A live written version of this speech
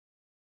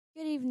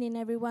evening,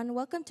 everyone.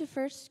 Welcome to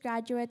First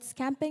Graduates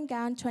Camp and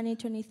Gown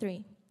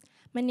 2023.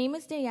 My name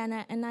is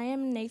Diana, and I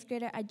am an 8th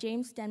grader at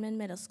James Denman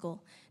Middle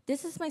School.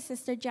 This is my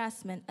sister,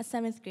 Jasmine, a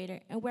 7th grader,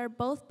 and we're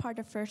both part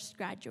of First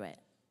Graduate.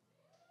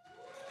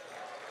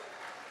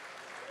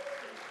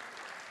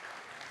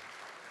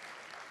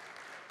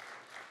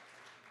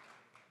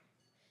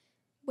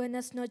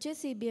 Buenas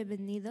noches y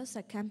bienvenidos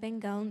a Camp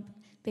and Gown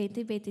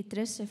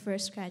 2023 de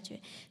First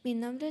Graduate. Mi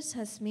nombre es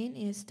Jasmine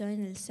y estoy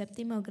en el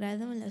 7º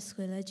grado en la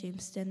escuela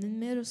James Denman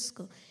Middle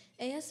School.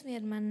 Ella es mi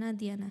hermana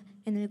Diana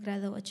en el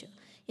grado 8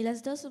 y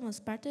las dos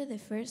somos parte de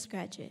First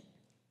Graduate.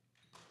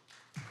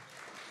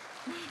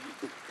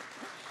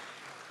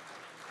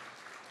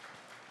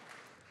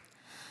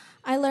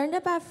 I learned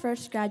about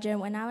First Graduate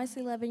when I was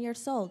 11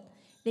 years old.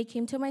 They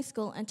came to my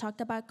school and talked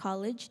about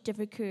college,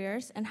 different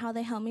careers, and how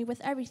they helped me with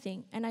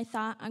everything. And I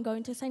thought, I'm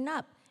going to sign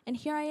up. And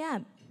here I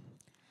am.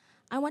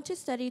 I want to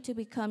study to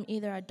become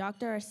either a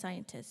doctor or a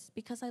scientist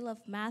because I love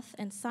math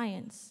and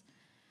science.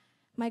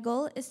 My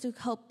goal is to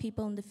help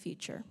people in the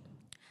future.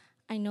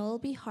 I know it'll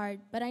be hard,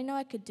 but I know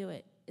I could do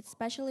it,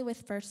 especially with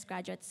First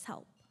Graduate's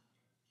help.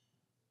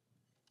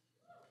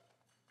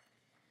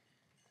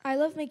 I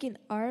love making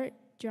art,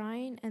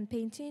 drawing, and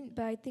painting,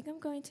 but I think I'm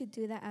going to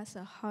do that as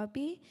a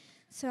hobby.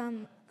 So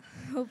I'm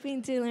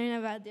hoping to learn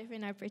about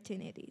different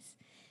opportunities.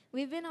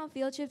 We've been on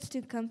field trips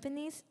to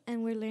companies,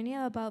 and we're learning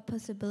about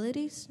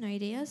possibilities and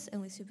ideas,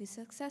 and we should be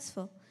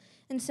successful.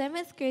 In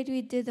 7th grade,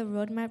 we did the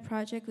Roadmap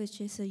project,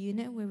 which is a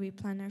unit where we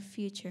plan our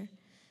future.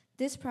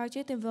 This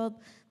project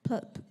involved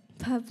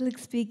public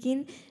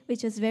speaking,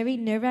 which was very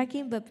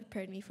nerve-wracking, but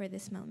prepared me for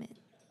this moment.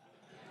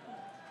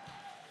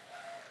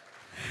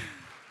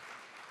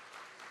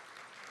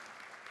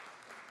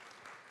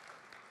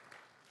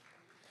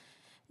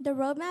 The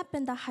roadmap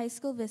and the high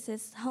school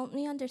visits helped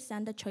me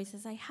understand the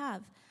choices I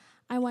have.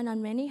 I went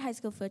on many high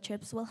school field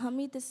trips will help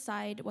me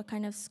decide what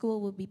kind of school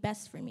will be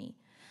best for me.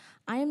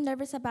 I am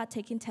nervous about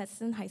taking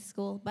tests in high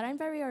school, but I'm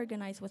very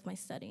organized with my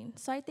studying,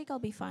 so I think I'll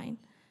be fine.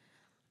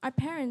 Our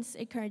parents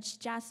encouraged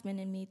Jasmine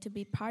and me to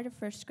be part of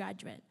First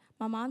Graduate.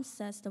 My mom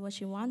says that what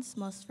she wants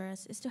most for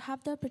us is to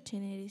have the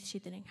opportunities she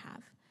didn't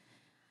have.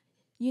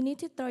 You need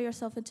to throw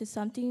yourself into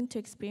something to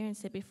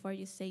experience it before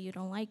you say you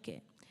don't like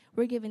it.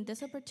 We're giving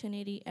this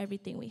opportunity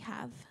everything we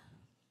have.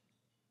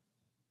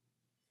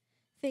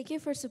 Thank you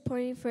for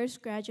supporting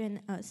First Graduate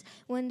and us.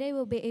 One day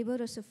we'll be able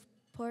to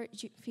support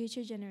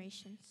future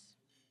generations.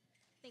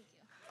 Thank you.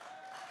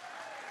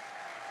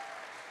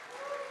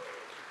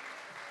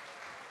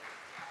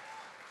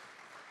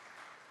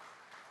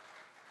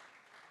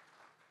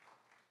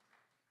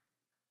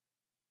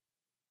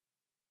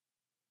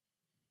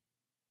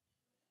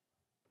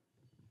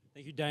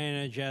 Thank you,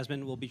 Diana and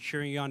Jasmine. We'll be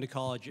cheering you on to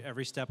college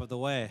every step of the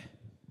way.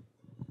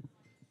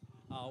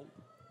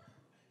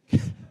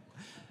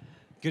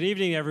 Good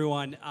evening,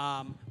 everyone.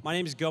 My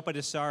name is Gopa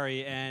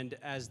Desari, and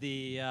as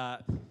the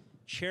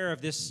chair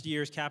of this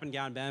year's Cap and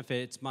Gown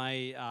benefit, it's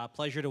my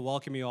pleasure to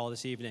welcome you all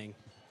this evening.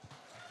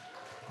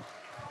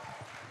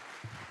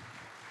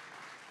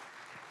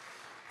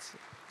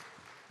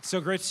 It's so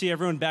great to see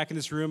everyone back in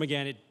this room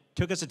again. It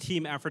took us a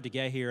team effort to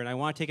get here, and I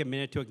want to take a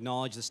minute to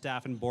acknowledge the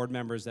staff and board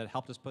members that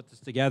helped us put this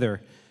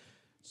together.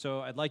 So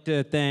I'd like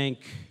to thank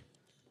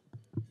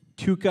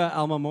Tuka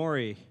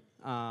Almamori.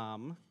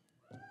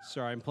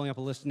 Sorry, I'm pulling up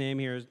a list of names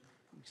here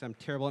because I'm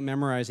terrible at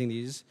memorizing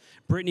these.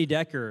 Brittany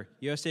Decker,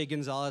 Jose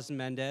Gonzalez and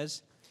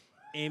Mendez,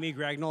 Amy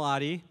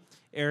Gragnolotti,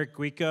 Eric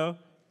Guico,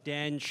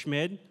 Dan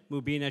Schmid,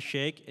 Mubina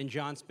Sheikh, and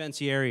John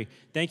Spencieri.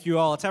 Thank you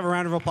all. Let's have a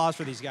round of applause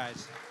for these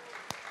guys.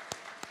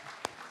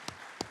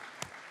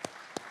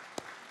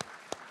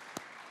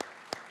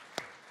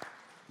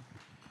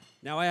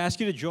 Now I ask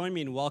you to join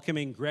me in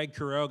welcoming Greg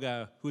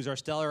Kuroga, who's our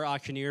stellar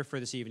auctioneer for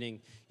this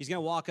evening. He's going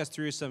to walk us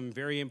through some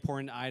very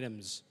important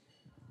items.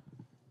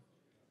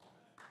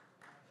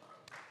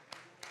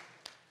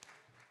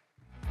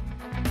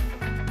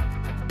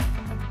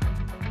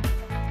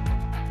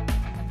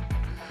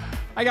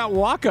 I got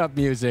walk-up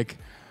music.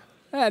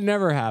 That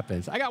never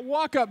happens. I got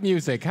walk-up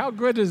music. How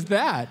good is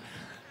that?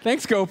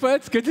 Thanks, Gopa.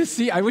 It's good to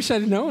see. I wish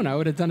I'd known. I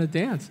would have done a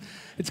dance.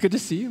 It's good to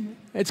see you.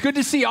 It's good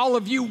to see all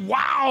of you.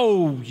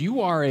 Wow,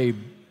 you are a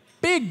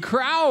big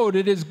crowd.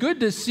 It is good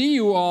to see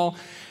you all.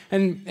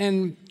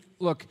 And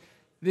look,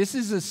 this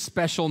is a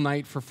special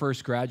night for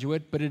First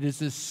Graduate, but it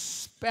is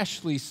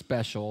especially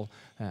special.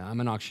 I'm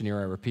an auctioneer.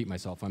 I repeat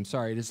myself. I'm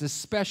sorry. It is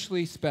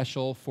especially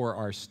special for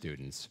our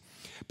students.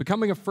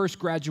 Becoming a First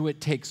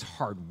Graduate takes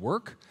hard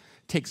work,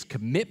 takes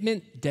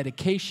commitment,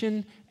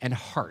 dedication, and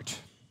heart.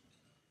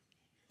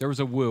 There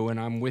was a woo, and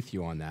I'm with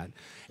you on that.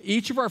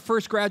 Each of our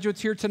First Graduates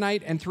here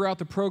tonight and throughout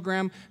the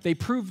program, they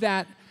prove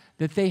that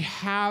they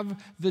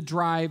have the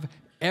drive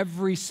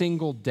every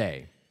single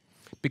day.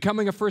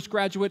 Becoming a First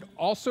Graduate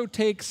also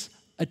takes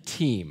a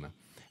team.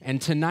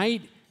 And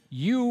tonight,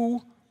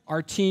 you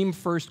are Team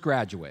First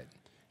Graduate.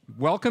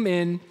 Welcome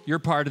in, you're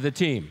part of the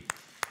team.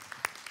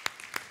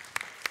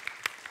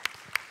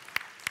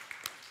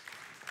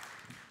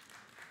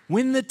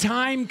 When the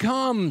time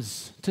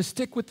comes, to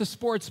stick with the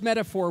sports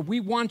metaphor, we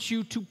want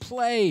you to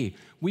play.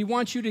 We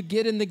want you to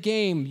get in the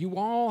game. You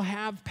all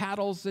have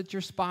paddles at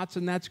your spots,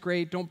 and that's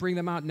great. Don't bring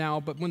them out now,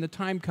 but when the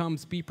time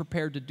comes, be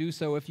prepared to do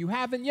so. If you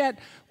haven't yet,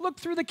 look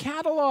through the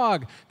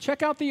catalog.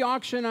 Check out the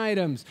auction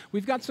items.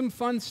 We've got some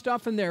fun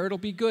stuff in there. It'll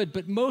be good.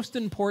 But most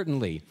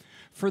importantly,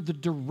 for the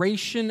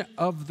duration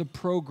of the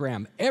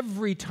program,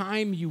 every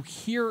time you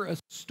hear a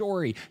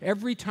story,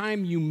 every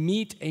time you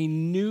meet a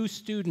new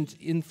student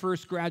in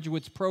First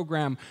Graduates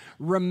program,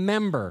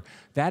 remember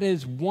that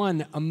is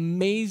one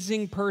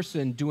amazing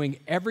person doing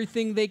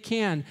everything they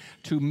can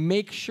to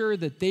make sure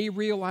that they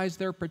realize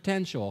their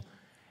potential,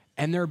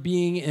 and they're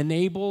being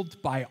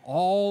enabled by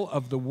all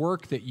of the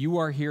work that you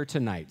are here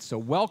tonight. So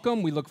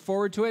welcome. We look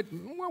forward to it.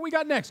 What we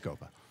got next,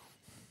 Gopa?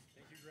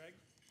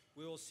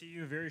 We will see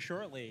you very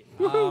shortly.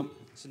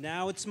 So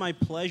now it's my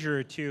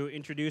pleasure to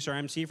introduce our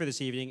MC for this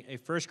evening, a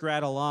first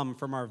grad alum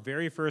from our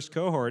very first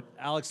cohort,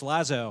 Alex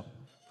Lazo.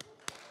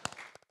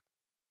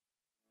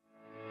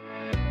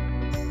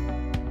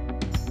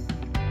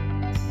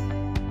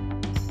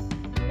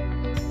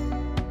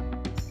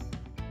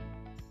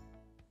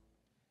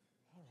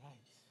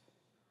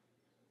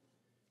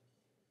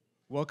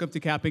 Welcome to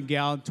Cap and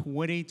Gown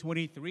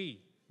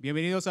 2023.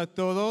 Bienvenidos a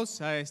todos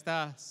a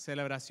esta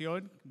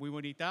celebración muy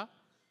bonita.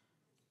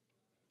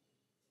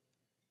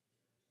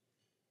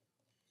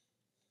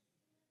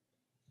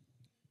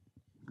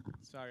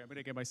 Sorry, I'm going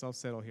to get myself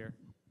settled here.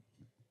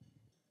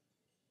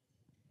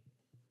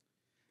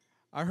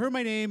 I heard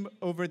my name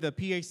over the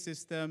PA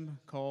system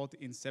called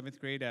in 7th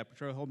grade at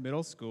Patrol Hill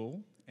Middle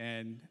School,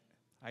 and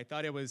I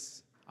thought I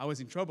was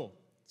in trouble.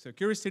 So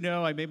curious to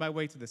know, I made my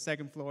way to the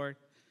second floor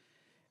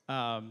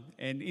and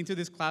into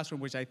this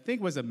classroom, which I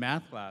think was a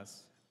math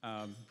class.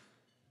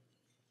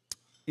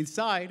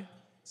 Inside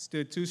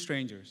stood two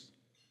strangers,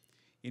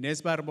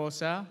 Inez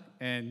Barbosa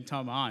and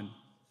Tom Hahn.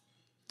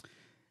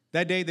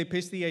 That day, they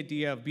pitched the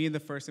idea of being the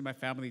first in my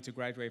family to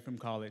graduate from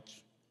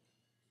college.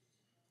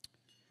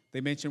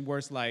 They mentioned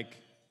words like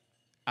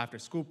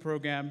after-school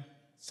program,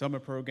 summer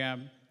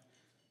program,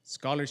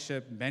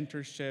 scholarship,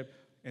 mentorship,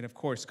 and of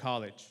course,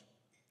 college.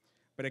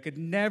 But I could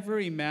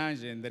never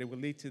imagine that it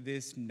would lead to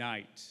this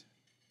night,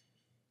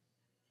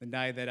 the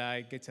night that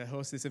I get to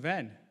host this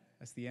event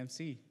as the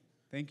MC.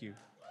 Thank you.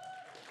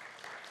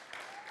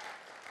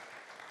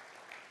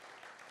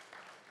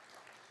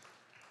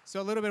 So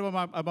a little bit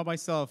about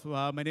myself.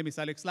 My name is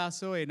Alex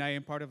Lazo, and I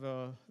am part of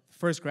the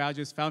First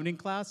Graduates Founding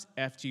Class,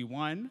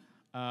 FG1.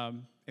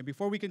 And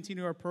before we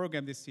continue our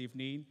program this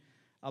evening,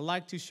 I'd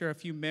like to share a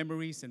few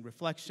memories and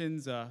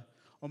reflections on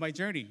my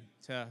journey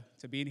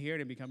to being here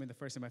and becoming the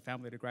first in my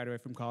family to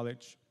graduate from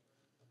college.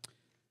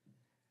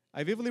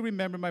 I vividly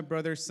remember my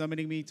brother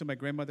summoning me to my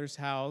grandmother's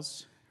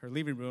house, her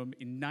living room,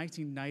 in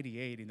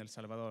 1998 in El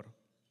Salvador.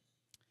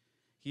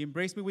 He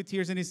embraced me with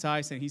tears in his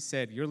eyes, and he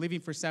said, "You're leaving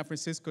for San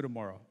Francisco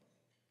tomorrow."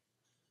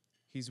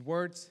 His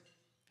words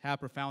had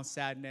profound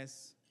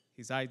sadness.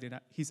 His eyes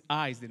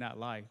did not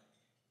lie.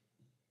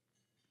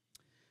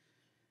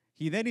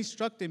 He then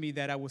instructed me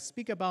that I would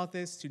speak about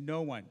this to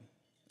no one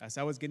as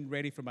I was getting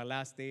ready for my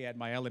last day at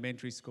my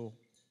elementary school.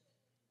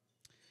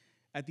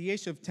 At the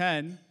age of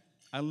 10,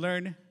 I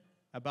learned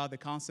about the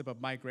concept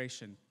of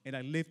migration, and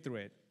I lived through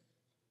it.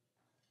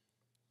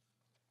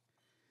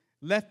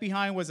 Left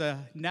behind was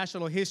a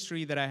national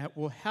history that I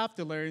will have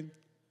to learn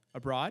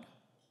abroad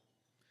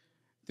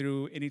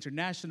through an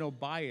international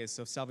bias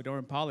of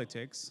Salvadoran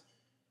politics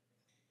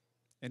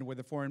and with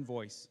a foreign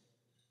voice.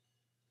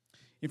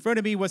 In front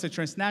of me was a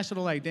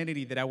transnational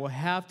identity that I will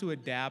have to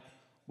adapt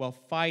while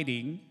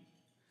fighting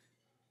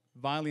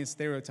violent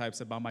stereotypes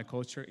about my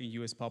culture in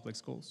U.S. public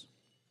schools.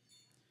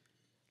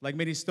 Like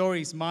many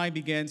stories, mine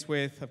begins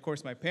with, of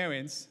course, my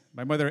parents,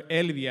 my mother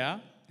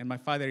Elvia and my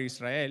father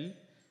Israel.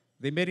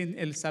 They met in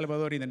El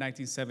Salvador in the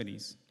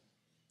 1970s.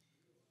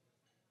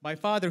 My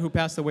father, who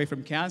passed away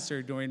from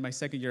cancer during my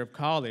second year of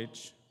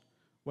college,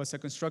 was a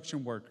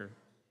construction worker.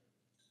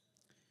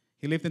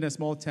 He lived in a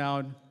small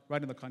town right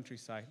in the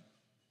countryside.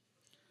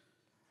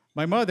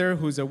 My mother,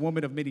 who's a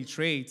woman of many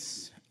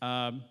trades,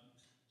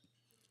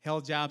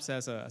 held jobs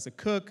as a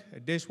cook, a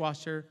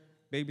dishwasher,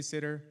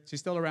 babysitter.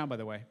 She's still around, by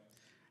the way.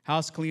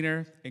 House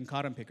cleaner and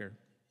cotton picker.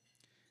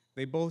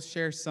 They both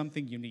share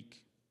something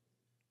unique,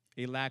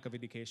 a lack of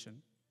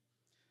education.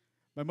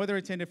 My mother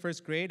attended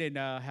first grade and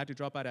had to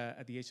drop out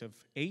at the age of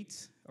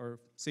 8 or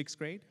 6th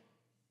grade,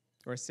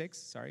 or 6,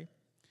 sorry.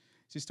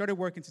 She started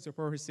working to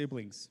support her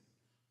siblings.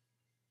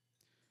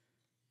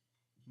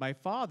 My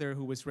father,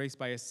 who was raised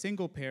by a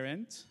single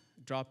parent,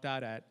 dropped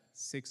out at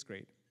 6th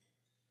grade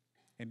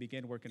and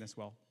began working as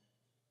well.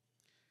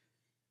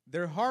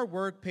 Their hard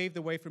work paved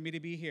the way for me to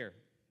be here,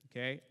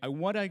 okay? I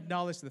want to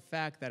acknowledge the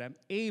fact that I'm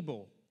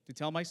able to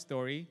tell my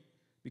story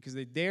because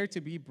they dare to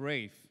be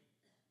brave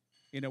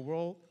in a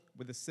world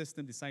with a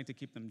system designed to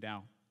keep them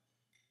down.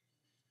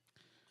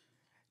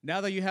 Now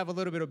that you have a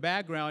little bit of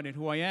background in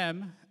who I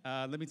am,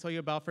 let me tell you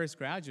about First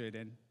Graduate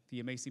and the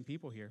amazing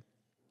people here.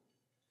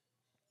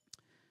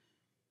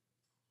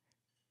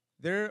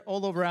 They're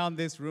all around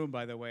this room,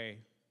 by the way.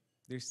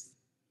 There's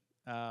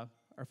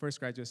our first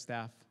graduate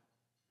staff.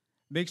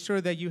 Make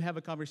sure that you have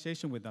a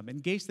conversation with them.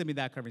 Engage them in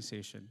that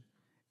conversation.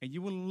 And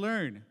you will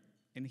learn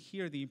and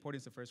hear the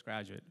importance of first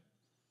graduate.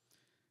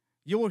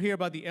 You will hear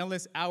about the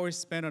endless hours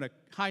spent on a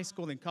high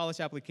school and college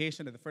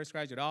application at the first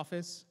graduate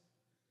office.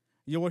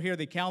 You will hear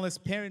the countless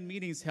parent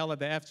meetings held at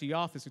the FG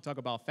office to talk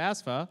about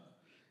FAFSA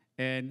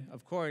and,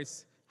 of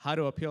course, how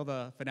to appeal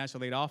the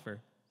financial aid offer.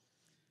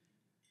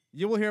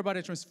 You will hear about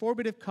a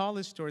transformative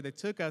college tour that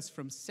took us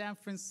from San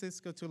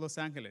Francisco to Los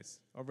Angeles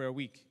over a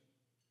week.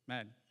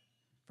 Man,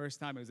 first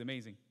time, it was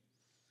amazing.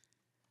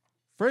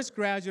 First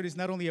Graduate is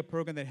not only a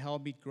program that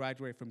helped me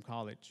graduate from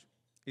college,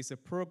 it's a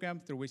program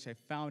through which I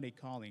found a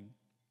calling.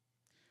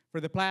 For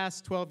the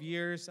past 12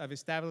 years, I've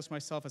established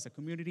myself as a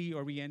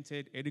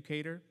community-oriented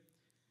educator.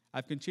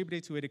 I've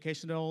contributed to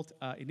educational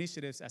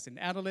initiatives as an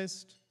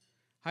analyst,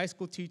 high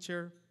school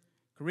teacher,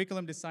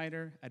 curriculum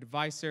designer,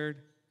 advisor,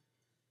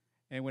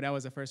 and when I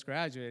was a first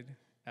graduate,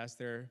 as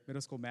their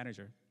middle school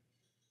manager.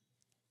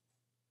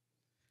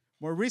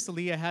 More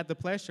recently, I had the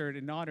pleasure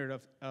and honor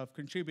of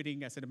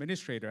contributing as an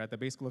administrator at the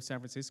Bay School of San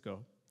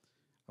Francisco.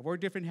 I've worn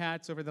different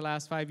hats over the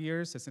last 5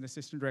 years as an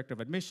assistant director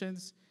of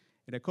admissions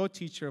and a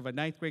co-teacher of a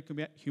 9th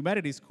grade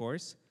humanities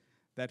course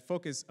that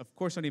focused, of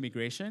course, on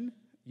immigration,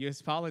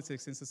 U.S.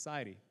 politics, and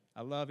society.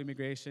 I love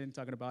immigration,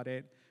 talking about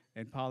it,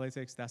 and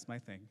politics, that's my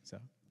thing. So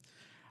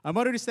I'm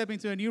honored to step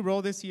into a new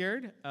role this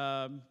year,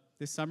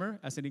 this summer,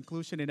 as an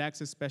inclusion and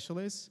access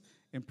specialist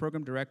and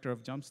program director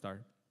of Jumpstart.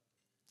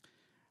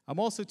 I'm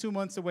also 2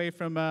 months away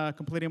from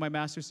completing my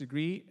master's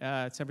degree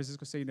at San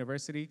Francisco State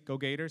University. Go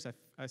Gators,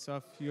 I saw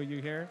a few of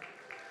you here.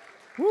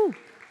 Woo!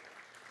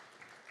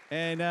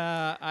 And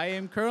I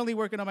am currently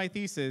working on my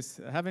thesis.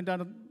 I haven't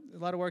done a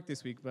lot of work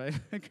this week, but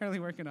I'm currently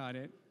working on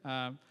it.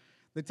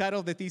 The title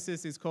of the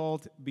thesis is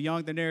called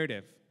Beyond the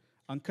Narrative,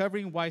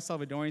 Uncovering Why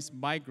Salvadorans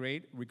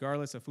Migrate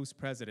Regardless of Who's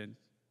President.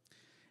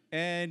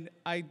 And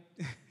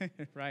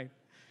right.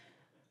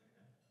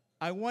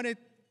 I wanted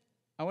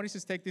to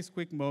just take this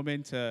quick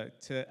moment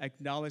to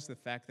acknowledge the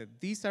fact that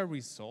these are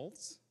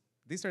results.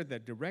 These are the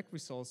direct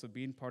results of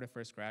being part of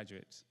First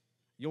Graduates.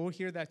 You'll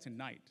hear that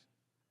tonight,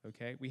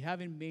 okay? We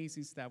have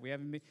amazing staff. We have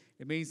an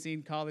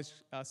amazing college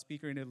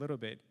speaker in a little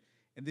bit.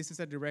 And this is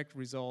a direct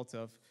result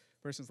of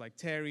persons like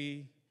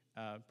Terry,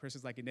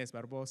 persons like Inez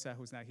Barbosa,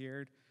 who's not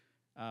here.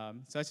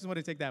 So I just want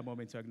to take that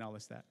moment to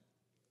acknowledge that.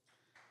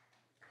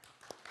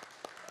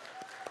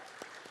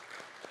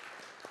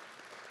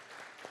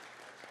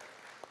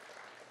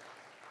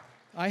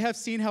 I have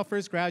seen how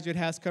First Graduate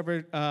has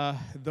covered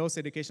those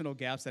educational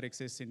gaps that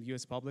exist in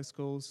U.S. public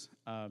schools.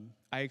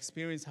 I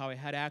experienced how I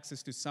had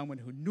access to someone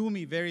who knew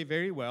me very,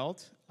 very well,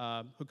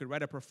 who could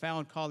write a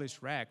profound college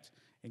rec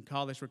and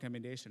college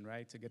recommendation,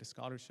 right, to get a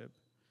scholarship,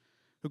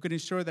 who could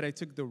ensure that I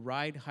took the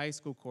right high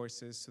school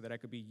courses so that I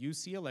could be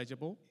UC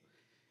eligible,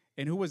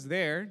 and who was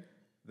there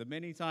the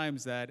many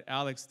times that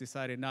Alex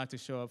decided not to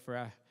show up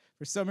for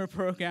summer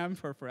program,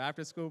 for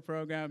after school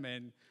program,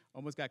 and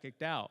almost got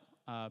kicked out.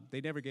 They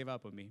never gave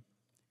up on me.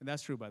 And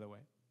that's true, by the way.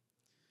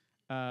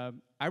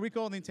 I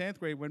recall in 10th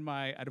grade when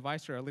my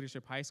advisor at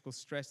Leadership High School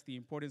stressed the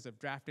importance of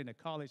drafting a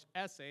college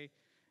essay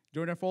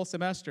during our fall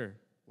semester.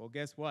 Well,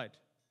 guess what?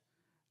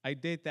 I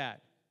did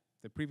that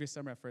the previous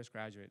summer at First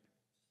Graduate.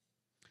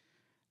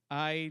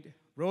 I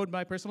wrote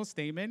my personal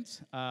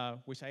statement,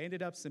 which I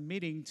ended up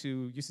submitting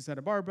to UC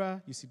Santa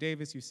Barbara, UC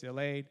Davis,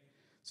 UCLA,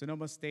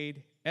 Sonoma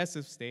State,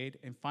 SF State,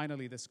 and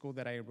finally the school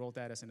that I enrolled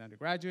at as an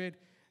undergraduate,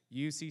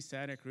 UC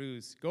Santa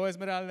Cruz. Go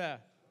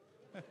Esmeralda!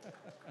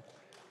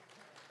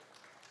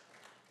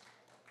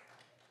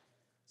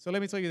 So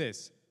let me tell you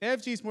this.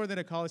 FG is more than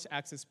a college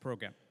access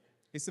program.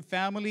 It's a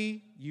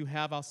family you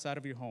have outside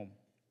of your home.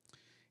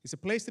 It's a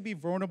place to be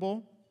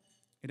vulnerable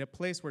and a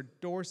place where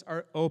doors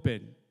are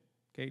open.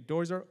 Okay,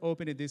 doors are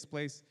open in this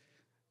place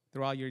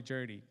throughout your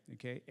journey,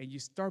 okay? And you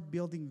start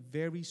building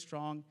very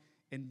strong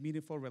and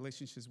meaningful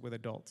relationships with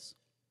adults.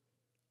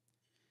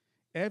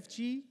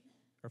 FG,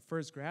 or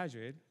First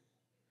Graduate,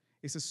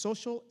 is a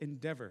social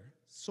endeavor,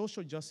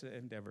 social justice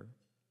endeavor.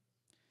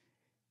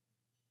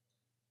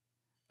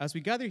 As we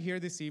gather here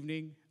this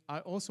evening, I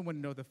also want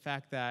to know the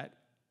fact that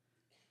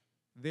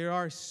there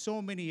are so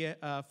many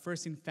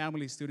first and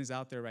family students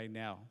out there right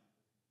now,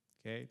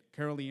 okay?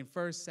 Currently in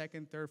first,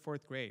 second, third,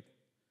 fourth grade.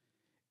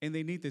 And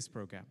they need this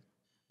program.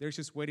 They're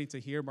just waiting to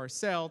hear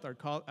Marcel,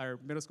 our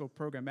middle school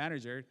program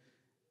manager,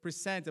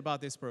 present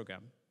about this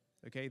program,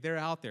 okay? They're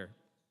out there.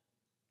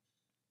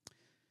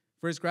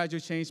 First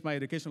Graduate changed my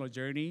educational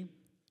journey,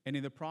 and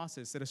in the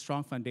process, set a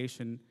strong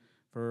foundation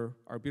for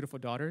our beautiful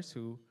daughters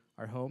who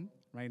are home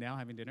right now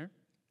having dinner.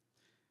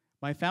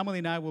 My family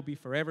and I will be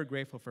forever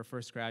grateful for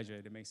First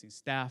Graduate, amazing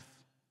staff,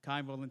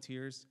 kind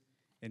volunteers,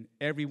 and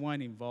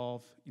everyone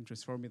involved in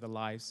transforming the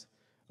lives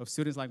of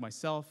students like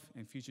myself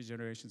and future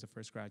generations of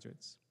First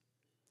Graduates.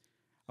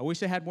 I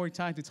wish I had more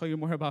time to tell you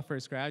more about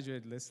First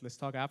Graduate. Let's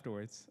talk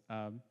afterwards.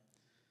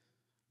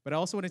 But I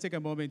also want to take a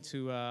moment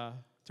to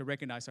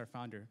recognize our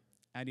founder,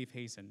 Annie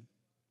Hazen.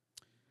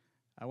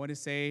 I want to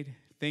say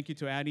thank you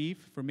to Annie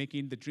for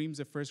making the dreams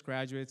of First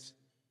Graduates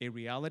a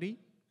reality,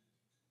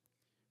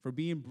 for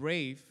being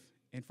brave,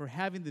 and for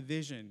having the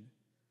vision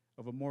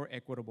of a more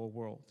equitable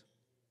world.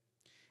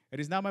 It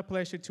is now my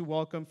pleasure to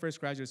welcome First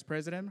Graduates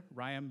President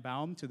Ryan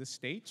Baum to the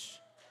stage.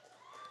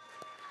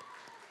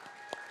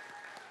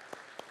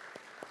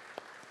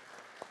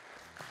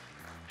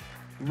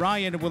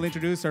 Ryan will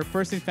introduce our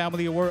First in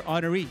Family Award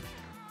honoree.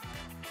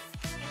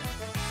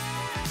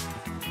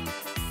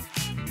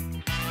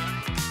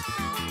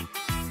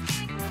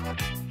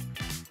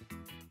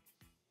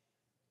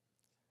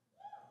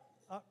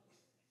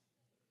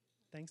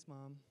 Thanks,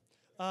 Mom.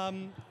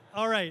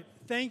 All right,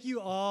 thank you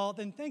all,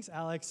 and thanks,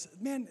 Alex.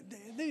 Man,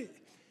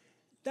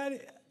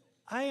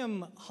 I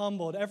am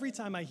humbled every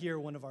time I hear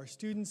one of our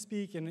students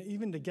speak, and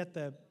even to get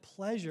the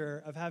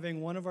pleasure of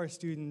having one of our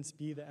students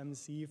be the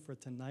MC for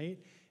tonight.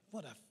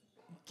 What a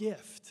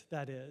gift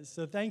that is.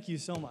 So thank you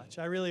so much.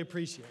 I really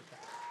appreciate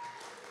that.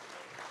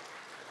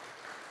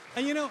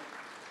 And you know,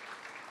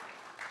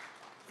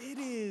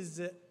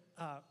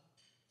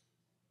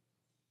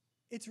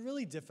 it's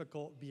really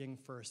difficult being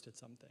first at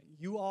something.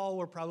 You all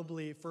were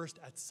probably first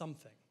at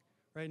something,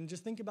 right? And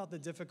just think about the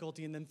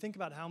difficulty, and then think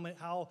about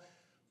how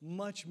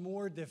much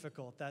more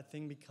difficult that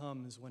thing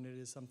becomes when it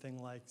is something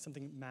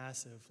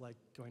massive, like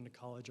going to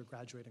college or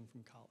graduating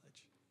from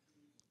college.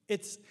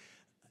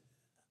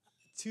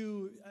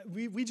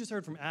 We just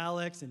heard from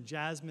Alex and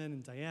Jasmine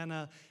and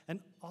Diana,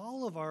 and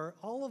all of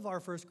our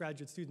first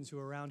graduate students who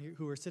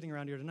are sitting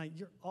around here tonight.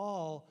 You're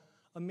all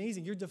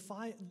amazing.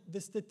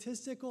 The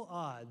statistical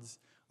odds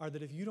are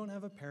that if you don't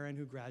have a parent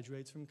who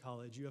graduates from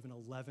college, you have an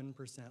 11%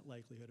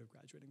 likelihood of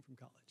graduating from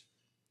college.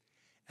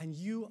 And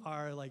you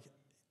are like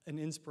an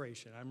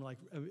inspiration. I'm like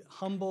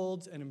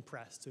humbled and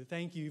impressed. So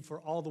thank you for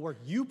all the work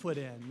you put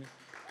in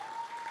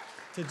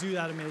to do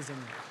that amazing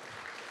work.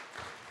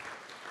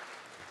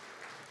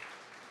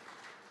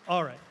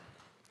 All right.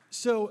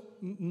 So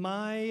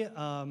my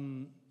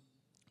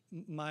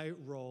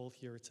role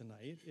here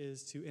tonight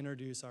is to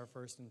introduce our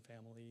First in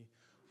Family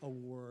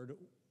Award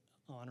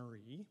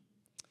honoree,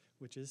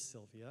 which is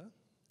Sylvia.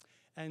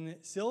 And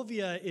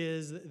Sylvia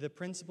is the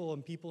principal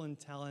in people and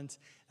talent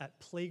at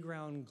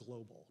Playground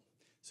Global.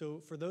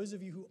 So for those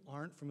of you who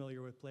aren't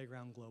familiar with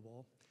Playground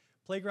Global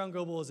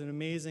is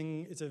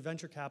it's a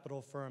venture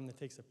capital firm that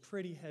takes a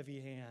pretty heavy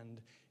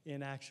hand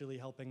in actually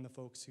helping the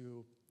folks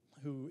who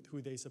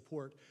they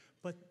support.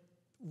 But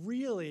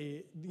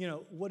really, you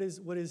know, what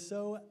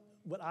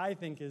I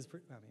think is,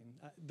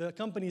 the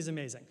company is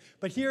amazing.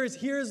 But here's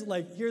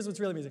what's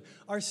really amazing.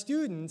 Our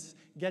students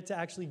get to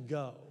actually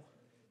go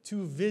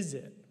to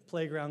visit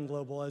Playground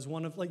Global as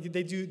one of,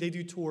 they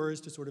do tours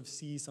to sort of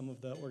see some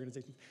of the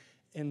organizations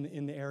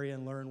in the area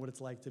and learn what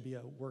it's like to be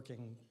a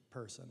working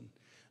person.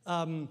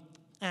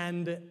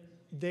 And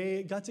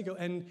they got to go,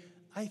 and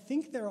I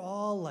think they're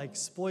all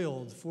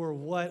spoiled for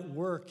what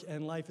work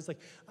and life is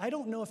like. I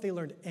don't know if they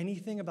learned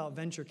anything about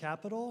venture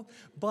capital,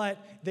 but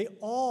they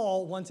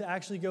all want to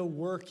actually go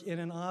work in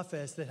an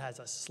office that has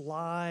a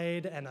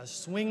slide and a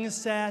swing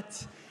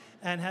set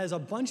and has a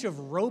bunch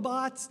of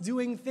robots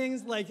doing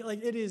things.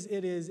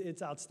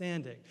 It's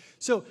outstanding.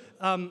 So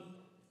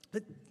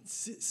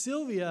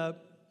Sylvia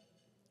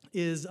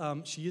is,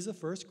 she is a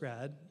first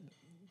grad.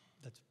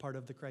 That's part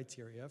of the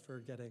criteria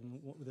for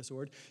getting this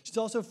award. She's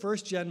also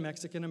first-gen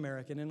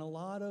Mexican-American, and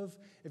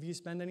if you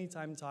spend any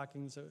time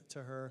talking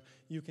to her,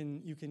 you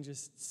can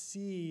just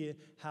see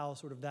how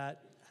sort of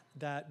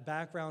that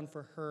background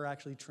for her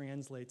actually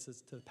translates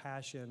to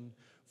passion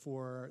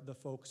for the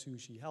folks who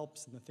she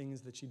helps and the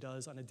things that she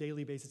does on a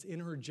daily basis in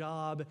her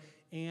job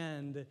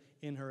and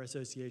in her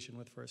association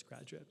with First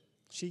Graduate.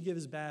 She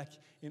gives back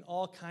in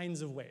all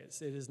kinds of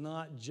ways. It is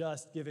not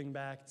just giving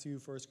back to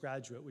First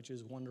Graduate, which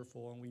is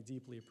wonderful and we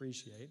deeply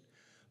appreciate,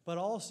 but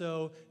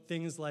also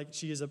things like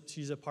she's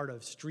a part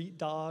of Street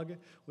Dog,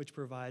 which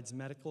provides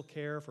medical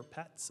care for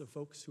pets of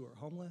folks who are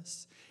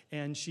homeless.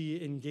 And she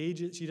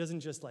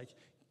doesn't just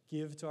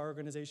give to our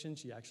organization,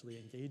 she actually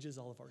engages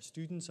all of our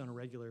students on a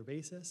regular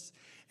basis.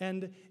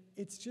 And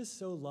it's just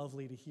so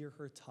lovely to hear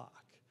her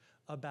talk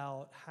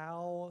about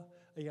how,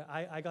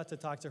 I got to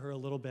talk to her a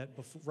little bit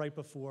right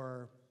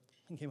before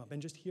it came up,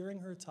 and just hearing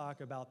her talk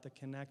about the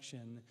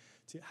connection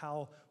to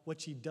what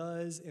she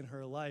does in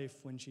her life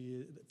when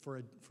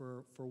for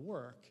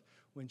work,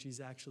 when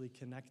she's actually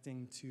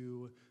connecting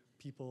to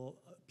people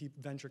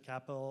venture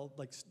capital,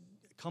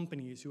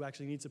 companies who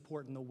actually need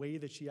support, and the way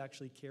that she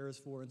actually cares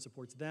for and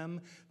supports them,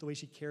 the way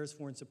she cares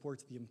for and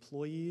supports the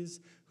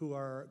employees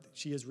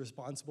she is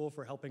responsible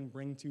for helping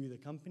bring to the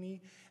company,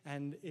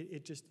 and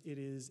it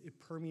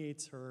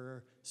permeates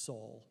her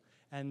soul,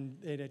 and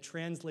it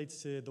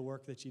translates to the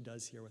work that she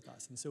does here with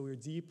us. And so we're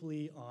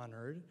deeply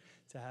honored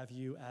to have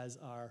you as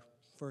our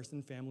First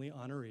in Family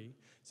honoree.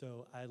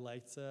 So I'd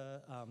like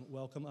to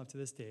welcome up to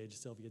the stage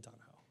Sylvia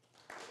Donahoe.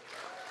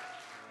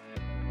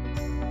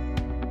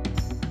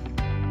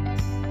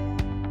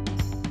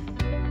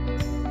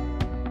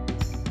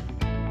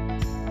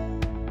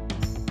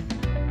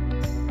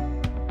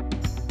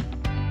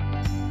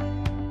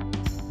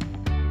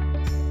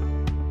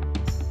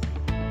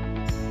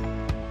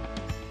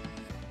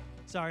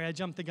 Sorry, I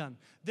jumped the gun.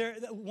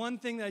 One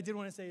thing that I did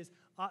want to say is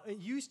It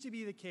used to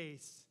be the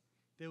case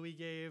that we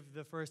gave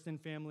the first in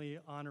family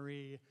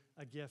honoree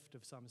a gift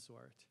of some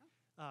sort.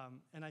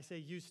 And I say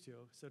used to,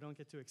 so don't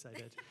get too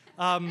excited.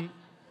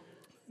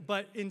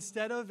 But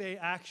instead of an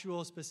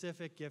actual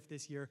specific gift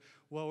this year,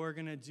 what we're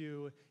going to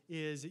do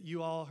is,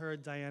 you all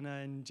heard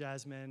Diana and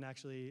Jasmine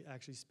actually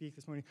speak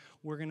this morning.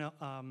 We're going to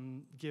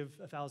give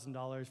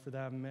 $1,000 for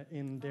them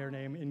in their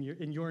name,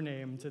 in your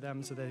name to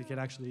them, so that they can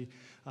actually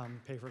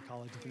pay for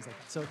college and things like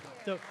that.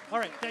 So all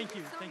right, thank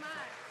you. Thank you.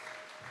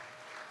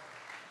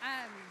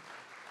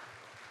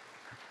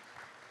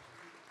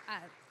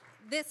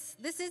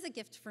 This is a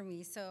gift for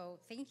me, so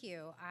thank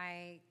you.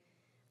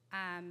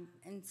 And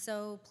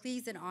so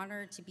pleased and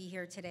honored to be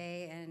here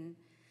today. And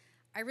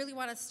I really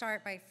want to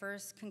start by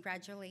first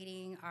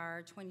congratulating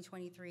our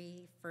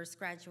 2023 first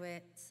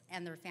graduates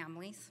and their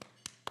families.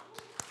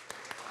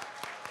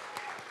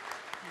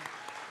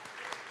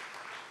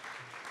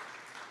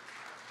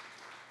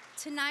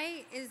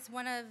 Tonight is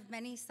one of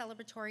many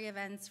celebratory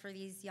events for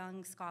these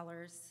young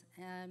scholars.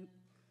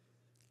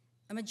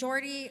 A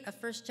majority of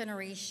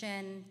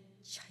first-generation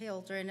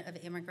children of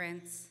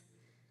immigrants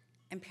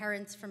and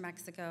parents from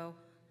Mexico.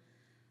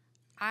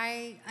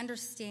 I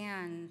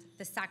understand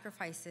the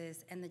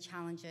sacrifices and the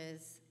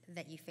challenges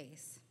that you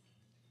face.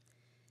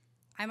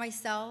 I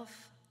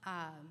myself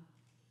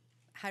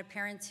had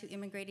parents who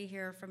immigrated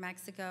here from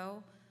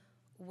Mexico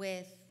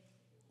with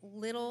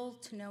little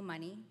to no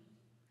money,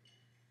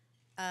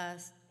 a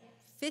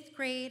fifth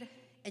grade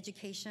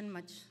education,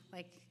 much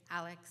like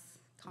Alex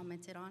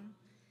commented on,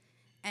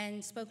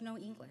 and spoke no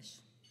English.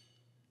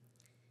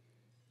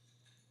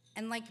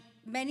 And like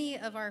many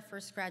of our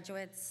first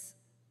graduates,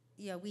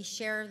 we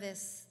share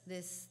this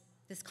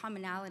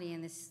commonality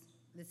and this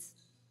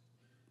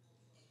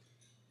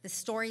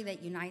story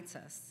that unites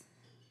us.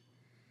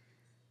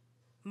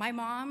 My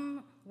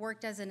mom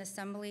worked as an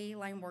assembly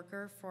line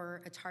worker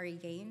for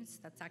Atari Games.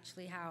 That's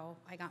actually how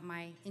I got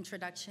my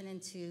introduction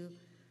into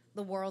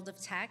the world of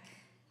tech.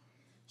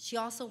 She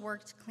also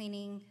worked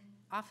cleaning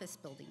office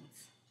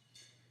buildings.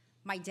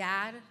 My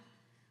dad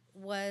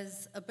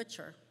was a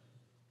butcher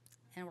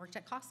and worked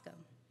at Costco.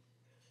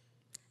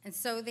 And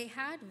so they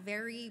had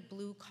very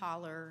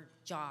blue-collar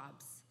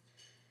jobs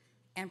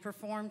and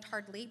performed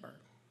hard labor.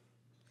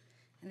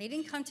 And they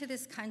didn't come to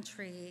this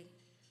country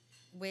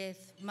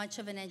with much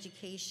of an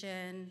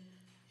education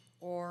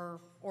or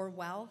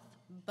wealth,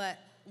 but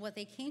what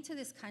they came to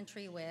this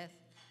country with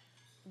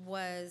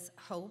was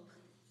hope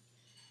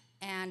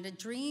and a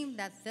dream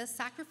that the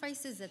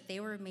sacrifices that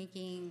they were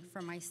making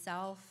for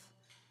myself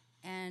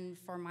and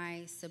for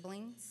my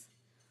siblings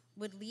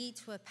would lead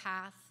to a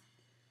path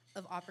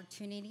of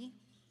opportunity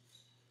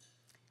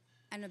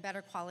and a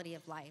better quality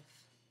of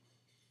life.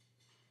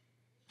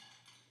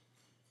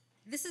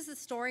 This is the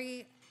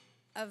story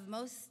of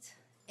most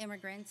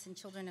immigrants and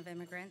children of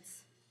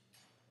immigrants.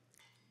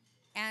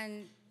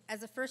 And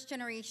as a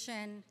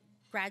first-generation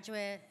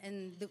graduate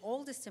and the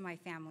oldest in my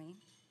family,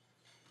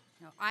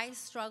 I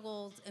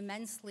struggled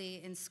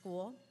immensely in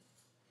school.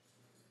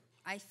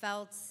 I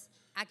felt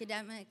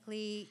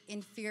academically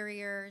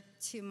inferior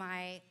to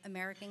my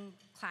American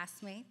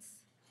classmates.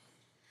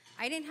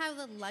 I didn't have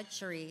the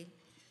luxury,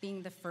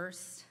 being the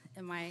first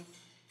in my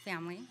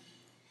family,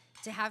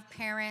 to have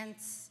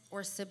parents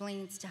or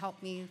siblings to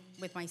help me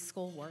with my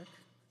schoolwork,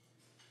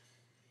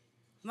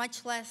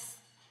 much less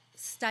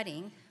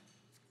studying.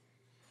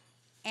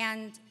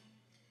 And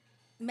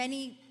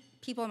many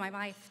people in my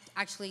life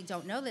actually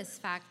don't know this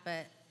fact,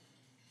 but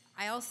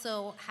I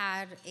also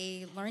had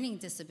a learning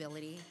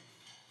disability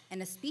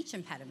and a speech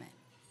impediment.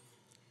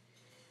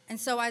 And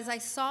so as I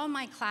saw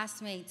my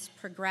classmates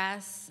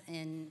progress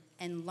and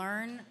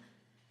learn,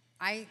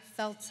 I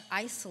felt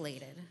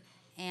isolated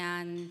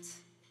and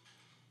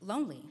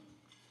lonely.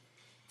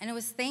 And it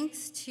was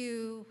thanks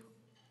to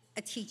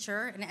a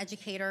teacher, an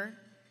educator,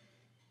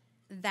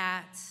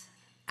 that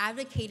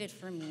advocated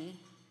for me,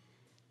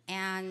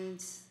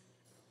 and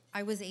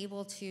I was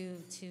able to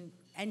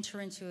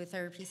enter into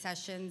therapy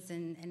sessions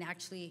and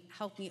actually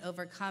help me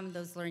overcome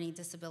those learning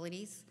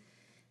disabilities,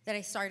 that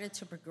I started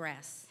to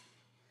progress.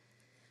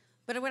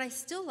 But what I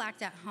still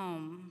lacked at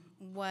home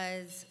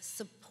was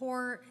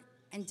support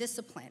and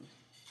discipline.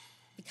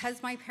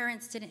 Because my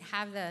parents didn't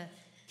have the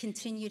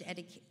continued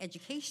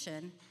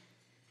education,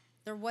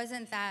 there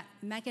wasn't that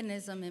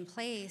mechanism in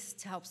place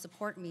to help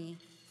support me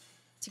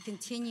to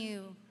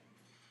continue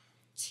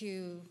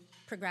to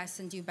progress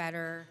and do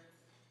better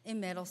in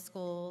middle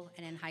school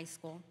and in high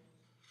school.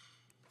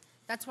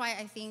 That's why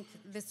I think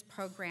this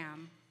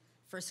program,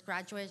 First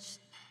Graduates,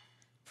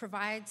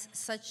 provides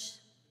such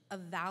a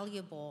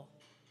valuable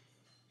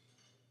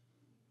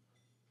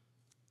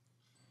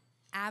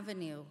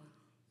avenue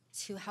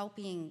to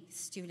helping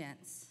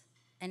students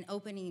and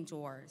opening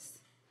doors.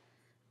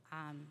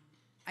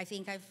 I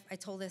think I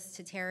told this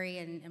to Terry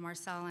and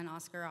Marcel and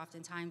Oscar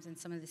oftentimes, and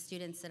some of the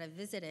students that have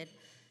visited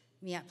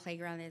me at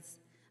Playground, is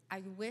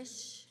I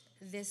wish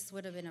this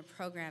would have been a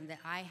program that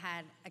I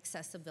had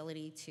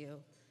accessibility to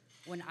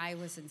when I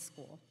was in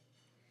school,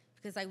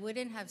 because I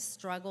wouldn't have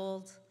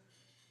struggled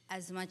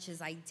as much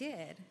as I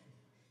did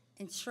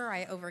And sure,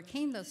 I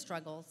overcame those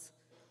struggles,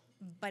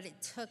 but it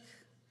took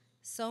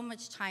so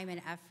much time and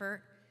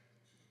effort,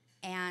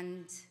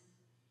 and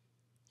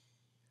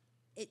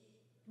it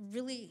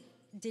really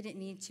didn't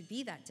need to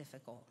be that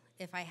difficult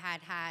if I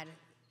had had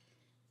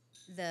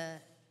the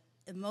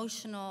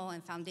emotional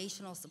and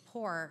foundational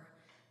support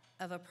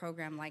of a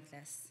program like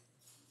this.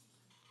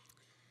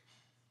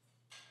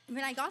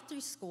 When I got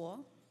through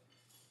school,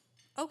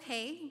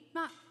 okay,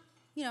 not,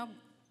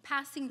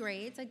 passing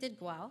grades, I did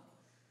well.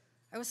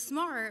 I was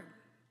smart,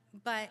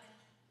 but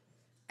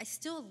I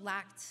still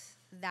lacked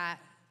that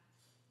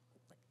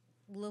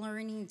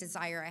learning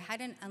desire. I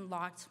hadn't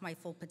unlocked my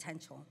full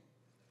potential.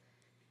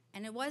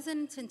 And it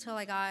wasn't until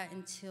I got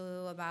into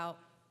about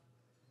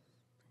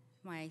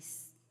my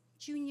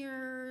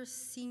junior,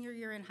 senior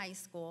year in high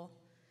school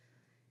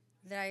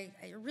that I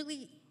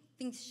really,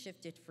 things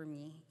shifted for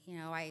me.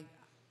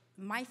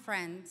 My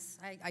friends,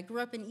 I grew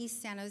up in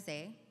East San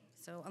Jose,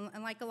 so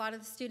unlike a lot of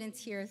the students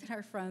here that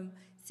are from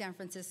San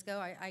Francisco,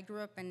 I grew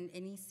up in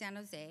East San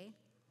Jose.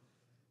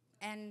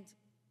 And,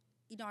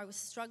 I was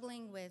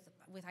struggling with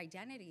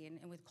identity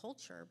and with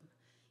culture.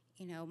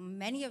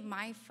 Many of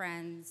my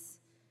friends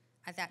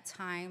at that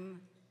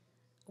time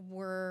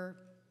were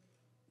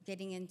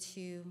getting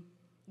into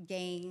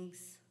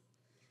gangs.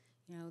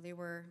 They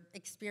were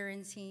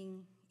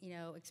experimenting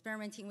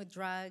with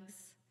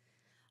drugs,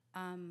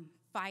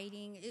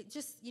 fighting. It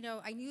just,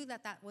 I knew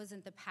that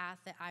wasn't the path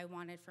that I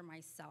wanted for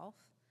myself.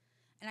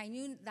 And I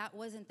knew that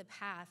wasn't the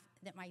path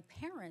that my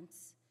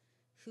parents,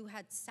 who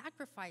had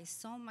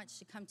sacrificed so much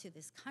to come to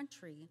this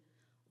country,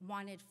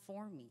 wanted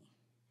for me.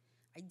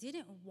 I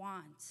didn't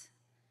want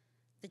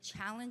the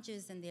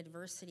challenges and the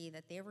adversity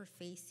that they were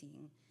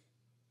facing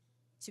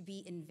to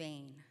be in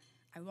vain.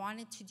 I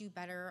wanted to do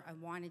better. I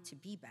wanted to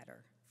be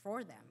better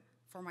for them,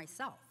 for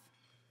myself.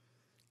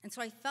 And so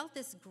I felt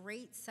this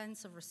great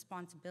sense of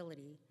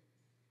responsibility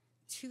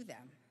to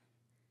them.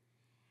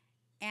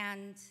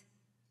 And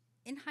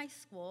in high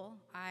school,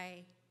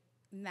 I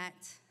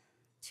met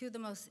two of the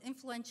most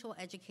influential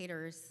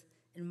educators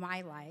in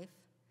my life,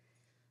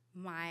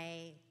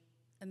 my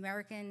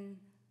American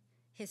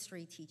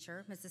history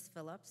teacher, Mrs.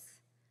 Phillips,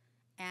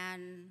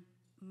 and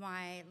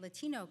my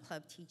Latino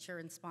club teacher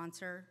and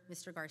sponsor,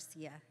 Mr.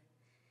 Garcia.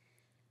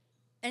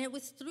 And it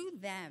was through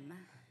them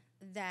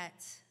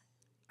that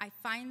I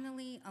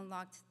finally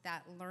unlocked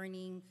that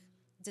learning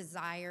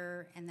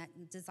desire and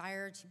that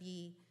desire to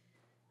be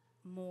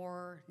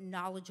more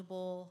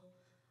knowledgeable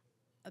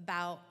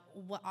about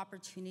what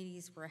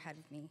opportunities were ahead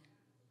of me.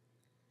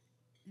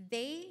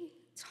 They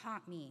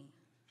taught me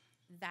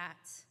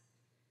that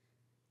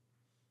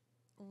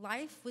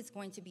life was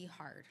going to be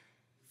hard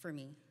for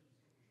me,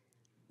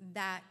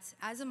 that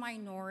as a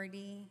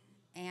minority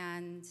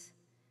and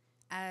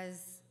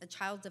as a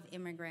child of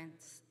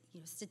immigrants,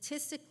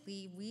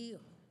 statistically, we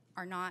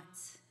are not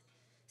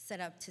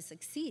set up to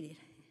succeed.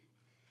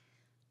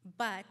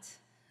 But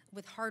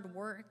with hard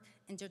work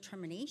and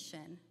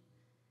determination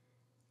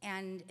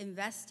and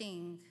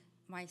investing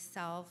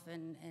myself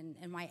and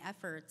my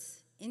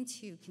efforts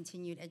into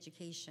continued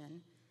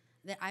education,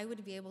 that I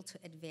would be able to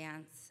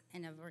advance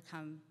and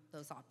overcome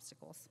those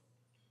obstacles.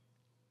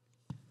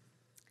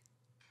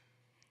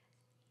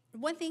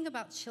 One thing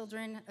about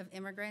children of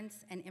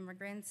immigrants and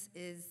immigrants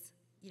is,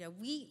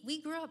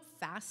 we grow up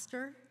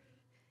faster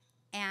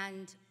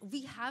and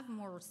we have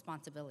more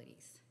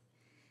responsibilities.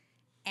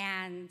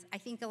 And I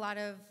think a lot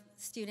of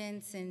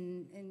students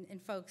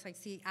and folks, I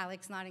see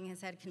Alex nodding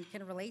his head,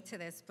 can relate to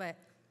this, but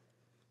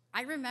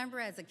I remember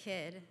as a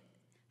kid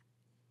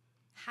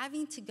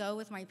having to go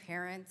with my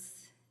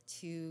parents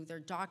to their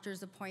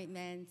doctor's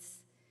appointments,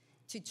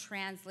 to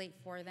translate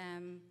for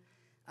them,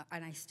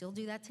 and I still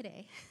do that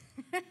today.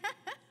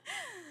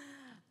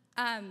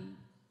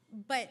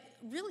 But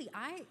really,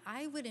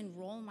 I would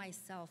enroll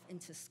myself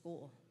into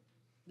school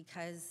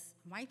because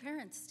my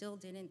parents still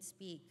didn't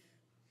speak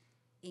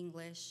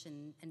English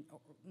and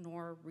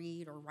nor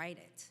read or write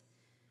it.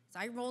 So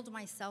I enrolled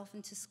myself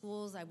into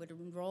schools. I would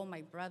enroll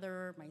my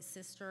brother, my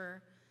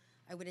sister.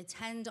 I would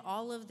attend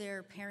all of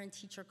their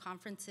parent-teacher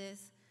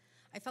conferences.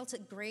 I felt a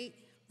great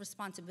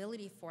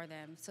responsibility for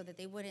them so that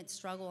they wouldn't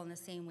struggle in the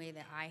same way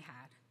that I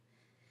had.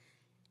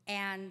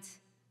 And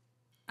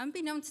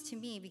unbeknownst to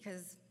me,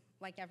 because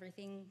like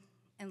everything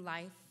in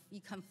life, you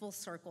come full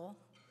circle,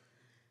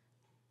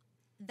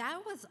 that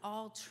was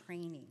all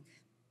training.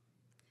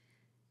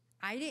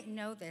 I didn't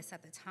know this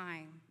at the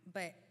time,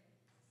 but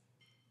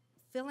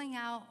filling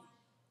out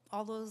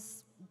all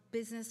those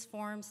business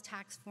forms,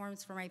 tax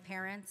forms for my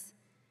parents,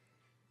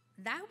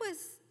 that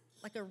was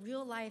like a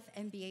real-life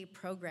MBA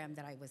program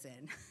that I was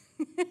in.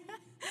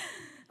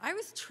 I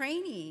was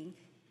training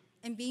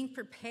and being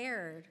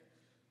prepared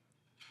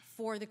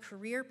for the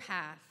career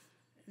path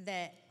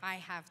that I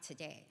have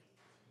today.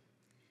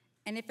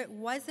 And if it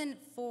wasn't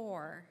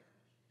for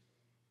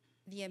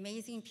the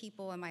amazing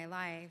people in my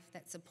life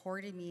that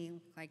supported me,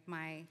 like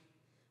my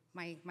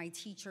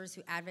teachers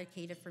who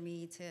advocated for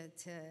me to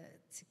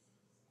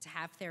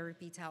have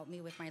therapy to help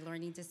me with my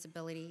learning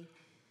disability,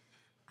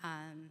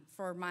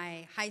 for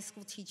my high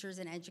school teachers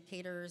and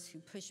educators who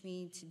pushed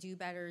me to do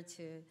better,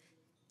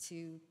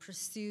 to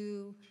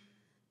pursue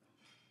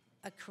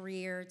a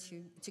career,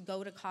 to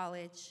go to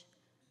college,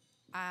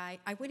 I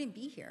wouldn't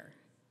be here.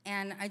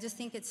 And I just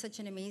think it's such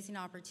an amazing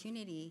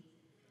opportunity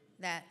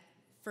that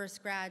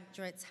first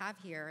graduates have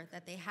here,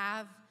 that they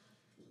have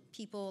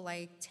people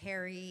like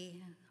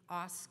Terry,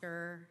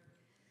 Oscar,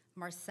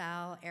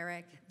 Marcel,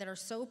 Eric, that are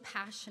so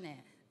passionate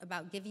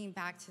about giving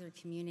back to their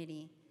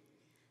community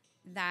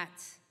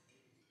that,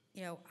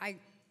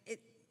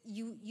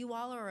 you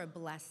all are a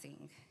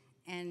blessing.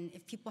 And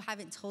if people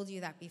haven't told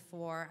you that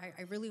before,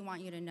 I really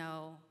want you to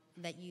know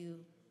that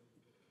you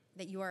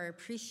are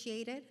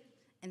appreciated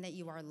and that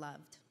you are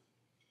loved.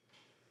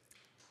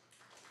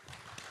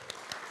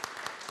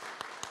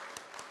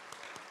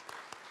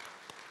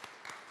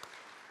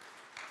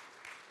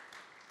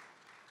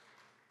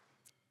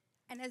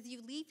 And as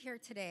you leave here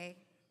today,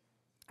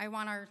 I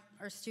want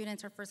our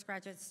students, our first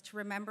graduates, to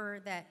remember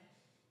that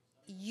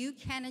you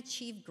can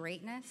achieve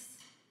greatness.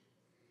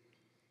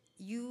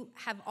 You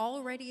have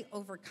already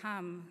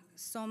overcome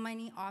so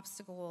many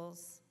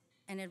obstacles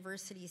and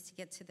adversities to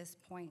get to this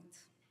point.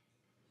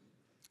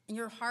 And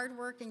your hard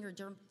work and your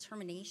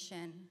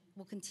determination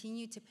will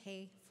continue to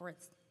pay for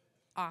it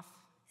off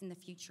in the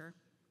future.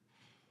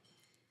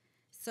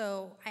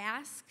 So I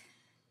ask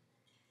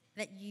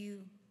that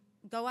you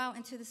go out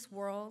into this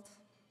world,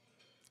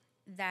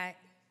 that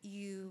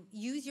you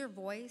use your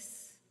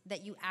voice,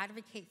 that you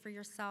advocate for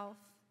yourself,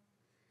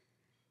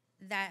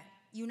 that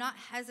you not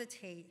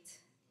hesitate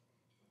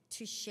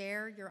to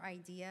share your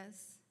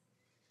ideas.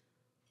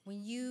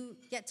 When you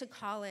get to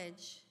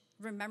college,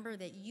 remember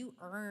that you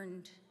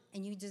earned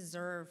and you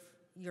deserve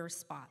your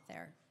spot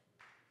there.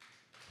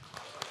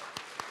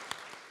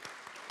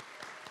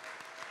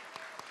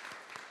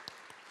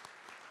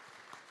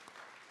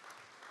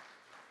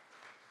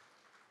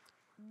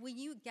 When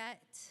you get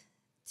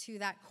to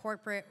that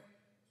corporate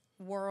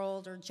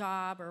world or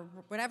job or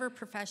whatever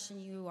profession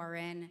you are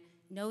in,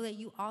 know that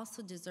you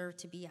also deserve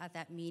to be at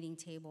that meeting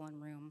table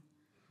and room.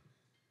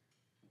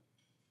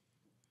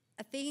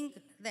 A thing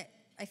that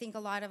I think a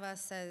lot of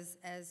us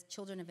as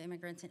children of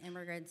immigrants and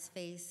immigrants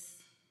face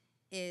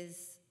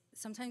is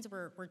sometimes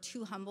we're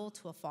too humble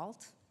to a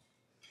fault.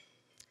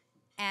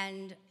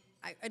 And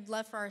I'd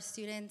love for our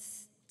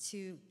students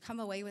to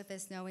come away with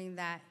this knowing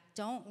that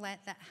don't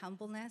let that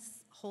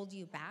humbleness hold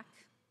you back,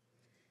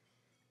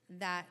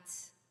 that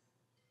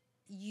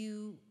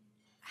you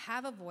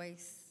have a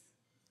voice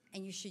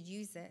and you should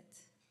use it,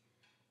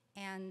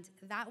 and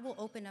that will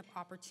open up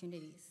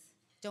opportunities.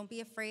 Don't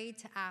be afraid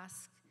to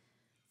ask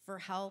for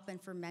help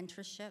and for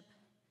mentorship.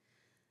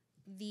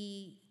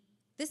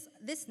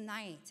 This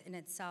night in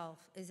itself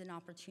is an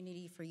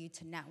opportunity for you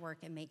to network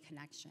and make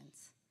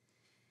connections.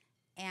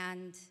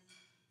 And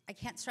I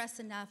can't stress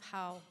enough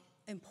how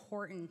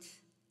important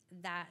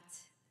that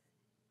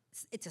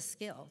it's a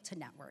skill to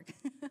network.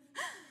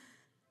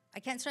 I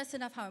can't stress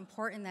enough how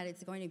important that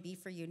it's going to be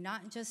for you,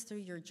 not just through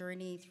your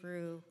journey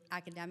through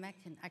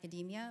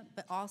academia,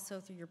 but also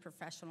through your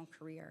professional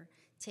career.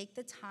 Take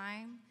the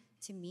time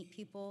to meet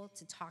people,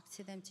 to talk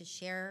to them, to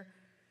share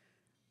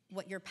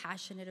what you're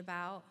passionate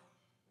about,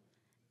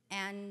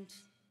 and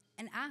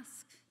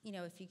ask,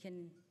 if you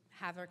can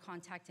have their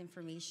contact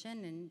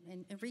information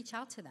and reach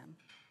out to them.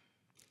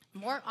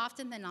 More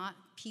often than not,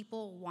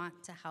 people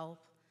want to help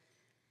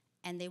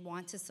and they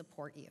want to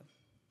support you.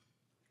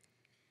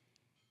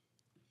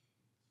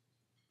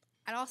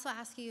 I'd also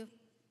ask you,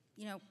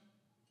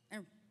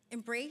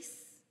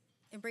 embrace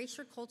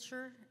your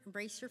culture,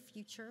 embrace your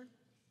future,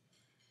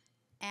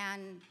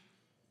 and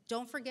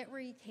don't forget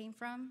where you came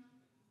from.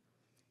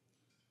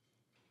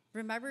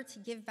 Remember to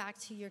give back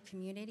to your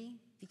community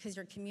because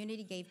your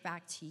community gave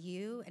back to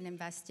you and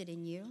invested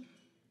in you.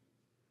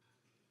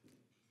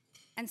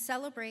 And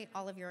celebrate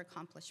all of your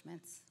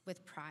accomplishments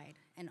with pride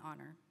and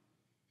honor.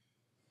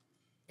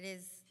 It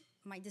is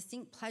my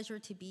distinct pleasure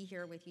to be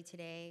here with you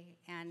today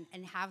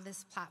and have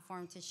this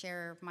platform to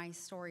share my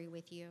story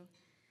with you.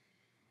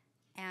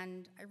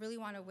 And I really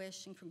want to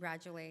wish and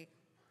congratulate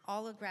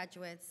all the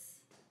graduates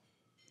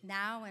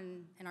now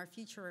and in our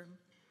future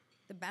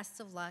the best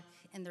of luck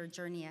in their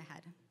journey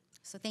ahead.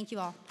 So thank you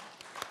all.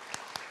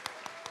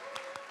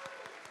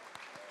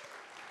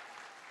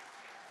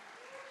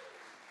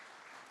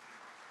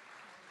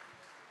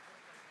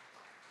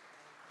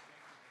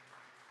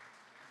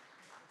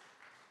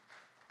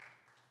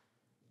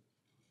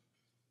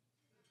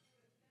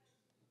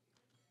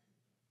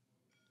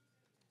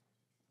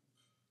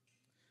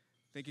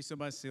 Thank you so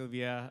much,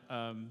 Sylvia.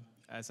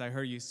 As I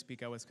heard you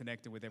speak, I was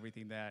connected with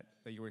everything that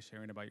you were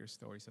sharing about your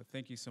story. So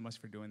thank you so much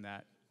for doing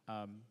that.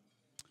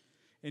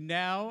 And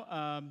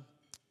now,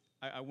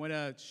 I want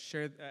to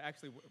share,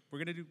 actually,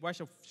 we're going to watch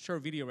a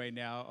short video right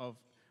now of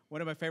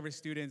one of my favorite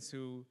students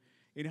who,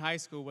 in high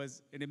school,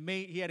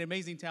 he had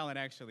amazing talent,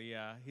 actually.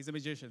 He's a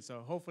magician,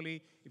 so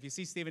hopefully, if you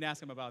see Steven,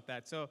 ask him about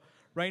that. So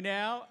right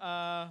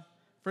now,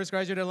 first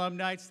graduate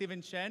alumni,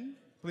 Steven Chen,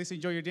 please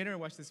enjoy your dinner and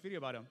watch this video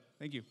about him.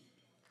 Thank you.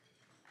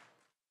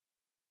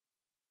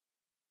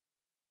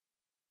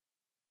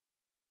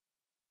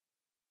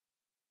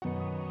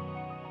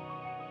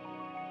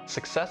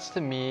 Success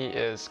to me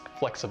is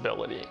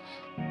flexibility.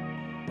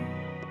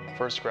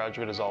 First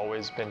Graduate has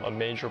always been a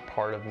major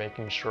part of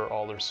making sure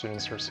all their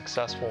students are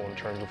successful in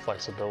terms of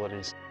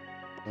flexibilities.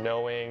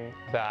 Knowing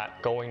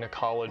that going to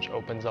college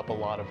opens up a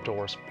lot of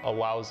doors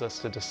allows us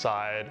to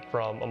decide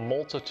from a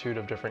multitude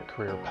of different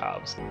career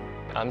paths.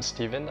 I'm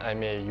Steven.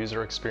 I'm a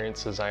user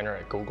experience designer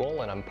at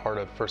Google, and I'm part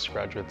of First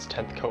Graduate's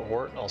 10th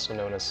cohort, also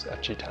known as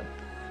FG10.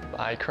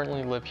 I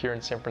currently live here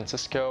in San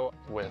Francisco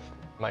with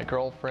my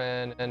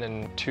girlfriend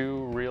and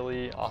 2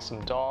 really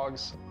awesome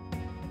dogs.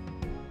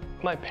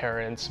 My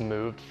parents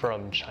moved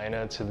from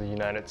China to the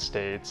United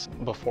States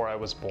before I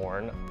was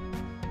born.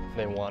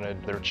 They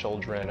wanted their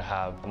children to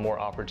have more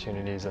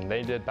opportunities than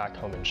they did back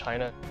home in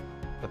China.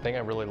 The thing I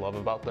really love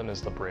about them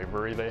is the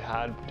bravery they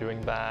had doing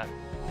that.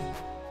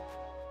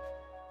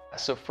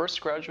 So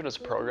First Graduate is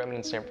a program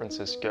in San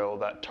Francisco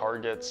that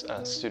targets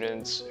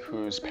students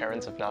whose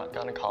parents have not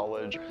gone to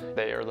college.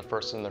 They are the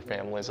first in their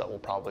families that will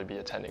probably be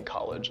attending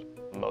college.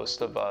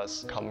 Most of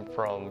us come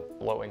from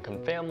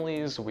low-income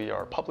families. We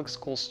are public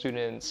school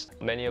students.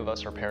 Many of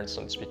us, our parents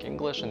don't speak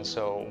English, and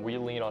so we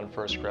lean on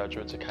First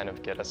Graduate to kind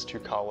of get us to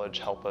college,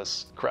 help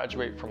us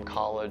graduate from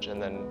college,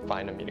 and then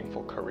find a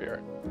meaningful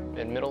career.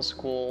 In middle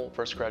school,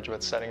 First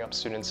Graduate's setting up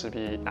students to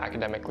be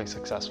academically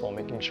successful,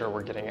 making sure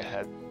we're getting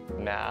ahead.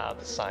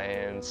 Math,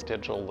 science,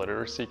 digital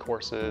literacy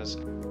courses.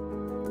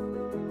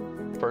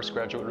 First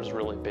Graduate was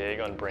really big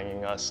on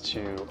bringing us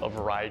to a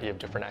variety of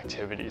different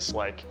activities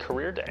like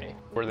Career Day,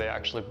 where they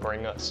actually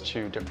bring us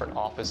to different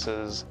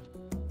offices.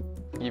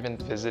 Even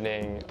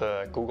visiting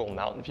the Google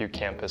Mountain View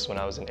campus when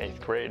I was in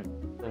 8th grade,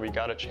 we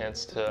got a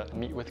chance to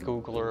meet with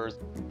Googlers.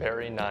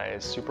 Very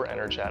nice, super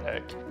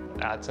energetic.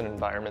 That's an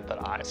environment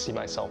that I see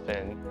myself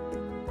in.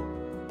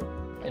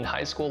 In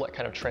high school, that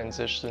kind of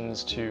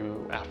transitions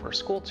to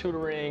after-school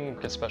tutoring,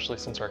 especially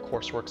since our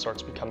coursework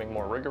starts becoming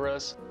more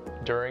rigorous.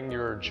 During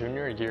your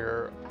junior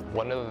year,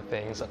 one of the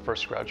things that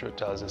First Graduate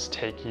does is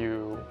take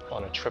you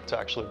on a trip to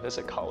actually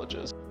visit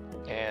colleges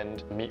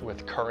and meet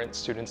with current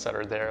students that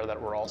are there that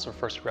were also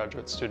First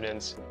Graduate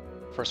students.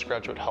 First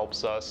Graduate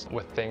helps us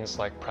with things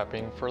like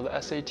prepping for the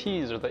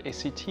SATs or the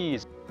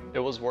ACTs. It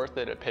was worth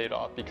it. It paid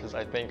off because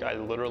I think I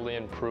literally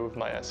improved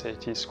my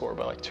SAT score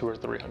by like 200 or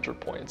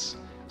 300 points.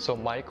 So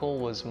Michael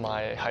was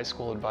my high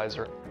school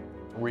advisor.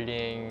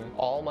 Reading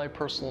all my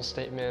personal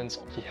statements,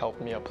 he helped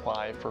me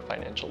apply for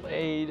financial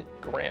aid,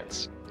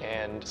 grants,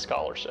 and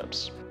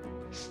scholarships.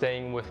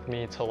 Staying with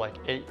me till like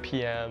 8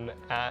 p.m.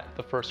 at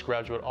the First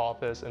Graduate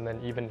office and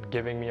then even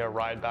giving me a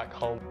ride back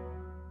home.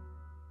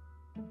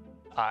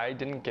 I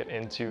didn't get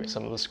into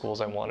some of the schools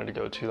I wanted to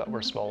go to that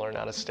were smaller and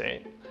out of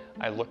state.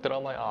 I looked at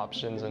all my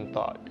options and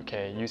thought,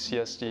 okay,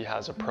 UCSD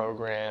has a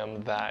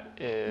program that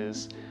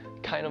is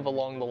kind of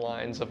along the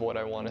lines of what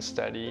I want to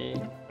study,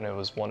 and it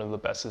was one of the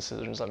best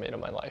decisions I made in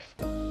my life.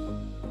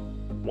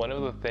 One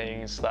of the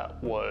things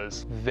that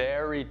was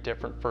very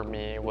different for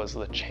me was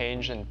the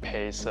change in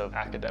pace of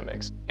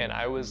academics, and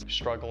I was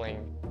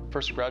struggling.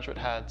 First Graduate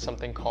had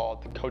something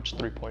called the Coach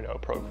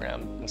 3.0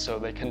 program, and so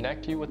they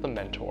connect you with a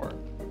mentor.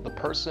 The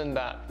person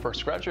that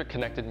First Graduate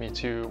connected me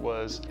to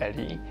was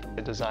Eddie,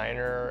 a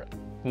designer.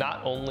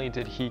 Not only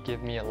did he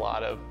give me a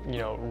lot of,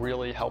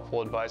 really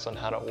helpful advice on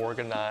how to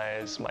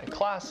organize my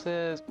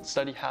classes,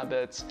 study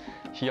habits,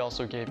 he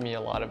also gave me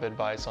a lot of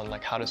advice on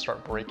like how to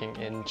start breaking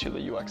into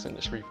the UX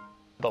industry.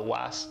 The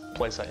last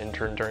place I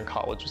interned during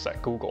college was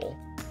at Google.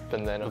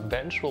 And then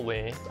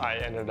eventually I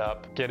ended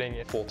up getting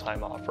a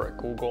full-time offer at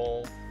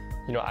Google.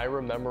 I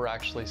remember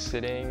actually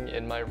sitting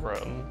in my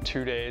room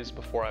 2 days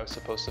before I was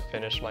supposed to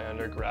finish my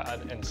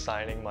undergrad and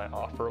signing my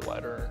offer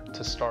letter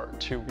to start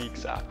 2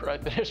 weeks after I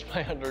finished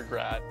my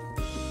undergrad.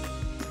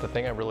 The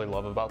thing I really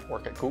love about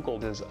work at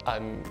Google is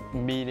I'm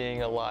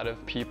meeting a lot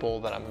of people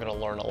that I'm going to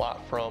learn a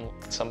lot from.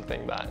 It's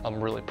something that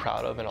I'm really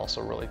proud of and also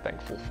really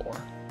thankful for.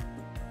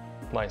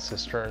 My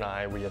sister and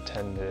I, we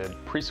attended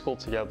preschool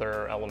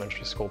together,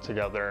 elementary school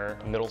together,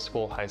 middle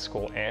school, high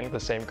school, and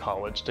the same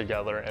college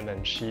together. And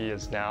then she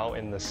is now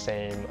in the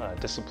same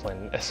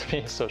discipline as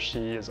me, so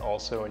she is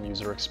also in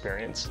user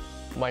experience.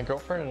 My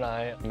girlfriend and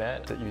I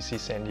met at UC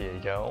San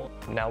Diego.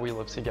 Now we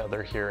live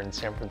together here in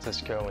San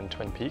Francisco and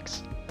Twin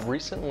Peaks.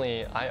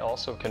 Recently, I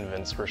also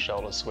convinced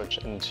Rochelle to switch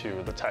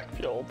into the tech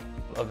field.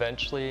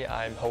 Eventually,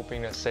 I'm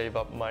hoping to save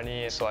up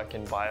money so I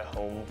can buy a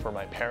home for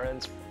my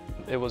parents.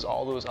 It was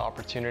all those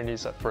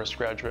opportunities that First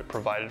Graduate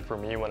provided for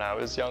me when I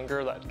was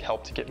younger that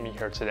helped get me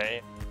here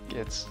today.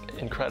 It's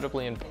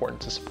incredibly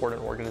important to support an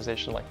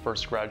organization like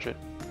First Graduate.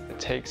 It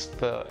takes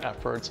the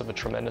efforts of a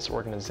tremendous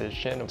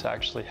organization to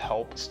actually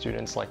help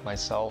students like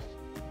myself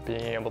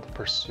being able to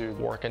pursue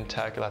work in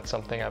tech. That's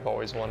something I've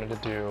always wanted to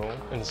do.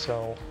 And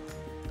so,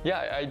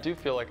 yeah, I do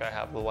feel like I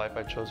have the life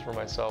I chose for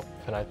myself,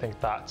 and I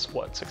think that's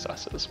what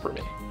success is for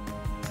me.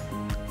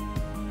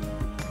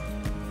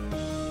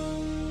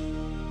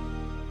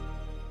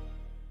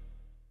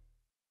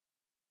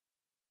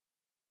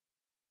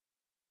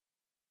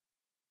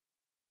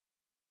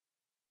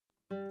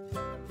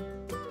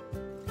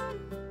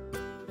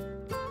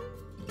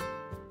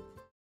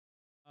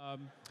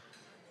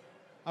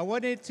 I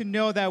wanted to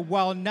know that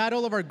while not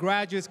all of our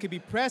graduates could be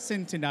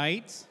present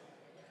tonight,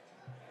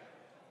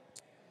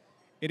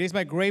 it is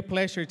my great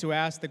pleasure to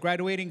ask the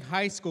graduating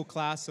high school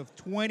class of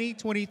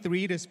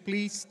 2023 to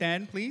please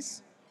stand,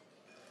 please.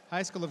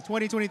 High school of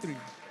 2023.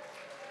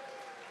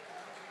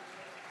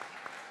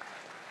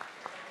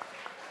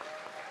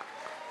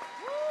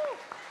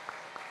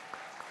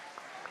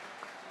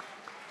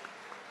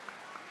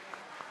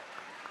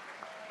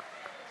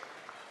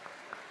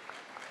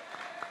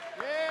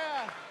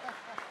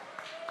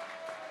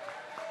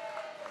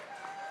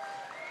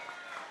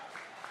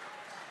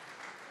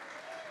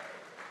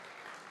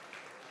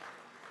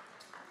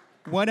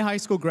 One high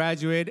school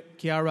graduate,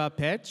 Kiara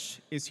Petch,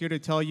 is here to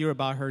tell you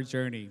about her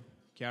journey.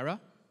 Kiara?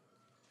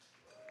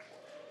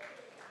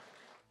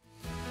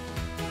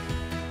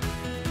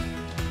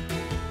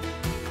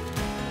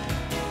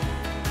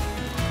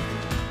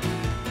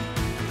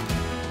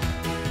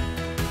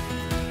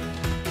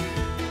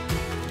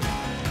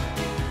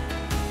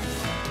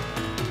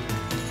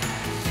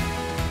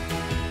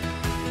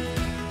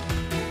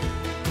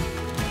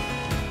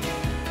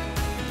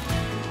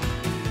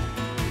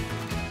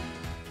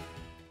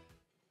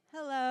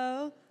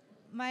 Hello,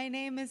 my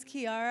name is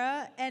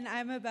Kiara, and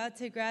I'm about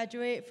to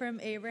graduate from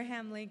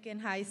Abraham Lincoln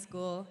High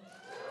School.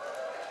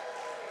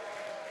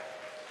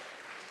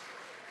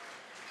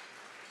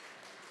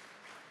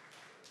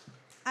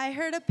 I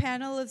heard a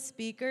panel of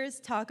speakers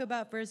talk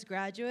about First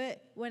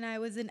Graduate when I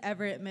was in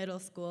Everett Middle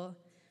School.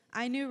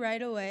 I knew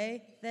right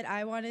away that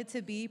I wanted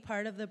to be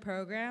part of the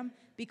program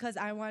because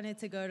I wanted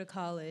to go to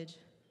college.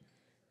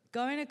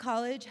 Going to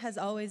college has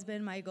always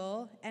been my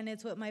goal, and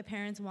it's what my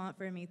parents want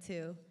for me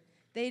too.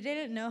 They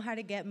didn't know how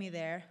to get me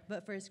there,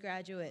 but First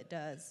Graduate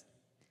does.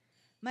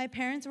 My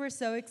parents were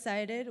so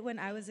excited when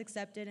I was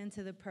accepted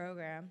into the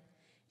program,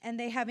 and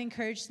they have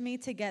encouraged me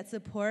to get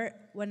support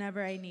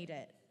whenever I need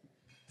it.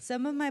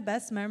 Some of my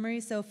best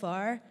memories so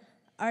far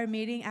are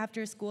meeting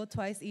after school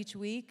twice each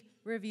week,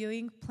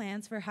 reviewing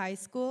plans for high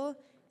school,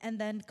 and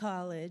then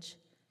college.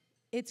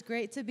 It's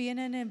great to be in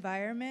an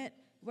environment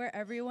where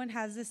everyone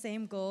has the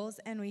same goals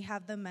and we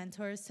have the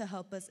mentors to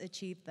help us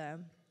achieve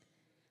them.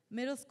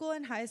 Middle school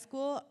and high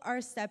school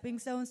are stepping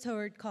stones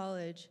toward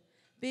college.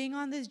 Being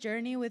on this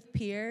journey with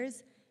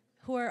peers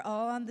who are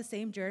all on the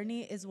same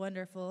journey is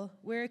wonderful.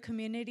 We're a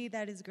community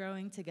that is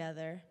growing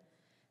together.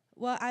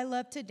 While I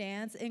love to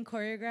dance and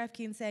choreograph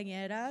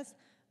quinceañeras,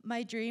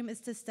 my dream is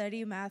to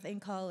study math in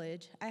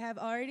college. I have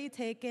already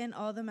taken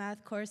all the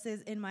math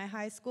courses in my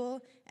high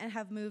school and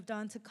have moved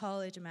on to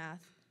college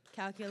math,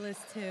 calculus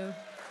 2.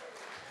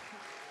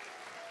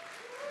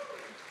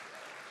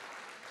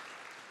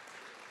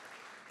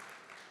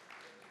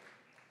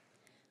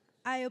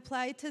 I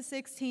applied to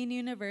 16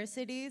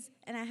 universities,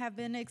 and I have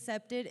been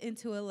accepted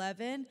into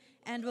 11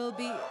 and will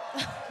be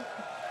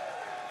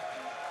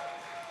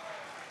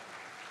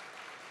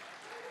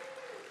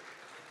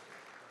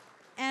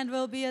and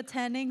will be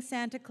attending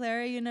Santa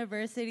Clara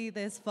University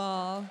this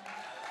fall.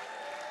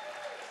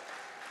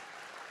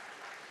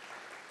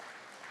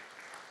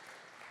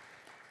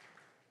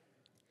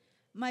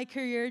 My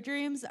career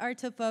dreams are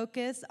to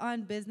focus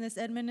on business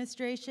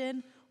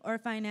administration or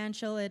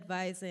financial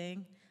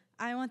advising.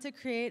 I want to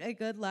create a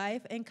good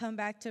life and come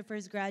back to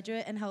First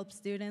Graduate and help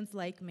students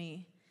like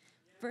me.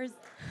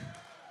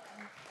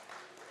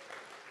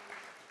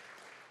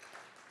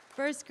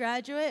 First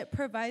Graduate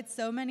provides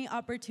so many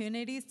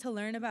opportunities to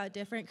learn about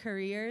different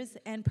careers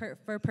and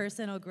for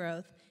personal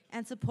growth,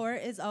 and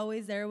support is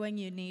always there when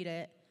you need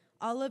it.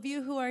 All of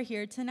you who are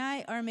here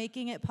tonight are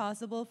making it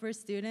possible for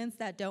students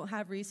that don't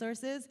have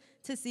resources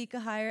to seek a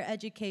higher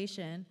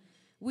education.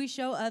 We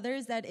show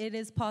others that it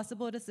is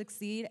possible to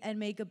succeed and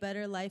make a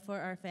better life for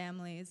our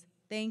families.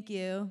 Thank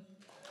you.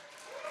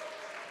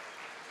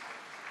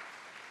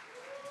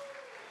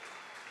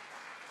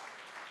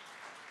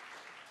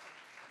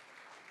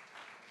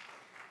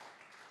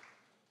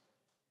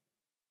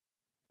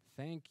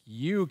 Thank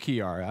you,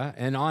 Kiara.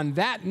 And on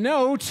that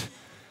note,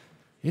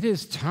 it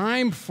is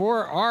time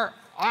for our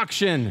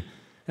auction.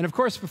 And of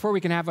course, before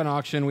we can have an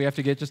auction, we have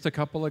to get just a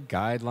couple of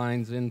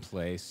guidelines in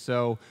place.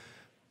 So,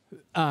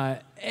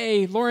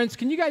 Lawrence,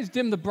 can you guys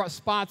dim the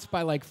spots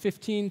by like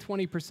 15,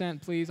 20%,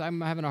 please?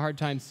 I'm having a hard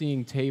time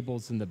seeing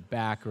tables in the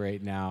back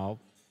right now.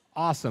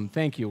 Awesome,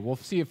 thank you. We'll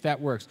see if that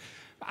works.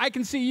 I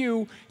can see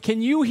you.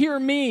 Can you hear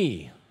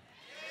me?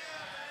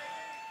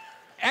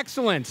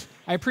 Excellent.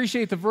 I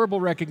appreciate the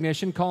verbal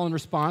recognition. Call and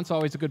response,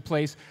 always a good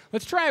place.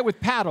 Let's try it with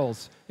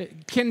paddles.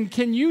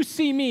 Can you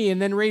see me and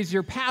then raise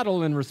your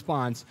paddle in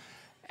response?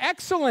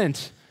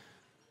 Excellent.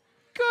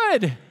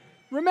 Good.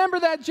 Remember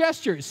that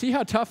gesture. See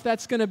how tough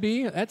that's going to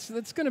be? That's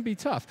going to be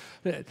tough.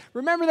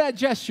 Remember that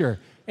gesture.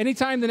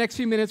 Anytime the next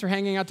few minutes are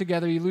hanging out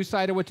together, you lose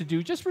sight of what to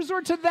do, just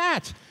resort to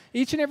that.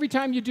 Each and every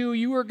time you do,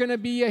 you are going to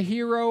be a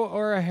hero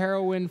or a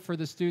heroine for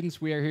the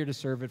students we are here to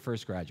serve at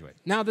First Graduate.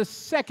 Now, the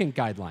second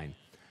guideline.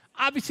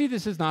 Obviously,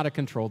 this is not a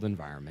controlled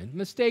environment.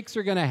 Mistakes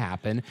are going to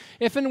happen.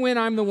 If and when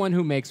I'm the one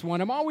who makes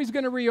one, I'm always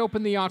going to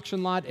reopen the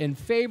auction lot in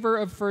favor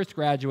of First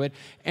Graduate.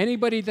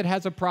 Anybody that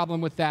has a problem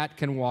with that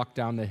can walk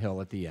down the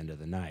hill at the end of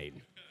the night.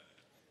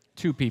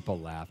 2 people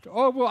laughed.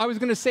 Oh, well, I was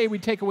going to say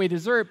we'd take away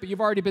dessert, but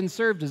you've already been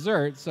served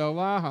dessert,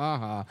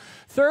 so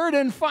Third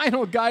and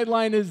final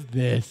guideline is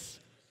this.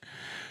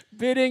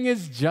 Bidding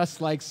is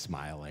just like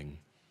smiling.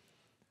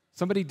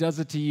 Somebody does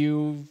it to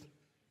you,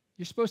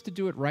 you're supposed to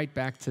do it right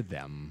back to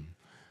them.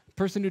 The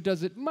person who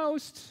does it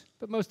most,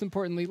 but most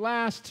importantly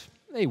last,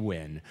 they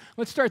win.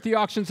 Let's start the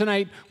auction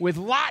tonight with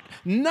lot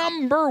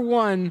number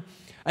 1.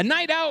 A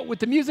night out with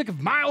the music of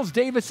Miles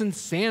Davis in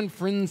San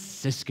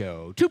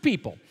Francisco. 2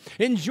 people.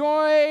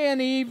 Enjoy an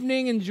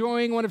evening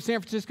enjoying one of San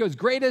Francisco's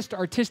greatest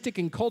artistic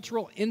and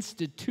cultural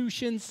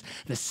institutions,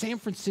 the San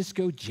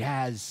Francisco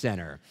Jazz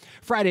Center.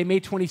 Friday, May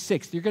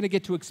 26th, you're going to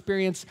get to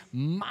experience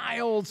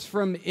Miles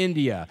from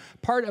India,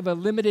 part of a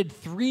limited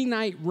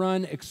 3-night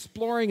run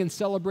exploring and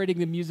celebrating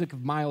the music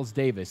of Miles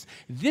Davis.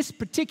 This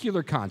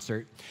particular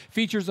concert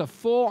features a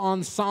full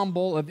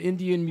ensemble of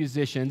Indian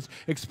musicians,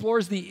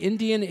 explores the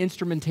Indian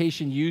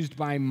instrumentation used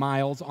by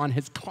Miles on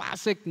his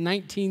classic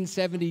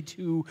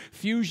 1972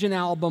 fusion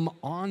album,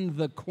 On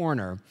the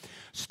Corner.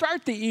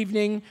 Start the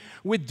evening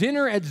with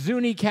dinner at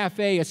Zuni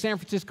Cafe, a San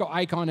Francisco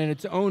icon in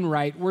its own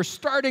right. We're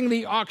starting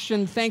the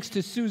auction thanks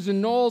to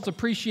Susan Knowles.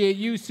 Appreciate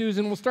you,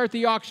 Susan. We'll start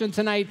the auction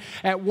tonight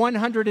at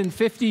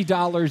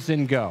 $150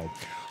 and go.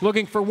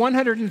 Looking for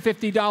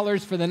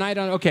 $150 for the night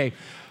on, okay.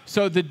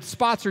 So the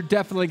spots are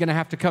definitely going to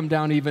have to come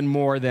down even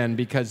more then,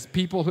 because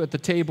people at the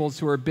tables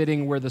who are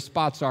bidding where the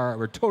spots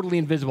are totally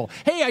invisible.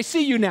 Hey, I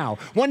see you now.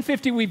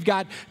 150 we've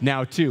got,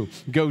 now 2.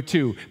 Go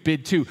 2,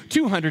 bid 2.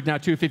 200 now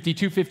 250,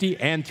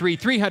 250 and 3.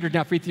 300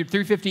 now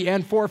 350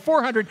 and 4.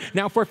 400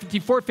 now 450,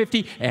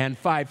 450 and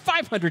 5.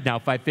 500 now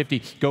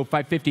 550. Go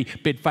 550,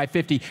 bid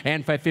 550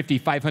 and 550.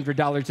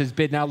 $500 is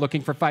bid now,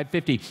 looking for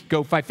 550.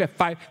 Go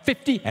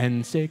 550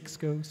 and 6.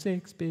 Go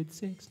 6, bid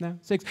 6 now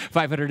 6.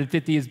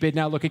 550 is bid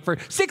now, looking for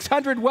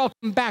 600,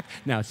 welcome back.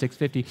 Now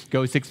 650,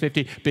 go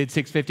 650, bid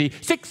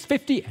 650,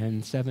 650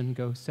 and 7,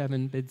 go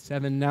 7, bid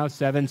 7, now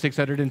 7.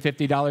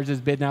 $650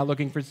 is bid now,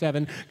 looking for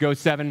 7, go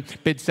 7,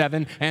 bid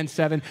 7 and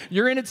 7.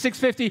 You're in at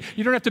 650,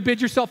 you don't have to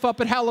bid yourself up,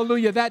 but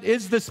hallelujah, that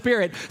is the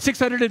spirit.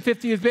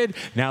 650 is bid,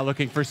 now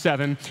looking for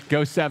 7,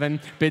 go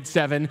 7, bid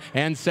 7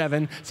 and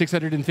 7.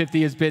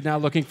 650 is bid now,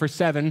 looking for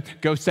 7,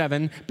 go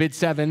 7, bid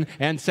 7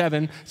 and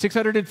 7.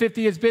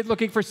 650 is bid,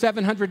 looking for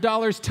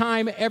 $700.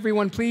 Time,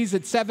 everyone please,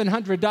 at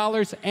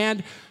 $700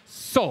 and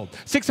sold.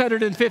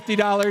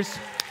 $650.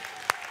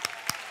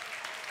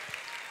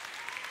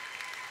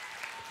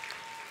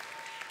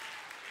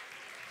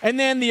 And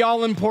then the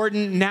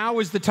all-important, now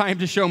is the time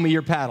to show me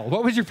your paddle.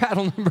 What was your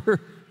paddle number?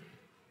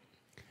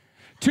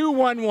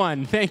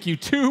 211. Thank you.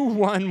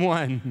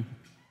 211.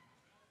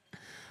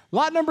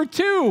 Lot number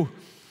 2.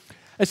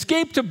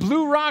 Escape to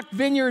Blue Rock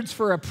Vineyards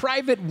for a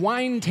private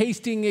wine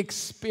tasting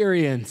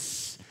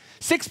experience.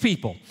 6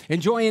 people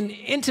enjoy an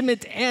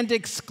intimate and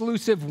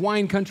exclusive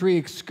wine country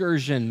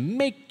excursion.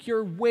 Make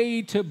your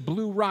way to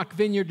Blue Rock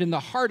Vineyard in the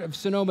heart of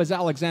Sonoma's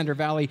Alexander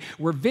Valley,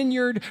 where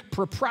vineyard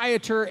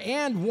proprietor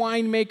and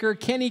winemaker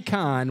Kenny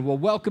Kahn will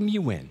welcome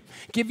you in,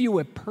 give you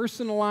a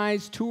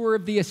personalized tour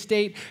of the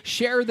estate,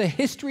 share the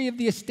history of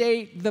the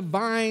estate, the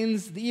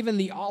vines, even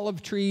the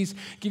olive trees,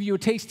 give you a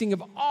tasting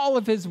of all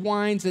of his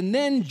wines, and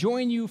then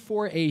join you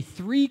for a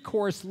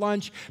 3-course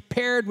lunch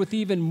paired with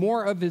even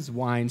more of his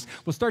wines.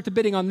 We'll start the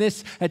bidding on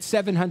this at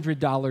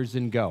 $700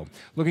 and go.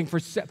 Looking for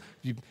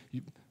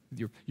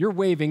you're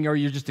waving, or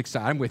you're just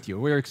excited. I'm with you.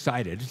 We're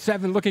excited.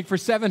 Looking for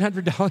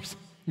 $700.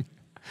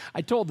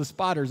 I told the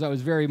spotters I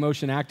was very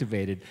motion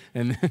activated,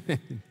 and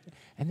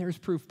and there's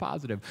proof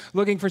positive.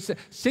 Looking for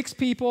 6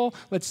 people.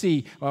 Let's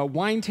see,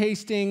 wine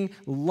tasting,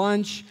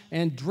 lunch,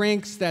 and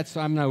drinks.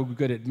 I'm no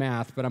good at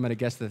math, but I'm going to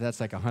guess that that's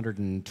like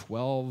 $112,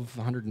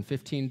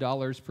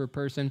 $115 per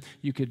person.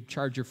 You could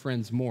charge your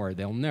friends more.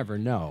 They'll never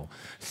know.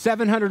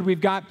 700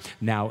 we've got.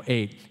 Now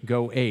 8.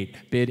 Go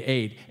 8. Bid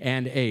 8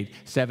 and 8.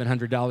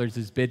 $700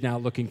 is bid now,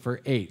 looking for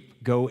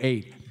 8. Go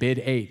 8. Bid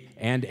 8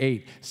 and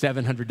 8.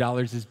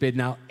 $700 is bid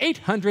now.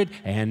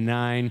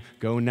 809.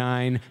 Go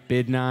 9.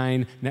 Bid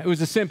 9. Now, it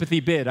was a sympathy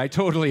bid. I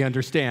totally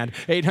understand.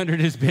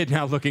 800 is bid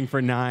now, looking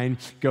for 9.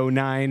 Go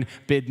 9.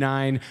 Bid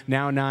 9.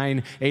 Now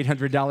 9.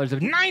 $800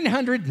 of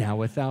 900. Now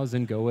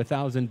 1,000. Go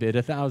 1,000. Bid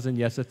 1,000.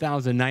 Yes,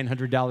 1,000.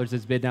 $900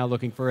 is bid now,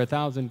 looking for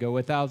 1,000. Go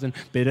 1,000.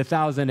 Bid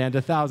 1,000 and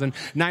 1,000.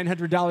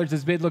 $900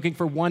 is bid, looking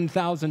for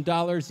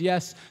 $1,000.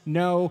 Yes,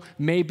 no,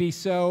 maybe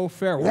so.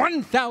 Fair.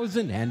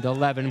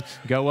 1,011.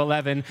 Go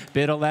 11.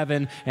 Bid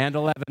 11 and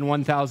 11.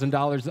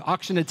 $1,000.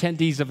 Auction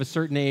attendees of a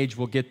certain age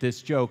will get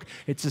this joke.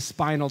 It's a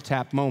Spinal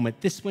Tap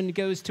moment. This one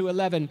goes to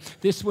 11.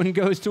 This one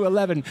goes to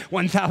 11.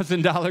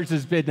 $1,000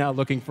 is bid now,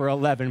 looking for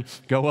 11.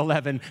 Go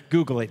 11.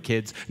 Google it,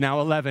 kids.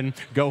 Now 11.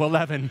 Go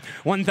 11.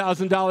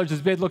 $1,000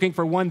 is bid, looking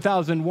for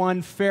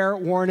 1,001. Fair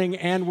warning,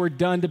 and we're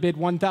done to bid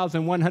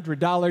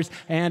 $1,100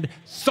 and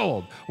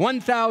sold.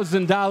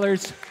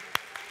 $1,000.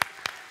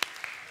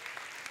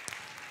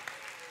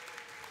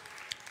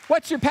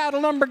 What's your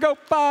paddle number,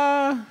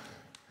 Gopa?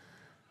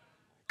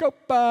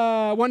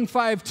 Gopa,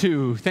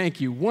 152.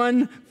 Thank you,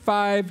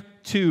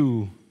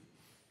 152.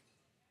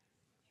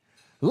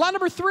 Lot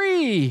number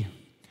 3.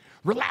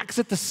 Relax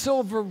at the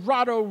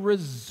Silverado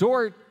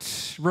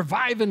Resort.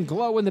 Revive and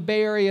glow in the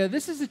Bay Area.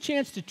 This is a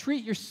chance to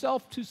treat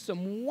yourself to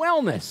some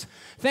wellness.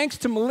 Thanks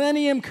to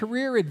Millennium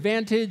Career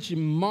Advantage,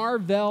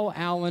 Marvell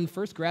Allen,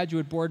 first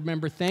graduate board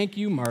member. Thank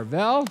you,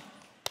 Marvell.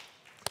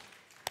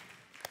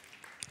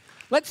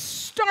 Let's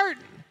start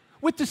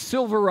with the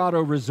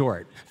Silverado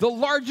Resort, the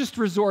largest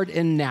resort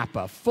in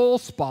Napa, full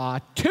spa,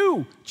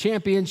 2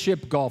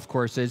 championship golf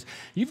courses.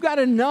 You've got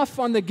enough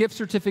on the gift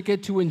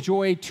certificate to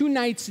enjoy 2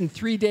 nights and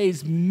 3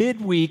 days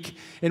midweek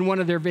in one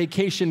of their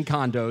vacation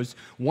condos.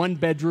 1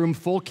 bedroom,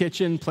 full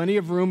kitchen, plenty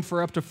of room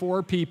for up to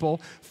 4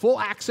 people, full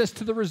access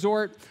to the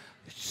resort,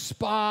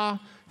 spa,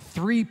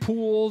 3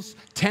 pools,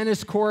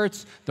 tennis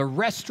courts, the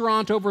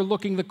restaurant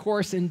overlooking the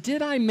course, and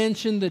did I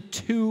mention the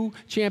 2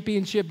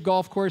 championship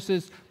golf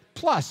courses?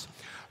 Plus,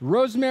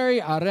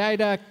 Rosemary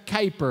Araida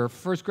Kuiper,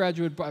 first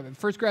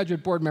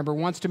graduate board member,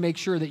 wants to make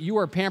sure that you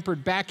are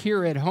pampered back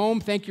here at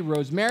home. Thank you,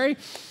 Rosemary.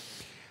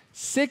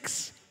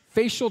 6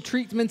 facial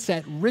treatments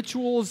at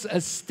Rituals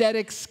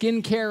Aesthetics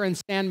Skincare in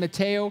San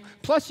Mateo.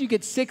 Plus, you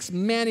get 6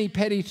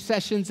 mani-pedi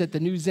sessions at the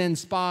New Zen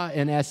Spa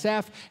in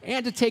SF.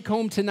 And to take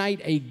home tonight,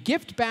 a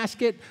gift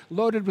basket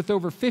loaded with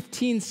over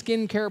 15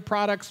 skincare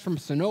products from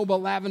Sonoba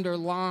Lavender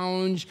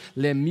Lounge,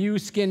 Lemieux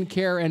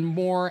Skincare, and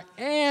more.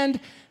 And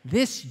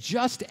this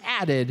just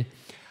added,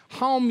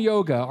 Home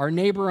Yoga, our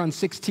neighbor on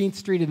 16th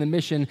Street in the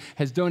Mission,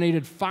 has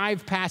donated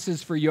 5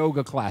 passes for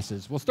yoga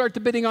classes. We'll start the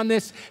bidding on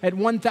this at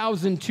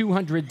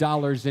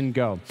 $1,200 and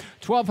go.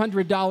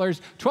 $1,200,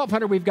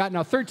 $1,200 we've got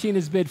now. 13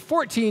 is bid,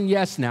 14,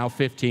 yes, now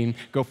 15.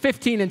 Go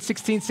 15 and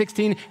 16,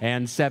 16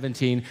 and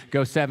 17.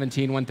 Go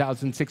 17,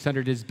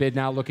 1,600 is bid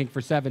now, looking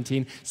for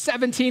 17.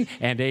 17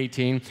 and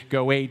 18,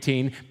 go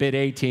 18, bid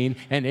 18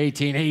 and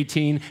 18,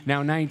 18,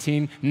 now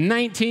 19,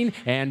 19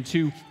 and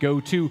 2, go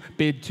 2,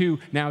 bid 2,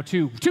 now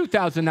 2,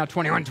 2,000, now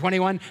 21,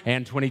 21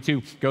 and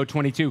 22, go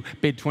 22,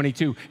 bid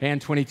 22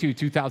 and 22,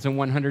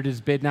 2,100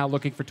 is bid now,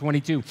 looking for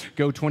 22,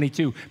 go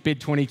 22, bid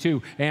 22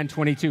 and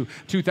 22,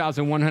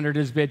 2,100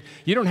 is bid.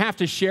 You don't have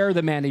to share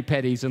the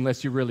mani-pedis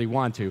unless you really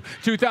want to.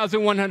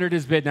 2,100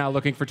 is bid now,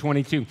 looking for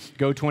 22,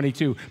 go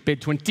 22,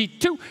 bid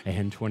 22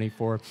 and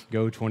 24,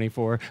 go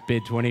 24,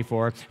 bid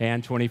 24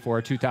 and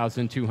 24,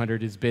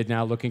 2,200 is bid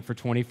now, looking for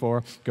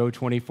 24, go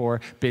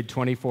 24, bid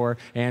 24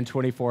 and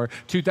 24,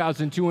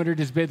 2,200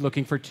 is bid,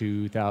 looking for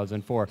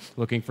 2,004.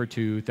 Looking for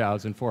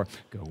 2,004.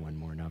 Go one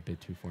more now,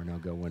 bid 24 now,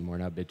 go one more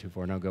now, bid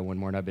 24 now, go one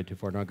more now, bid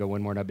 24 now, go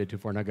one more now, bid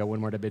 24 now, go one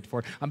more now, bid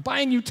 24. I'm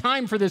buying you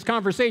time for this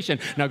conversation.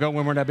 Now go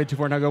one more now, bid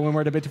 24 now, go one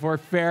more now, bid 24.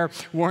 Fair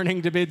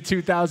warning to bid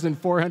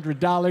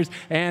 $2,400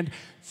 and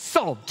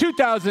sold.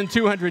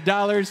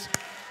 $2,200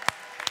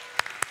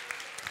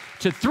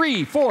 to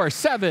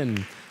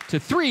 347 to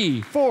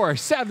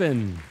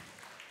 347.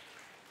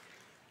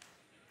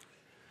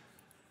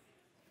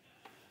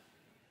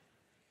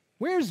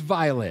 Where's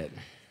Violet?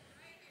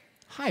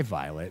 Hi,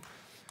 Violet.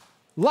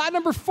 Lot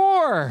number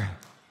 4.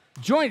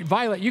 Joint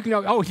Violet. You can.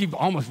 Oh,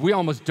 we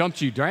almost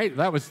dumped you, right?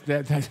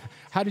 That.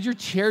 How did your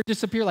chair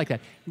disappear like that?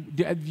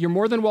 You're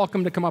more than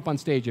welcome to come up on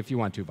stage if you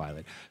want to,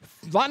 Violet.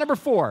 Lot number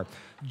 4.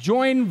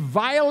 Join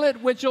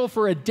Violet Witchell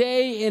for a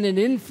day in an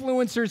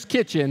influencer's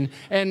kitchen,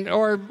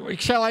 or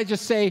shall I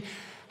just say,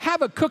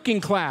 have a cooking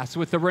class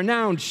with a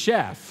renowned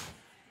chef.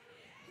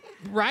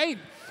 Right?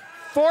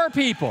 4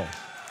 people.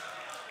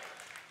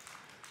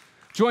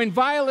 Join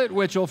Violet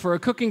Witchell for a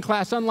cooking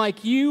class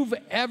unlike you've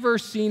ever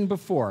seen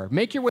before.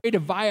 Make your way to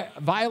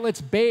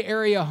Violet's Bay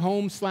Area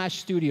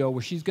home/studio,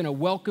 where she's going to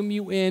welcome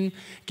you in,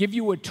 give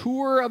you a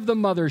tour of the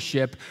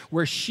mothership,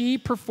 where she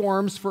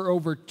performs for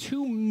over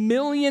 2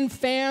 million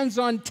fans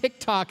on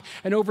TikTok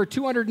and over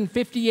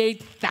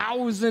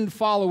 258,000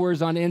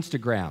 followers on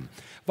Instagram.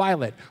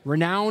 Violet,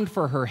 renowned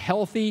for her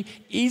healthy,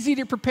 easy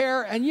to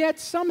prepare, and yet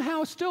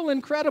somehow still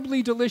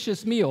incredibly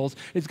delicious meals,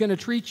 is going to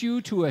treat you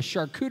to a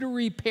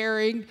charcuterie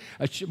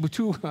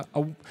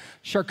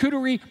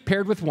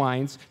paired with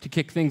wines to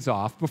kick things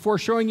off, before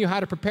showing you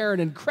how to prepare an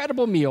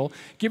incredible meal,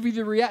 give you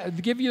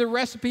the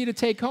recipe to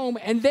take home,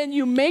 and then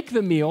you make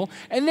the meal,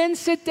 and then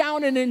sit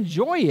down and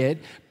enjoy it,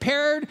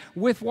 paired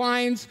with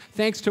wines,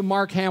 thanks to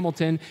Mark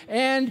Hamilton,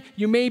 and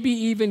you maybe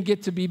even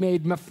get to be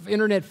made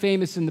internet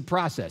famous in the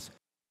process.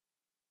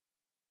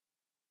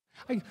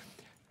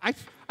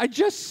 I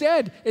just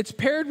said it's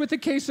paired with a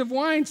case of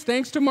wines,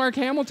 thanks to Mark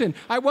Hamilton.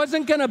 I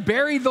wasn't going to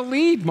bury the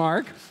lead,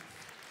 Mark.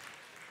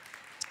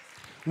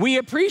 We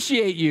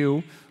appreciate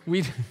you.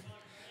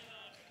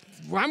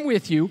 I'm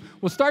with you.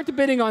 We'll start the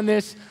bidding on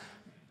this.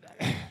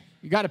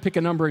 You got to pick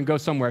a number and go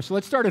somewhere. So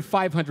let's start at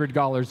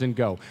 $500 and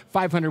go.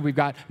 500 we've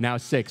got, now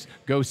 6.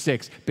 Go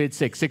 6, bid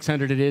 6.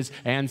 600 it is,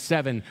 and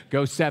 7.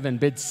 Go 7,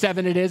 bid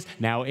 7 it is,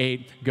 now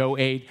 8. Go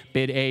 8,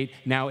 bid 8,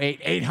 now 8.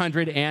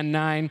 800 and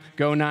 9.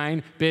 Go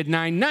 9, bid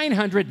 9.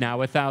 900, now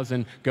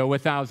 1,000. Go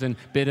 1,000,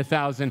 bid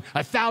 1,000.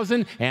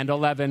 1,000 and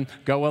 11.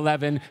 Go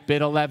 11,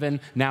 bid 11.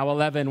 Now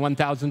 11.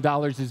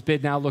 $1,000 is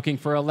bid now, looking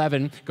for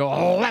 11.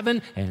 Go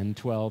 11 and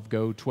 12.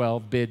 Go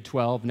 12, bid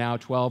 12. Now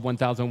 12.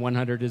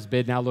 1,100 is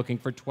bid now, looking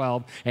for 12.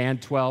 12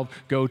 and 12,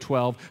 go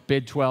 12,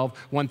 bid 12,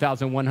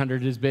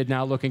 1,100 is bid,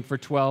 now looking for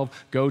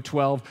 12, go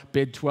 12,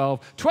 bid 12,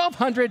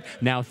 1,200,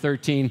 now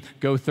 13,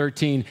 go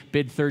 13,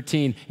 bid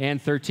 13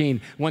 and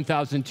 13,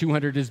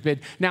 1,200 is bid.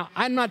 Now,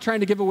 I'm not trying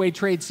to give away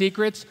trade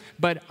secrets,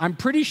 but I'm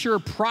pretty sure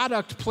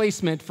product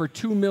placement for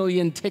 2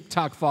 million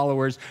TikTok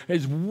followers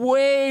is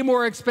way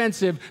more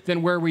expensive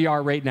than where we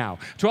are right now.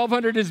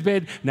 1,200 is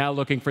bid, now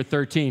looking for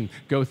 13,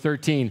 go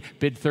 13,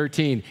 bid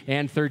 13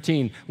 and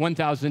 13,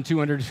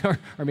 1,200,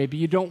 or maybe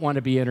you don't want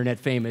to be internet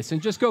famous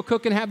and just go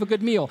cook and have a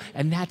good meal,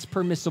 and that's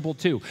permissible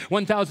too.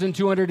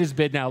 1,200 is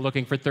bid, now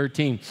looking for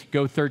 13,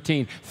 go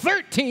 13,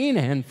 13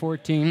 and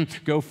 14,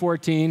 go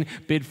 14,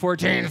 bid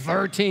 14,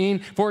 13,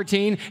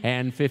 14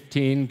 and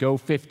 15, go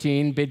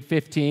 15, bid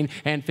 15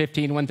 and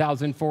 15,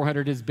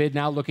 1,400 is bid,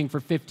 now looking for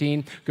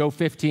 15, go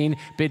 15,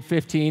 bid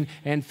 15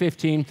 and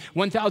 15,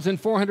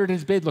 1,400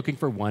 is bid, looking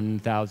for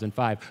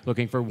 1,005,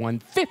 looking for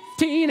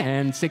 115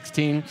 and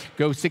 16,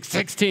 go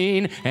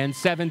 16 and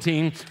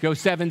 17, go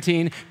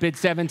 17, bid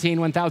 17,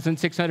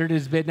 1,600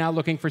 is bid, now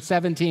looking for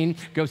 17,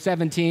 go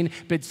 17,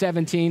 bid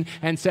 17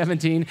 and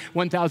 17,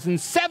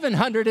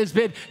 1,700 is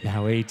bid,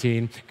 now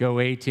 18, go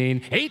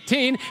 18,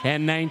 18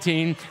 and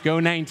 19, go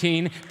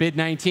 19, bid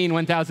 19,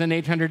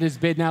 1,800 is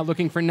bid, now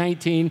looking for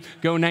 19,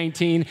 go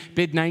 19,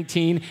 bid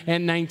 19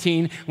 and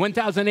 19,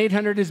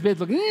 1,800 is bid,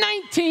 look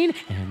 19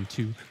 and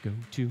 2, go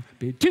 2,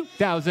 bid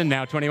 2,000,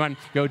 now 21,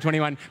 go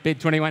 21, bid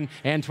 21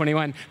 and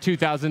 21,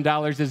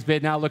 $2,000 is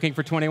bid, now looking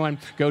for 21,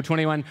 go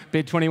 21,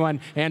 bid 21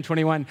 and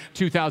 21,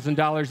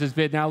 $2,000 is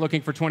bid, now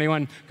looking for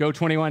 21, go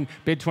 21,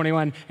 bid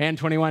 21 and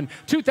 21,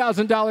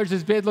 $2,000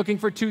 is bid, looking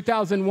for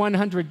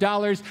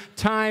 $2,100.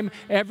 Time,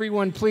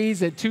 everyone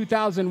please, at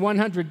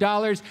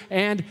 $2,100.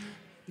 And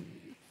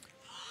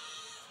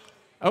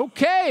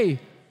okay,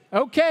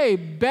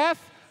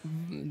 Beth,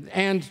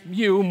 and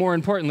you, more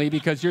importantly,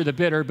 because you're the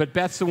bidder, but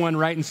Beth's the one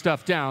writing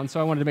stuff down, so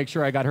I wanted to make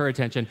sure I got her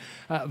attention.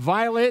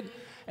 Violet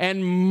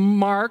and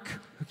Mark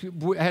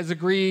has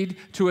agreed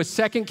to a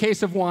second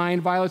case of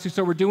wine. Violet,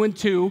 so we're doing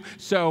 2.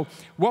 So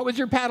what was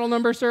your paddle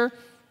number, sir?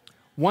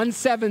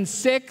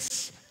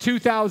 176,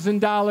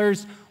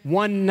 $2,000.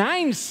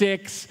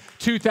 196,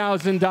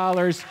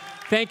 $2,000.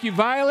 Thank you,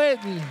 Violet.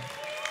 And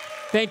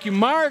thank you,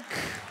 Mark.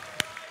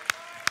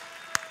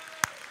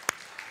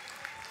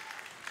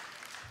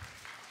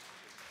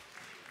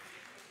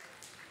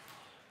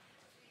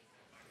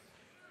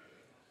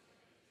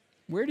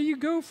 Where do you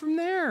go from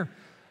there?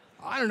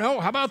 I don't know.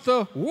 How about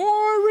the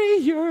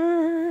Warriors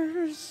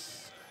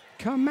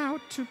come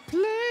out to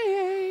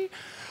play?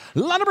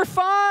 Lot number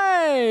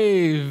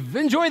 5.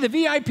 Enjoy the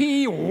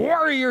VIP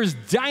Warriors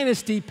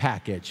Dynasty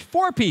Package.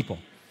 4 people.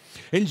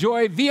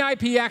 Enjoy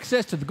VIP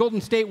access to the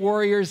Golden State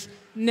Warriors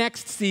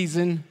next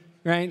season,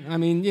 right? I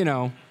mean, you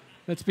know,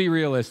 let's be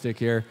realistic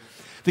here.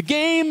 The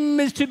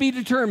game is to be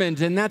determined,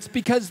 and that's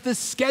because the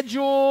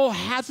schedule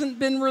hasn't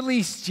been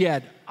released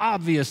yet,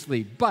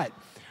 obviously. But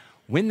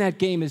when that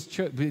game is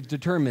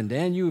determined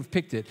and you have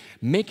picked it,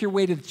 make your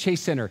way to the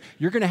Chase Center.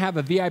 You're going to have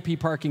a VIP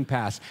parking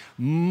pass.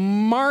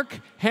 Mark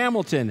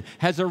Hamilton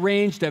has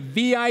arranged a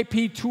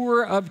VIP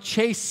tour of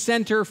Chase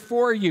Center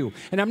for you.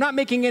 And I'm not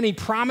making any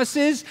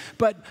promises,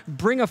 but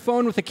bring a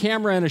phone with a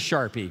camera and a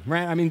Sharpie,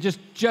 right? I mean,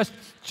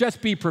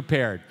 just be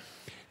prepared.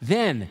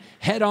 Then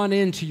head on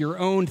into your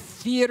own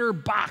theater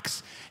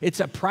box. It's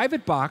a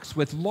private box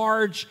with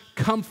large,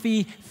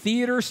 comfy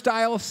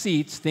theater-style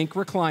seats, think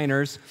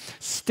recliners,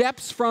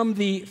 steps from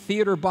the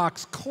Theater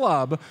Box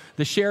Club,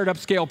 the shared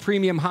upscale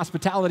premium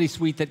hospitality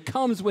suite that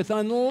comes with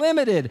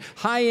unlimited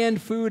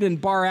high-end food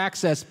and bar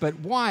access. But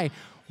why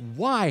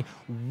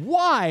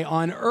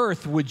on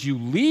earth would you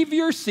leave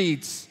your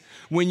seats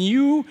when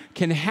you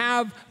can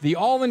have the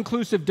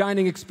all-inclusive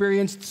dining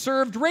experience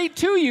served right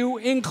to you,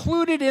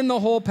 included in the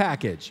whole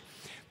package?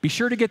 Be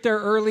sure to get there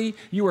early.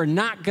 You are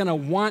not going to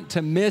want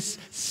to miss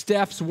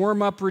Steph's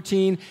warm-up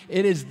routine.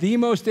 It is the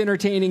most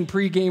entertaining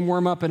pregame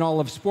warm-up in all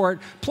of sport.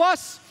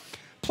 Plus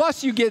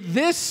you get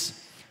this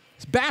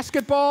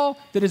basketball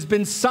that has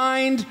been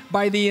signed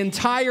by the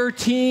entire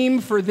team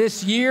for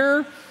this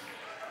year.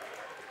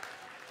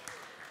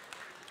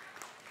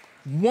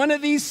 One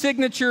of these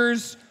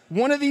signatures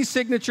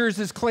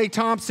is Klay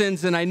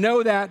Thompson's, and I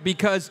know that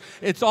because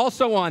it's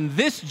also on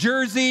this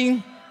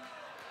jersey.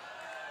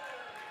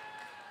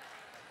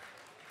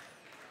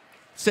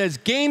 Says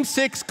Game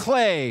 6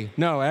 Klay.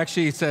 No,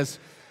 actually it says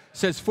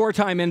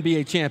 4-time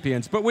NBA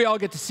champions, but we all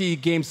get to see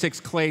Game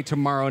 6 Klay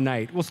tomorrow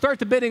night. We'll start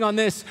the bidding on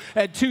this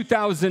at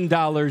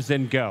 $2,000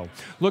 and go.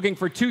 Looking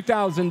for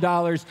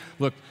 $2,000.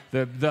 Look,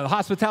 the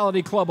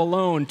hospitality club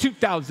alone,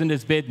 $2,000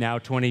 is bid, now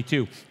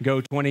 22. Go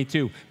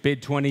 22,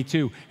 bid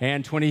 22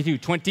 and 22.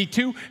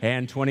 22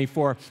 and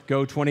 24.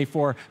 Go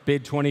 24,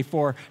 bid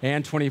 24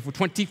 and 24.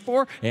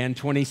 24 and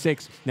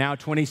 26. Now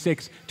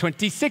 26,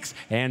 26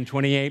 and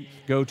 28.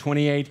 Go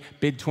 28,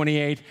 bid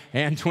 28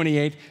 and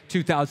 28.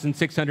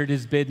 2,600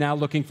 is bid, now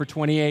looking for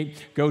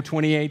 28. Go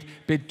 28,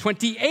 bid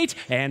 28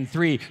 and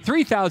 3.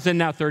 3,000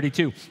 now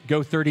 32.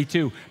 Go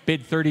 32,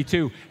 bid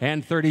 32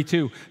 and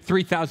 32.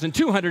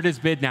 3,200 is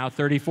bid now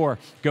 34.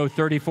 Go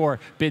 34,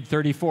 bid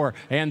 34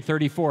 and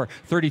 34.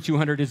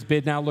 3,200 is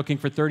bid now looking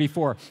for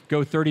 34.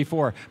 Go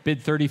 34,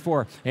 bid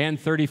 34 and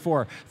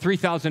 34.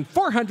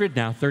 3,400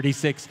 now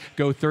 36.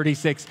 Go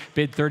 36,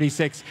 bid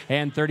 36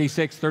 and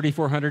 36.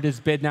 3,400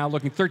 is bid now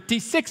looking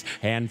 36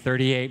 and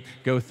 38.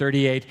 Go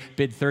 38,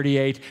 bid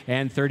 38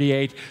 and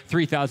 38.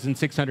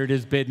 3,600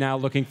 is bid now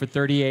looking for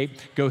 38.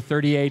 Go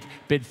 38,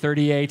 bid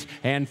 38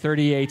 and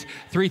 38.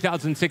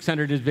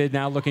 3,600 is bid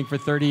now looking for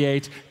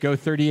 38. Go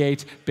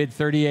 38, bid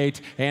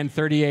 38 and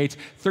 38.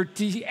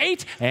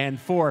 38 and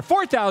 4.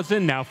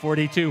 4,000 now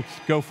 42.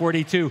 Go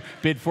 42,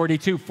 bid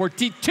 42.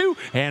 42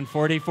 and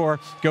 44.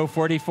 Go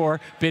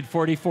 44, bid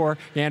 44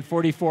 and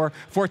 44.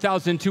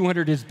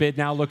 4,200 is bid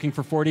now looking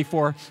for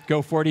 44.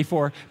 Go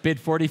 44, bid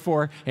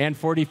 44 and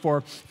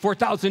 44.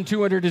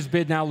 4,200 is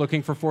bid now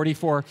looking for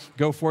 44.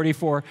 Go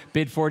 44,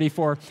 bid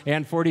 44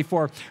 and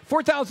 44.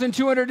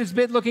 4,200 is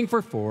bid looking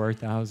for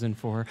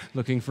 4,004.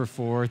 Looking for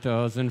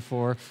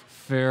 4,004.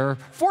 Fair.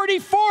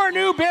 44,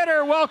 new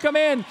bidder. Welcome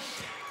in.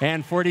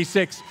 And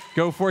 46,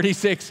 go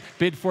 46,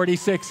 bid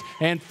 46,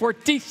 and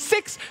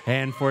 46,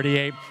 and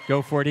 48,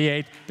 go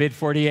 48, bid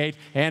 48,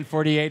 and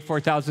 48,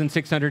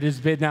 4,600 is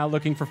bid now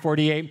looking for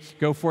 48,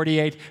 go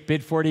 48,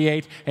 bid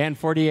 48, and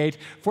 48,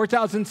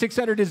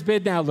 4,600 is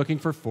bid now looking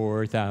for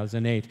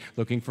 4,008,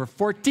 looking for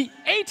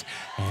 48,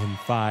 and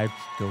 5,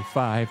 go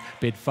 5,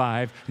 bid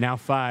 5, now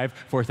 5,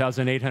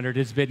 4,800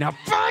 is bid now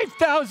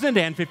 5,000,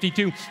 and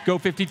 52, go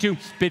 52,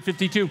 bid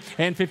 52,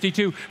 and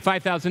 52,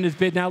 5,000 is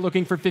bid now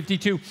looking for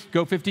 52,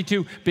 go 52,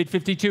 bid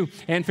 52,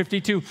 and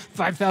 52.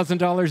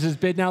 $5,000 is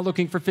bid now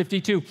looking for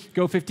 52.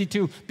 Go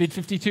 52, bid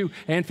 52,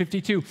 and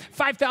 52.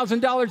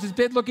 $5,000 is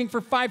bid looking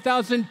for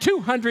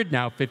 5,200.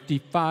 Now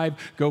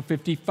 55, go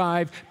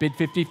 55, bid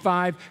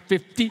 55,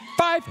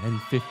 55,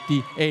 and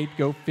 58.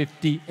 Go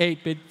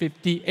 58, bid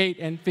 58,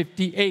 and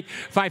 58.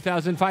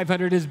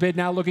 5,500 is bid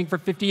now looking for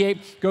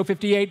 58. Go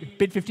 58,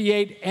 bid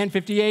 58, and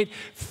 58.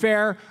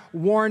 Fair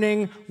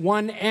warning,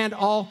 one and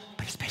all,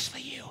 but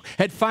especially you,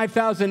 at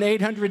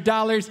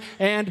 $5,800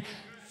 and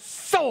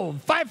sold.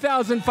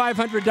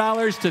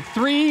 $5,500 to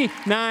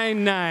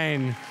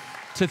 399.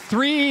 To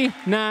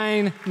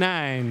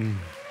 399.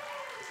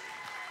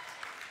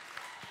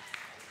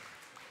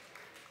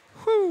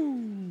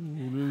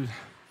 Whew.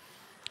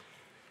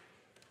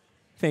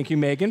 Thank you,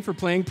 Megan, for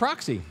playing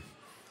proxy.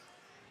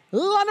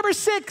 Law number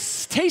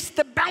 6, taste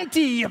the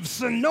bounty of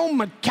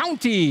Sonoma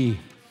County.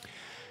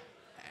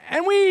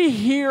 And we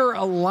hear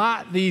a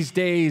lot these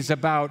days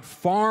about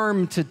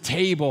farm to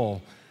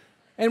table.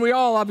 And we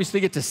all obviously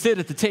get to sit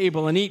at the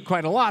table and eat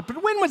quite a lot.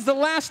 But when was the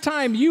last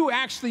time you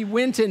actually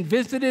went and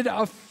visited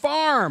a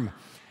farm?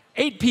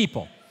 8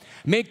 people.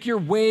 Make your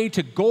way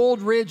to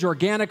Gold Ridge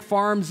Organic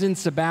Farms in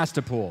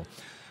Sebastopol,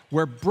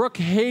 where Brooke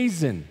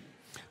Hazen,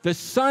 the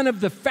son of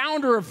the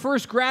founder of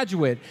First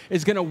Graduate,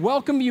 is going to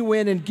welcome you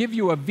in and give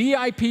you a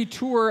VIP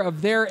tour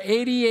of their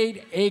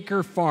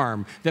 88-acre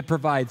farm that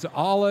provides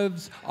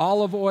olives,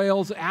 olive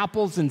oils,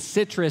 apples, and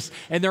citrus.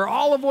 And their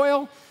olive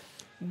oil,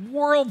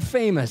 world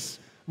famous,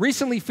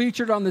 recently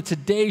featured on the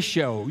Today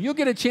Show. You'll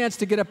get a chance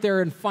to get up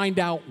there and find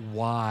out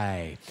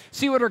why.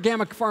 See what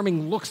organic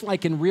farming looks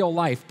like in real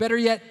life. Better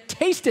yet,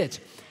 taste it.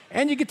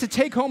 And you get to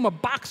take home a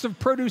box of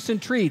produce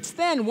and treats.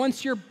 Then,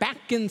 once you're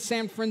back in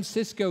San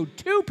Francisco,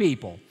 2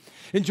 people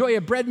enjoy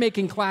a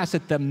bread-making class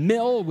at the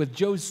Mill with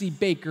Josie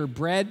Baker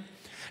Bread.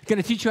 Going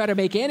to teach you how to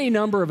make any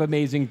number of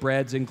amazing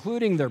breads,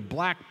 including their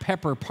black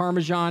pepper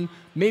Parmesan,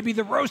 maybe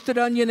the roasted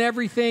onion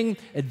everything,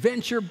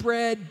 adventure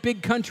bread,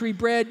 big country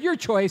bread, your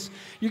choice.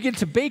 You get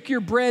to bake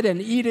your bread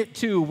and eat it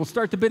too. We'll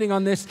start the bidding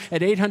on this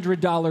at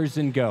 $800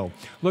 and go.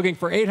 Looking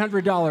for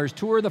 $800,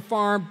 tour the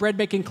farm, bread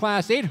making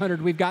class,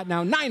 $800 we've got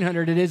now,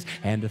 $900 it is,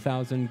 and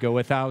 $1,000, go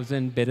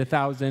 $1,000, bid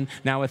 $1,000,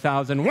 now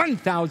 $1,000,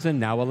 $1,000,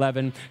 now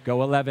 11,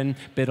 go 11,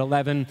 bid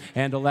 11,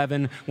 and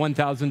 11,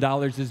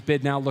 $1,000 is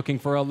bid now, looking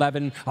for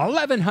 11,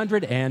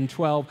 1,100 and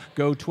 12,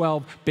 go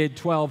 12, bid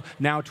 12,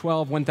 now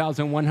 12,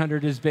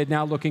 1,100 is bid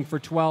now, looking for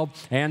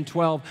 12, and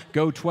 12,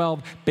 go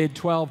 12, bid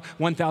 12,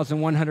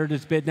 1,100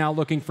 is bid now,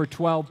 looking for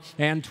 12,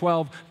 and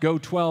 12, go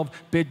 12,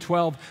 bid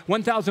 12,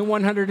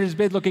 1,100 is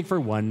bid looking for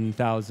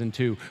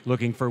 1,002,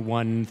 looking for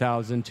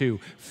 1,002.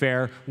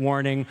 Fair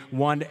warning,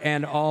 one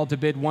and all to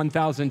bid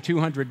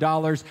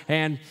 $1,200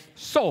 and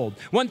sold.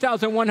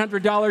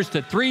 $1,100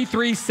 to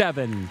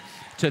 337,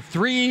 to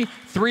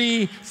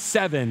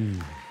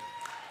 337.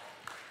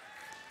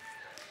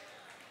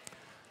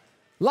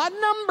 Lot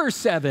number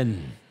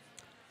 7,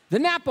 the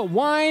Napa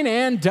Wine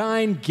and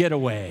Dine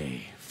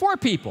Getaway. 4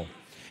 people.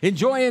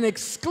 Enjoy an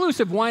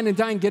exclusive wine and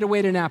dine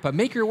getaway to Napa.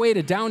 Make your way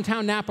to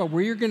downtown Napa,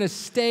 where you're going to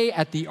stay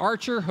at the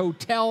Archer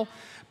Hotel,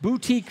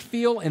 boutique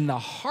feel in the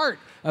heart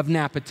of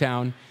Napa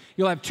Town.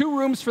 You'll have 2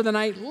 rooms for the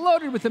night,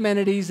 loaded with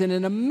amenities in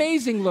an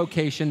amazing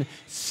location,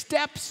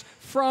 steps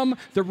from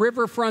the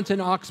riverfront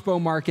and Oxbow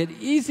Market,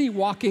 easy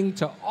walking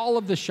to all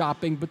of the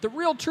shopping, but the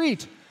real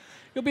treat,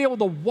 You'll be able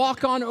to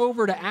walk on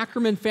over to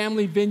Ackerman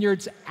Family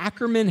Vineyard's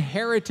Ackerman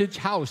Heritage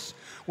House,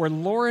 where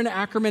Lauren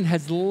Ackerman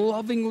has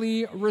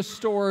lovingly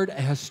restored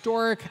a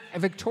historic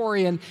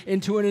Victorian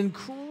into an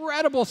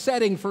incredible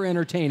setting for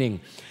entertaining.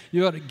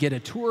 You'll get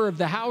a tour of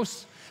the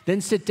house, then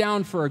sit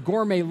down for a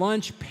gourmet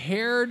lunch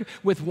paired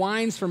with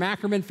wines from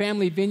Ackerman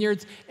Family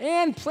Vineyards,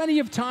 and plenty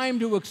of time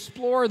to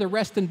explore the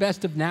rest and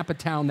best of Napa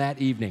Town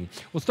that evening.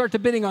 We'll start the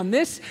bidding on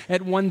this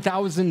at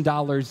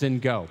 $1,000 and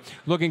go.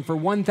 Looking for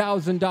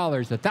 $1,000.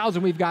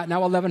 $1,000 we've got,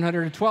 now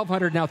 $1,100,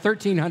 $1,200, now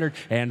 $1,300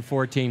 and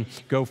 14.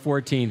 Go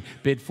 14,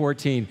 bid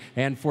 14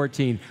 and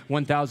 14.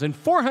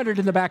 $1,400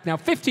 in the back, now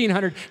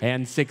 $1,500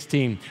 and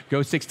 16.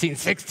 Go 16,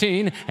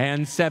 16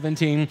 and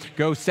 17.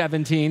 Go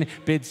 17,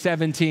 bid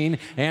 17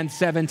 and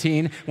 17.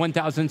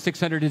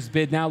 1,600 is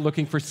bid now,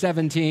 looking for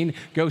 17.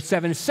 Go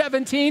 7,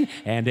 17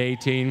 and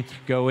 18.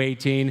 Go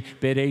 18,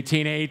 bid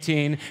 18,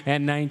 18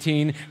 and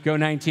 19. Go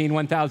 19,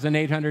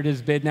 1,800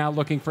 is bid now,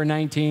 looking for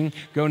 19.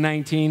 Go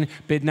 19,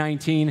 bid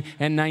 19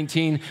 and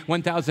 19.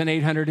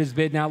 1,800 is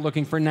bid now,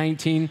 looking for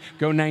 19.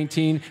 Go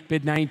 19,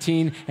 bid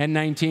 19 and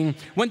 19.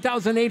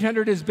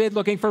 1,800 is bid,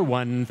 looking for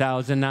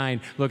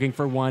 1,009. Looking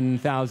for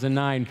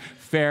 1,009.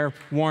 Fair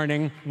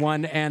warning,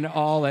 one and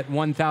all at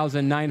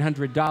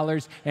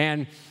 $1,900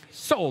 and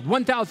sold.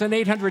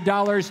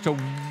 $1,800 to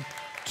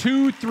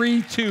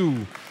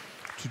 232.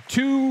 To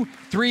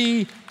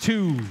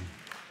 232.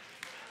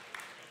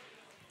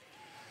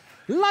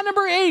 Lot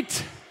number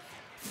 8,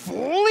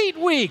 Fleet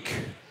Week.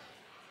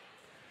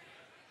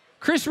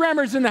 Chris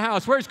Remmer's in the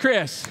house. Where's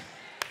Chris?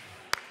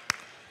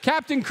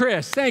 Captain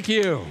Chris, thank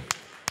you.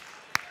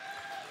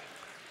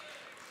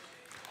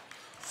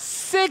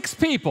 6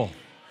 people.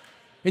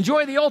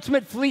 Enjoy the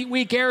ultimate Fleet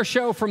Week air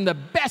show from the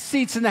best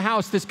seats in the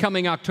house this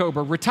coming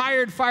October.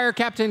 Retired Fire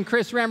Captain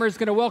Chris Remmer is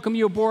going to welcome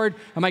you aboard.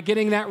 Am I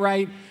getting that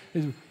right?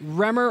 Is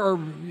Remmer or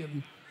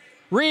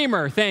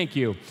Reamer? Thank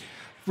you.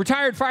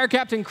 Retired Fire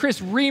Captain Chris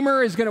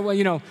Reamer is going to, well,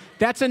 you know,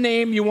 that's a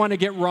name you want to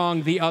get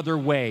wrong the other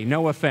way.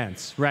 No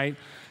offense, right?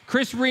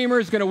 Chris Reamer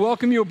is going to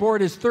welcome you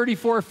aboard his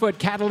 34-foot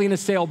Catalina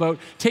sailboat,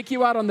 take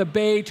you out on the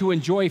bay to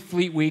enjoy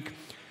Fleet Week.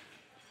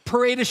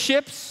 Parade of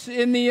ships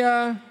in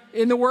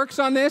the works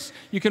on this.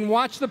 You can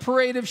watch the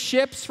parade of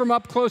ships from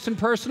up close and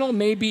personal,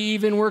 maybe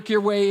even work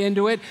your way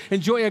into it.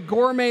 Enjoy a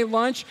gourmet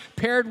lunch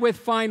paired with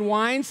fine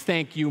wines.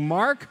 Thank you,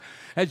 Mark.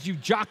 As you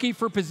jockey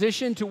for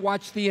position to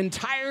watch the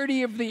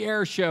entirety of the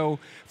air show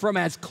from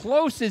as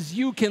close as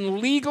you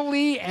can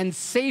legally and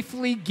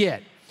safely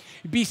get.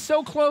 Be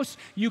so close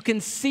you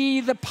can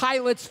see the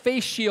pilots'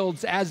 face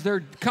shields as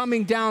they're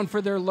coming down for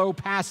their low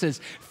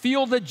passes.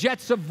 Feel the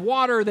jets of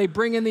water they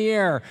bring in the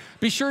air.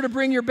 Be sure to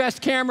bring your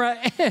best camera.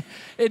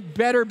 It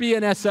better be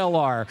an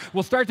SLR.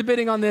 We'll start the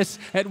bidding on this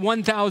at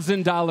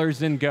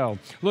 $1,000 and go.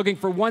 Looking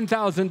for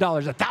 $1,000.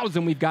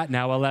 1,000 we've got,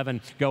 now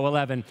 11. Go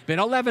 11. Bid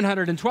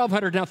 1,100 and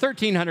 1,200, now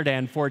 1,300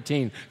 and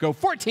 14. Go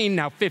 14,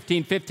 now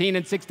 15, 15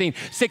 and 16.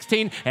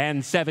 16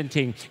 and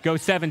 17. Go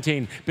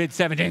 17. Bid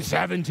 17,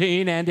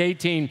 17 and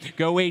 18.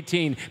 Go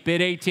 18,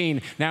 bid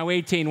 18, now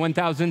 18,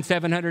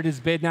 1,700 is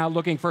bid now,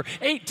 looking for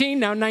 18,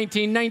 now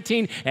 19,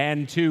 19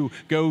 and 2,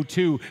 go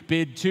 2,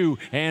 bid 2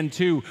 and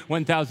 2,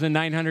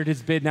 1,900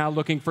 is bid now,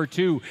 looking for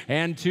 2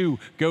 and 2,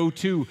 go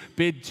 2,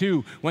 bid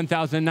 2,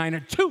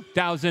 1,900,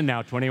 2,000,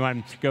 now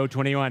 21, go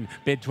 21,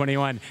 bid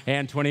 21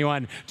 and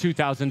 21,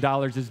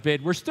 $2,000 is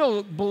bid. We're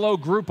still below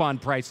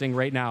Groupon pricing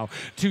right now.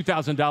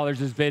 $2,000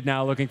 is bid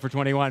now, looking for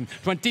 21,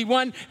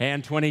 21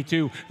 and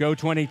 22, go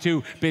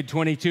 22, bid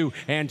 22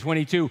 and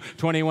 22,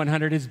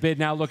 2,100 is bid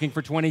now, looking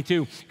for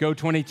 22. Go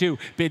 22,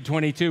 bid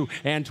 22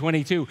 and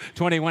 22.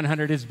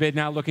 2,100 is bid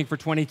now, looking for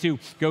 22.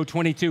 Go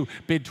 22,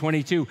 bid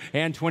 22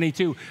 and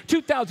 22.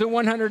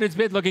 2,100 is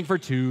bid, looking for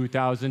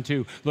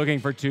 2,002. Looking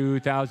for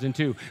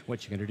 2,002.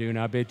 What you gonna do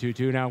now? Bid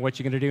 22 now. What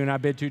you gonna do now?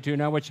 Bid 22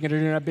 now. What you gonna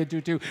do now? Bid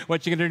 22.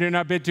 What you gonna do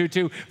now? Bid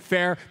 22.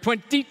 Fair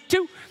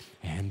 22.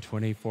 And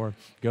 24,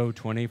 go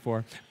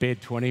 24,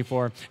 bid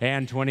 24,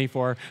 and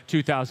 24,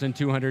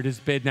 2,200 is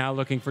bid now,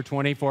 looking for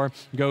 24,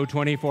 go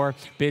 24,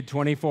 bid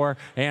 24,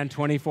 and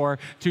 24,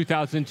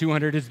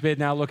 2,200 is bid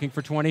now, looking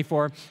for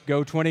 24,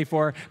 go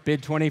 24,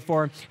 bid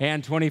 24,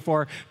 and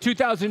 24,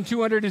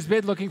 2,200 is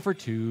bid, looking for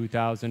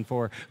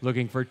 2,004,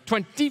 looking for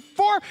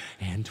 24,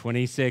 and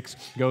 26,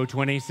 go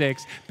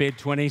 26, bid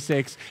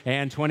 26,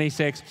 and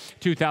 26,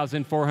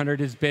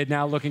 2,400 is bid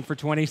now, looking for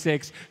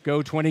 26,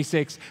 go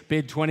 26,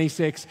 bid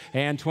 26,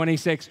 and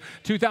 26,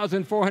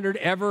 2,400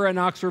 ever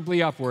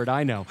inexorably upward,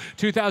 I know.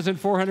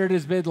 2,400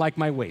 is bid like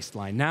my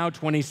waistline. Now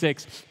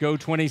 26, go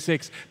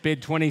 26,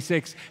 bid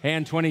 26,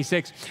 and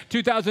 26.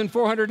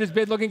 2,400 is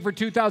bid, looking for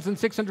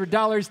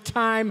 $2,600.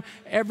 Time,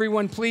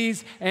 everyone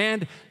please,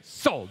 and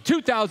sold.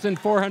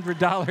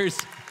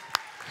 $2,400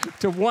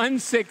 to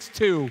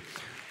 162.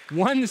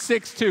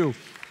 162.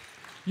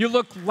 You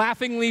look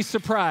laughingly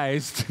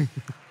surprised.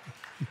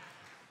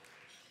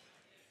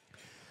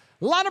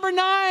 Lot number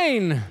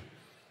 9.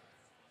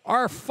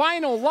 Our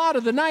final lot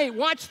of the night.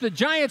 Watch the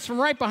Giants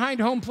from right behind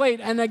home plate.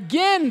 And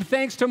again,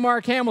 thanks to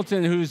Mark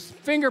Hamilton, whose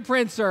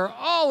fingerprints are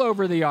all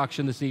over the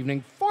auction this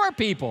evening. 4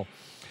 people.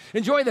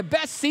 Enjoy the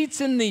best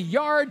seats in the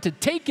yard to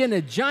take in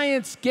a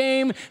Giants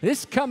game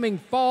this coming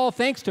fall,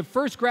 thanks to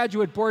First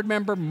Graduate Board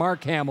member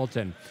Mark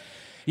Hamilton.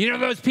 You know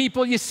those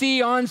people you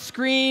see on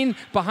screen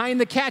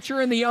behind the catcher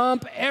and the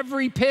ump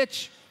every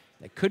pitch?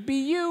 That could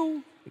be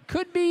you. It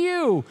could be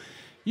you.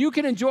 You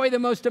can enjoy the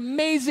most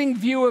amazing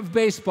view of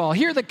baseball.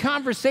 Hear the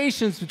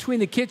conversations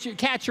between the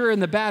catcher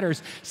and the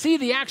batters. See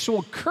the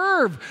actual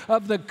curve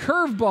of the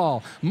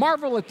curveball.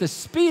 Marvel at the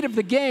speed of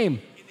the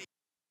game.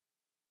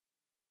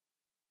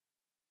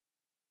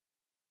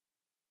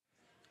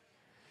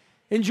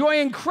 Enjoy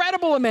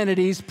incredible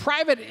amenities,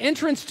 private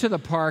entrance to the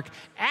park,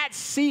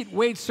 at-seat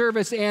wait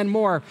service, and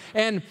more.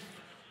 And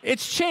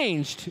it's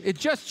changed. It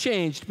just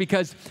changed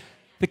because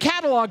the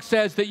catalog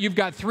says that you've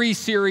got 3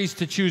 series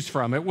to choose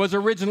from. It was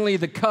originally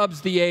the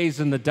Cubs, the A's,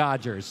 and the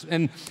Dodgers.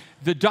 And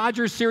the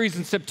Dodgers series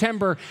in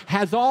September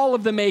has all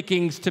of the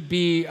makings to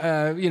be,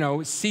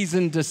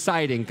 season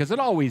deciding, because it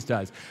always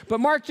does. But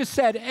Mark just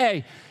said,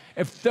 hey,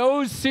 if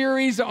those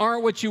series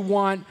aren't what you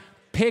want,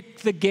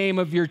 pick the game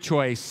of your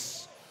choice.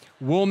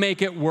 We'll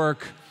make it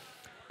work.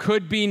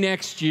 Could be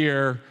next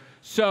year.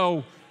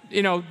 So,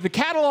 the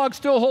catalog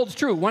still holds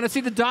true. Want to see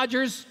the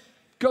Dodgers?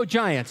 Go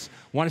Giants.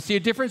 Want to see a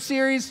different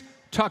series?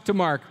 Talk to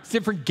Mark. It's a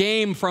different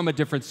game from a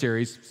different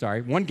series.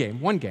 Sorry, one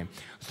game.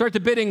 Start the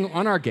bidding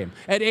on our game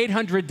at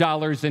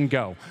 $800 and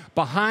go.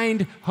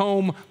 Behind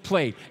home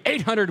plate.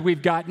 800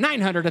 we've got,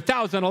 900,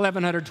 1,000,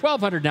 1,100,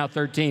 1,200, now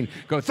 13.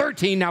 Go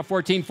 13, now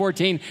 14,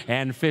 14,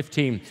 and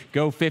 15.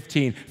 Go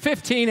 15.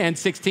 15 and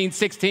 16,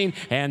 16,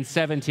 and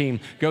 17.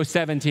 Go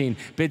 17.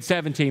 Bid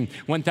 17.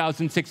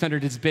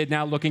 1,600 is bid,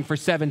 now looking for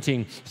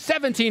 17.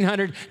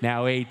 1,700,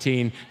 now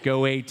 18.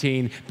 Go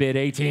 18. Bid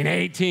 18,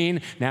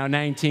 18, now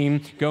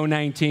 19. Go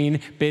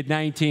 19. Bid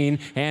 19,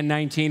 and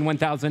 19.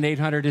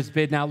 1,800 is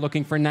bid, now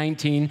looking for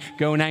 19.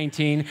 Go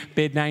 19.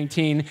 Bid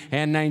 19,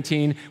 and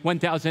 19.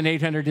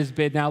 1,800 is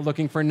bid, now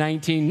looking for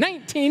 19.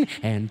 19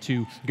 and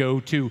 2.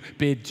 Go 2.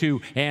 Bid 2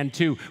 and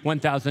 2.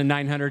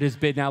 1,900 is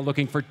bid, now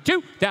looking for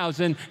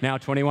 2,000. Now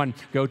 21.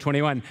 Go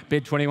 21.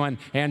 Bid 21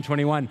 and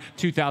 21.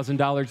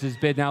 $2,000 is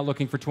bid, now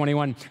looking for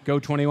 21. Go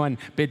 21.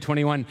 Bid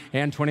 21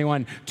 and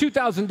 21.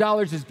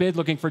 $2,000 is bid,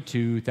 looking for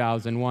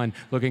 2,001.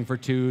 Looking for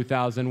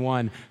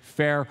 2,001.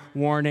 Fair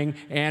warning,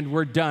 and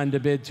we're done to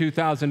bid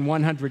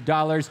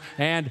 $2,100.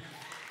 And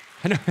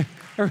I know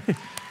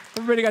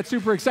everybody got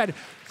super excited.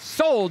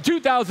 Sold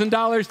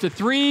 $2,000 to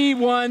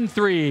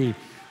 313.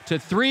 To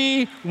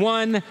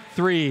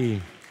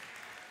 313.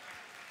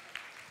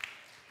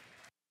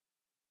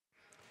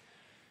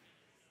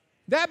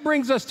 That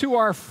brings us to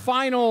our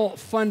final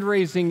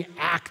fundraising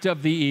act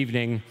of the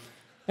evening.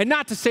 And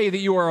not to say that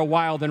you are a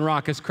wild and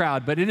raucous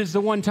crowd, but it is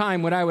the one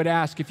time when I would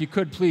ask if you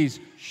could please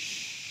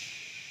shh.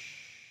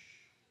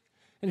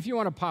 And if you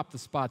want to pop the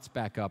spots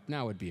back up,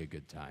 now would be a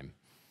good time.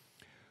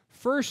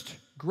 First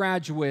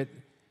Graduate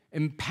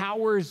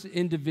empowers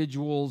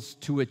individuals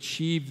to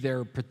achieve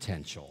their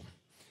potential.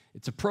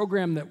 It's a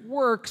program that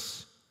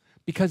works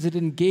because it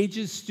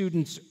engages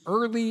students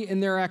early in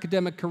their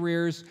academic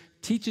careers,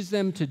 teaches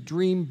them to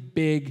dream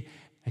big,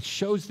 and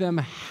shows them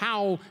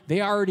how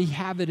they already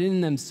have it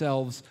in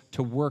themselves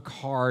to work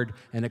hard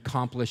and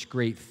accomplish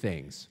great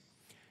things.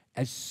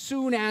 As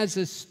soon as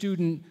a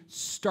student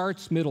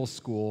starts middle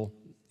school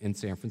in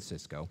San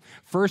Francisco,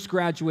 First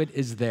Graduate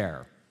is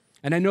there.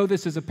 And I know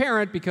this as a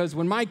parent because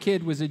when my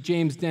kid was at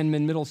James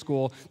Denman Middle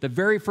School, the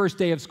very first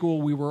day of school,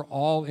 we were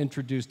all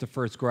introduced to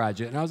First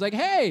Graduate. And I was like,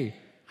 hey,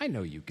 I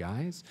know you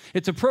guys.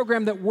 It's a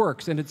program that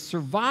works, and it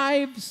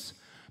survives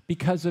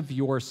because of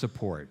your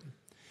support.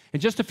 In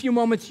just a few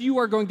moments, you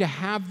are going to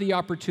have the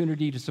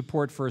opportunity to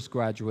support First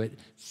Graduate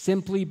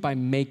simply by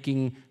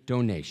making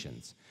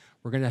donations.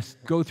 We're going to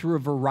go through a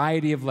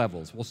variety of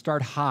levels. We'll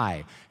start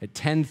high at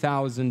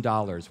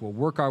 $10,000. We'll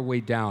work our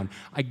way down.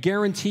 I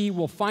guarantee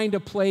we'll find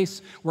a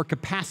place where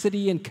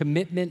capacity and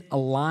commitment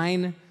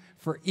align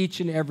for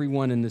each and every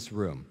one in this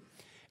room.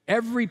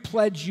 Every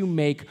pledge you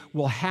make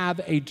will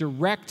have a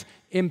direct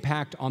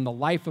impact on the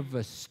life of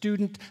a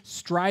student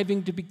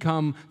striving to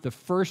become the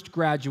first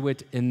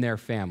graduate in their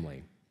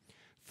family.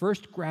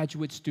 First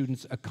Graduate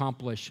students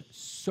accomplish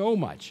so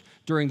much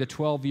during the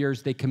 12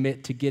 years they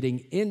commit to getting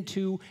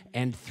into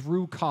and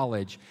through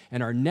college,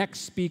 and our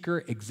next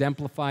speaker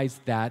exemplifies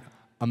that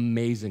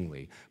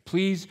amazingly.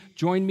 Please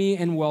join me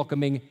in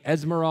welcoming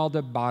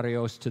Esmeralda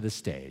Barrios to the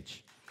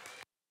stage.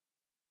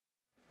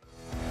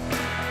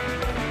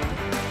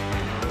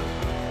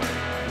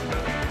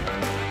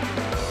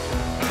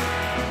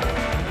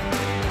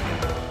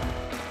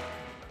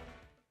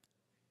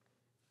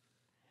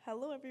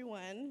 Hello,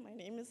 everyone. My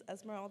name is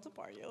Esmeralda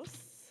Barrios.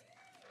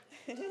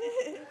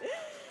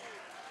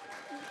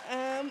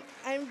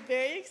 I'm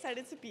very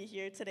excited to be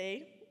here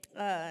today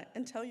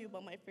and tell you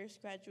about my first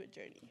graduate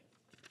journey.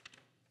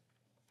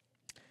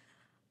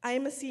 I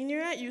am a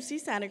senior at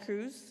UC Santa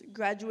Cruz,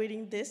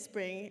 graduating this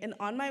spring and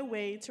on my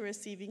way to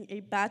receiving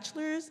a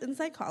bachelor's in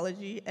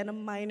psychology and a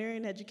minor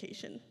in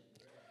education.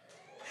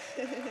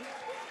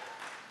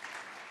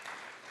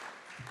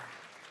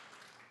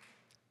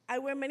 I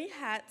wear many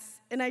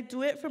hats, and I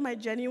do it for my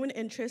genuine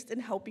interest in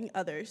helping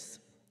others.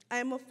 I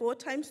am a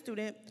full-time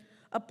student,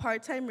 a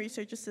part-time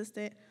research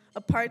assistant, a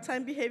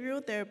part-time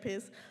behavioral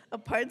therapist, a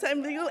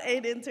part-time legal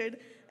aid intern,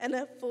 and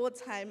a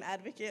full-time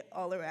advocate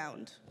all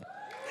around.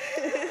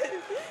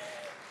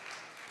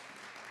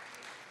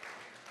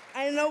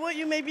 I know what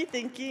you may be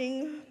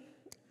thinking,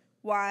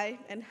 why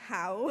and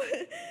how.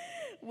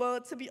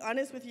 Well, to be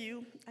honest with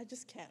you, I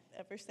just can't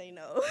ever say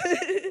no.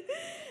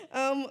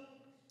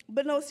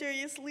 But no,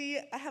 seriously,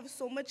 I have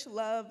so much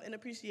love and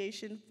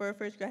appreciation for a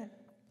first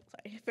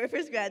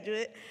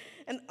graduate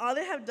and all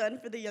they have done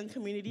for the young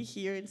community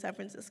here in San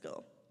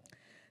Francisco.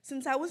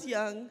 Since I was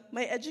young,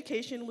 my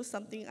education was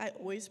something I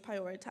always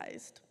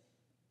prioritized.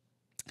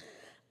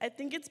 I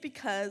think it's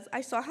because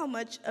I saw how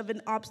much of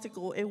an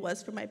obstacle it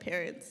was for my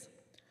parents.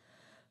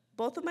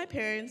 Both of my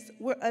parents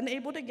were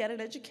unable to get an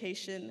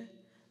education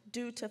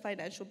due to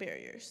financial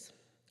barriers.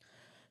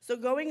 So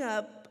growing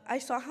up, I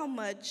saw how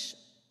much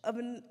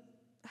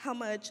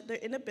their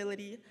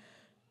inability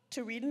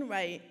to read and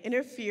write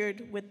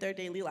interfered with their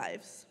daily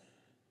lives.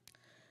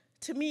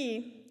 To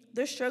me,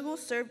 their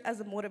struggles served as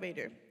a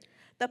motivator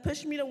that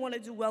pushed me to want to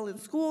do well in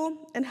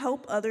school and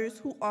help others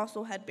who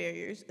also had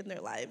barriers in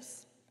their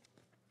lives.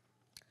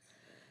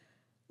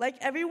 Like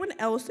everyone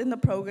else in the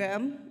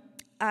program,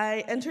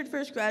 I entered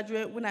First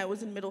Graduate when I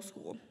was in middle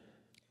school.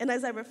 And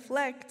as I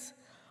reflect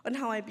on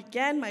how I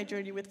began my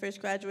journey with First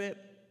Graduate,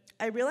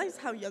 I realized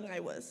how young I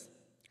was.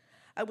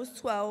 I was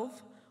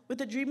 12, with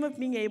a dream of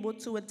being able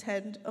to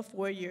attend a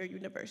 4-year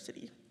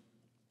university.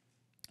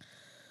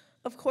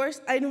 Of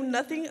course, I knew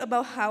nothing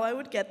about how I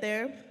would get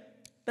there,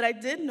 but I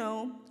did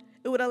know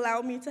it would allow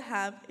me to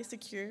have a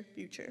secure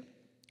future.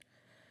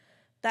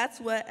 That's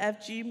what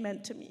FG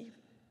meant to me.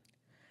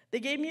 They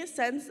gave me a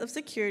sense of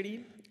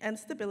security and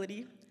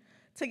stability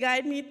to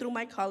guide me through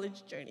my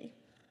college journey.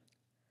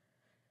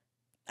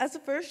 As a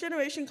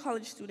first-generation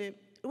college student,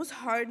 it was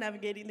hard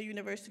navigating the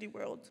university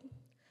world.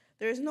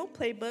 There is no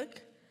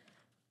playbook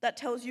that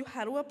tells you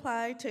how to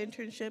apply to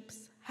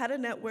internships, how to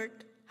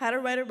network, how to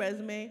write a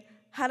resume,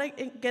 how to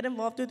get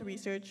involved with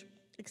research,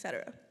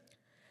 etc.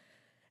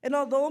 And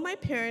although my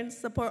parents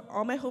support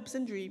all my hopes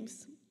and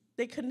dreams,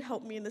 they couldn't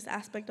help me in this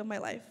aspect of my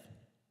life.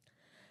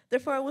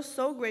 Therefore, I was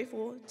so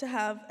grateful to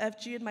have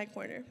FG in my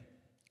corner.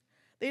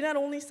 They not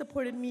only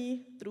supported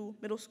me through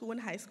middle school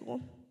and high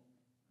school,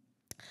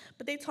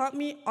 but they taught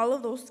me all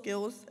of those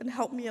skills and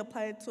helped me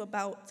apply to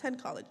about 10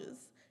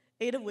 colleges,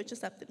 8 of which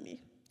accepted me.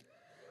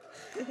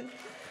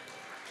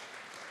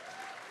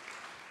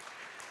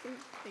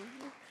 Thank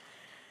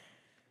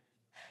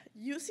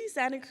you. UC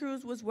Santa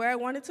Cruz was where I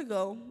wanted to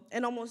go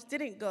and almost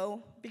didn't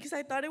go because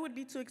I thought it would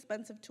be too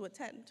expensive to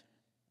attend.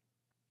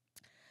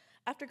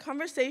 After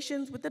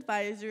conversations with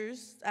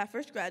advisors at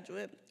First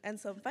Graduate and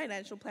some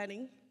financial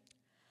planning,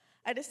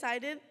 I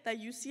decided that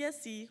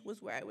UCSC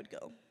was where I would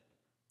go.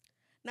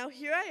 Now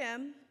here I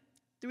am,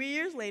 3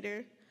 years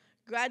later,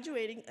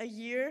 graduating a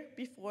year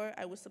before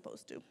I was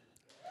supposed to.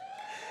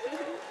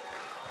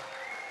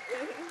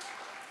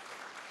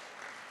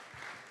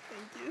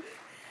 Thank you.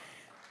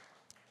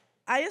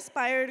 I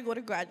aspire to go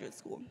to graduate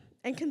school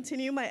and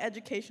continue my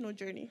educational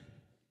journey.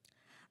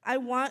 I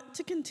want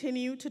to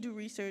continue to do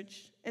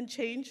research and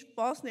change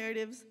false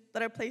narratives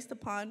that are placed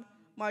upon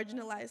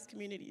marginalized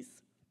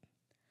communities.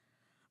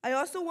 I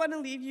also want to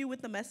leave you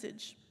with a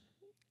message.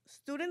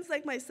 Students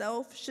like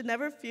myself should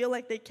never feel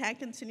like they can't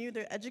continue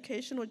their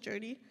educational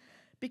journey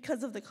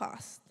because of the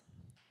cost.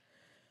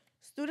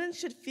 Students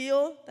should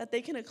feel that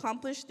they can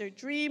accomplish their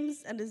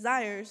dreams and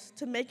desires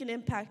to make an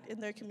impact in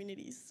their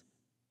communities.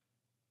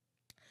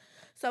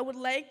 So I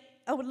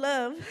would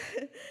love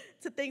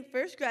to thank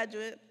First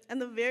Graduate and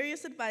the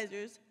various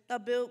advisors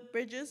that built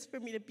bridges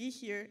for me to be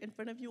here in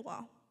front of you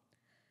all.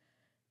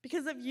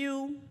 Because of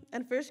you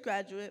and First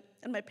Graduate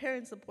and my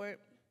parents'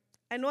 support,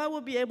 I know I will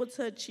be able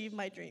to achieve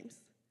my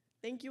dreams.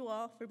 Thank you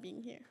all for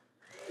being here.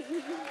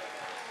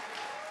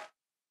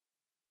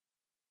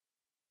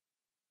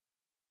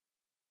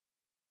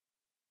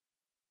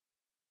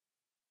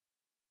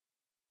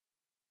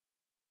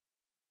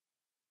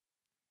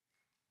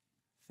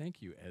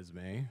 Thank you,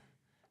 Esme.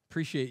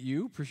 Appreciate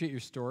you. Appreciate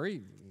your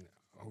story.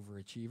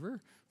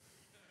 Overachiever.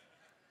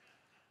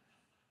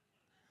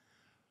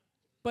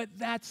 But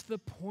that's the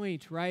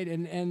point, right?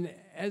 And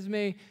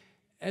Esme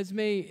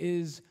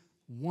is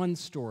one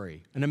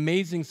story, an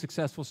amazing,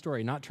 successful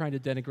story. Not trying to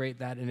denigrate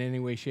that in any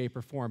way, shape,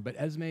 or form, but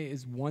Esme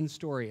is one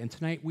story. And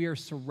tonight we are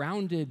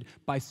surrounded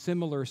by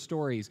similar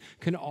stories.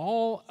 Can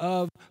all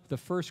of the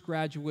First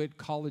Graduate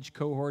college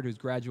cohort who's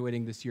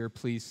graduating this year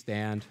please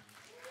stand?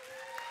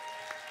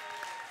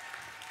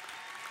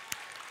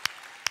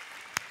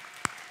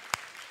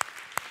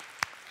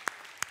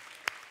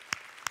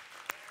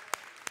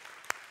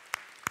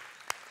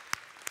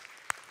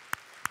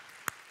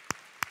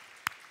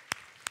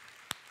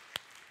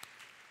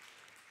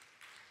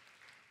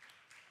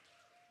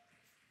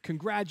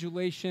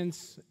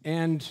 Congratulations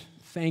and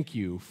thank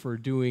you for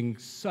doing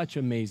such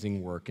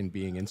amazing work and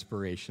being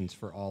inspirations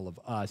for all of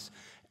us.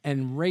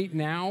 And right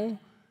now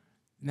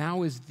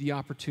is the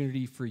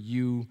opportunity for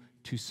you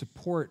to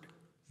support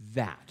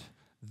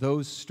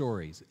those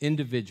stories,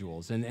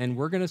 individuals. And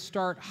we're going to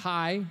start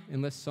high,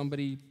 unless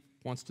somebody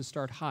wants to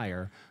start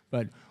higher,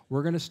 but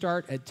we're going to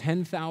start at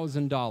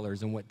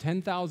 $10,000. And what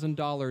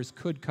 $10,000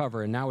 could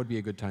cover, and now would be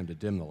a good time to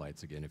dim the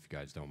lights again, if you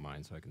guys don't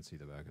mind, so I can see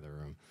the back of the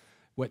room.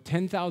 What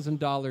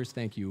 $10,000,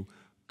 thank you,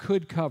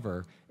 could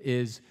cover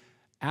is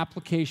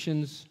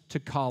applications to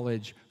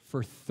college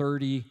for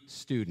 30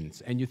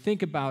 students. And you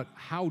think about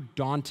how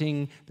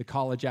daunting the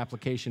college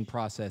application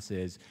process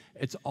is.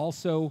 It's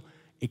also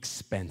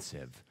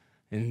expensive.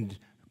 And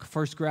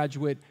First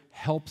Graduate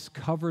helps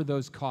cover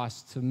those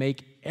costs to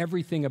make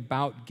everything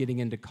about getting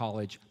into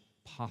college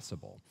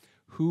possible.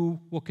 Who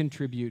will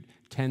contribute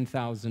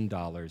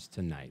 $10,000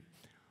 tonight?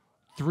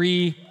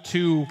 3,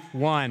 2,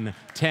 1,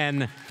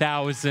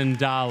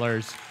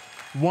 $10,000.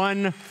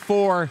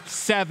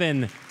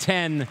 147,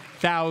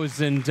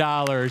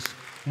 $10,000.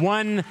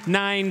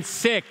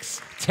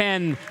 196,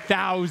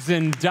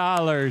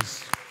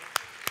 $10,000.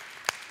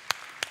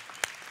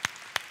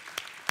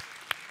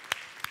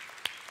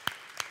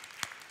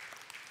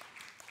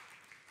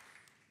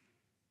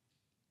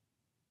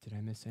 Did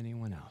I miss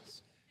anyone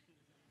else?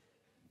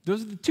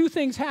 Those are the two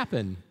things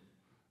happen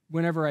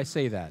whenever I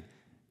say that.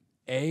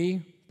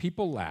 A,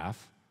 people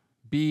laugh.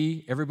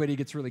 B, everybody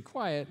gets really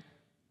quiet.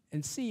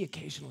 And C,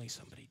 occasionally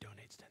somebody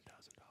donates $10,000.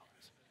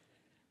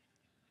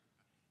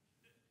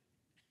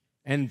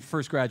 And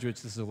First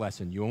Graduates, this is a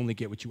lesson. You only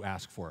get what you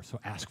ask for, so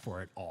ask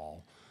for it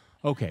all.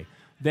 Okay,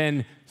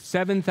 then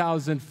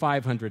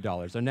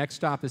 $7,500. Our next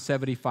stop is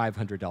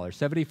 $7,500.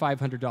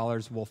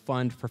 $7,500 will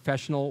fund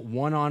professional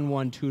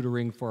one-on-one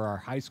tutoring for our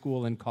high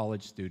school and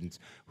college students.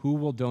 Who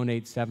will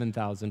donate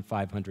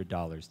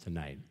 $7,500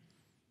 tonight?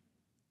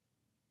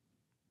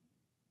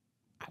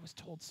 I was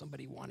told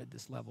somebody wanted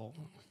this level.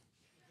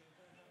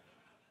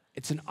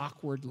 It's an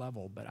awkward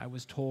level, but I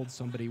was told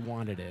somebody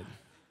wanted it.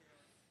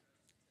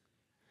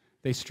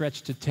 They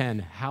stretched to 10.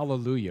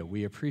 Hallelujah.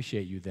 We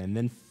appreciate you then.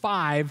 Then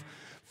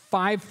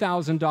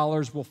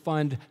 $5,000 will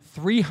fund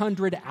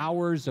 300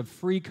 hours of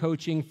free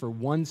coaching for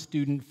one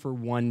student for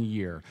 1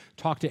 year.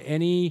 Talk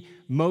to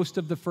most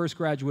of the First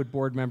Graduate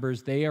board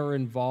members. They are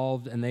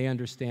involved and they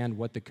understand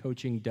what the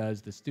coaching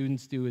does. The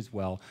students do as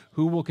well.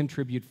 Who will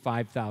contribute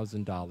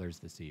 $5,000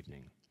 this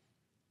evening?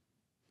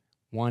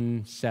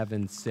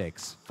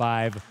 176,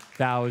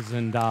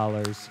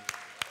 $5,000.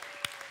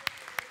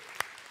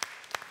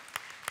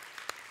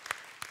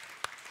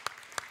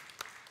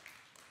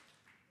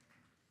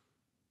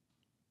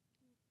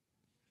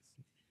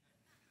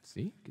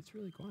 See, it gets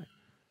really quiet.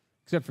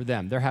 Except for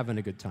them, they're having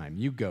a good time.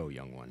 You go,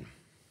 young one.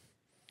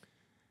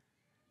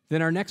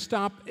 Then our next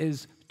stop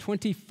is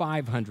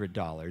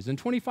 $2,500.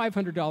 And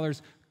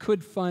 $2,500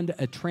 could fund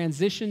a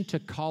transition to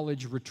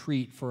college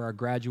retreat for our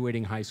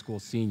graduating high school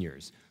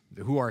seniors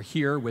who are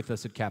here with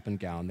us at Cap and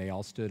Gown. They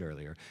all stood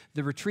earlier.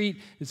 The retreat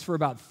is for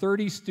about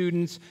 30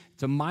 students.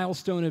 It's a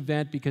milestone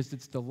event because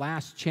it's the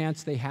last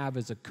chance they have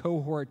as a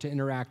cohort to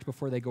interact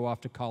before they go off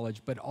to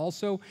college, but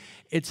also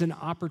it's an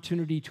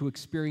opportunity to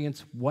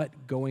experience what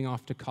going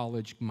off to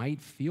college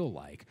might feel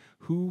like.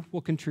 Who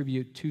will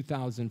contribute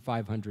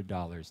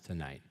 $2,500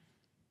 tonight?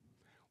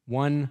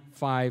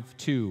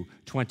 152,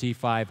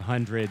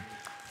 $2,500.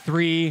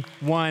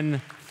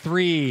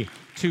 313,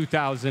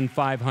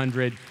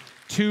 $2,500.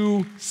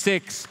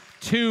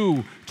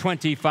 262,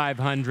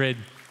 $2,500.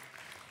 Do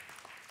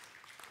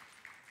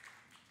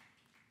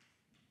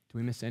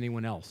we miss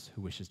anyone else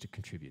who wishes to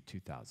contribute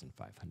 $2,500?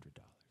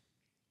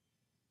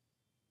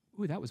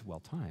 Ooh, that was well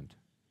timed.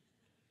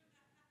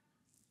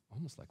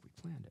 Almost like we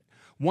planned it.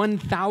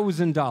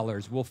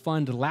 $1,000 will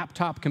fund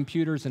laptop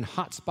computers and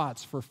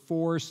hotspots for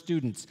 4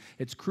 students.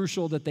 It's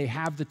crucial that they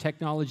have the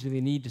technology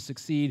they need to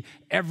succeed.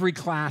 Every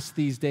class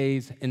these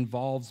days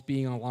involves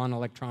being on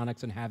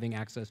electronics and having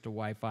access to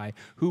Wi-Fi.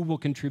 Who will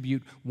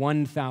contribute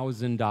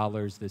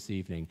 $1,000 this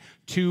evening?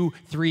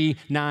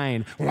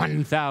 239,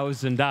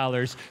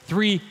 $1,000.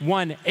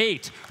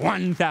 318,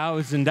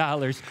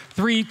 $1,000.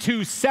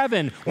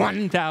 327,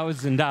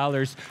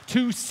 $1,000.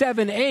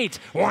 278,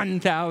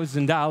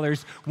 $1,000.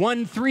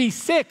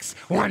 136,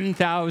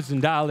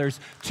 $1,000.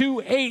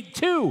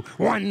 282,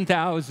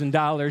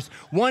 $1,000.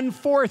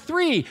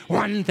 143,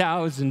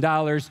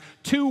 $1,000.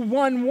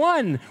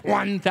 211,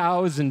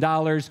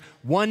 $1,000.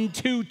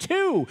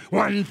 122,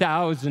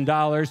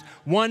 $1,000.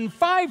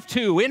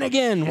 152, in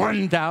again,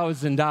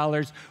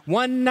 $1,000.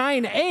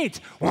 198,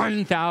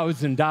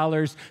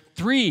 $1,000.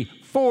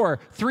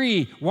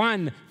 343,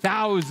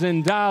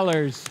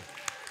 $1,000.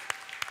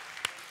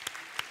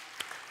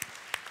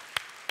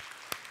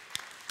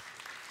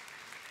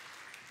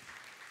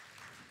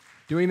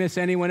 Do we miss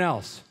anyone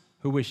else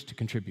who wished to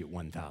contribute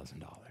 $1,000? Really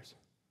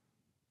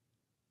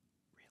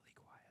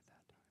quiet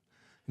that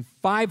time.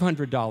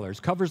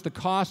 $500 covers the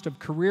cost of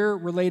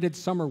career-related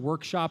summer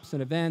workshops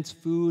and events,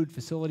 food,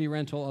 facility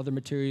rental, other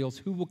materials.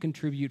 Who will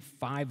contribute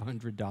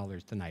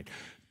 $500 tonight?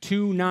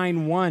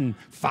 291,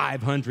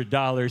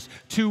 $500.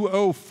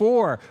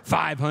 204,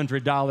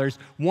 $500.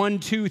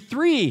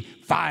 123,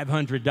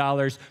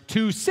 $500.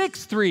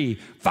 263,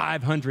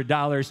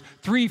 $500.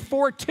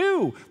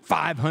 342,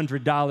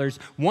 $500.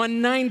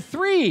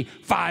 193,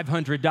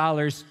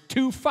 $500.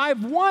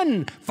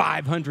 251,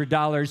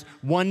 $500.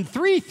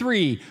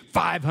 133,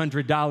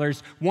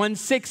 $500.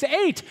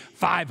 168,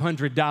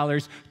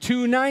 $500.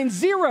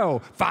 290,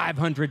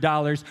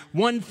 $500.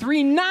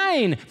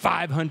 139,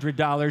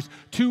 $500.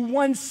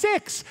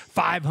 216,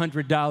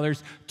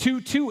 $500.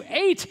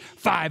 228,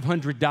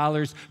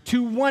 $500.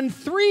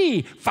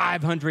 213,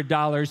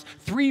 $500.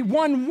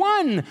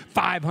 311,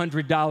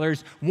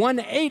 $500.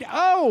 180,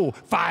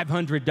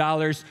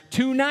 $500.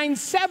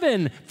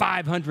 297,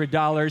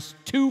 $500.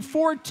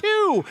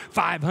 242,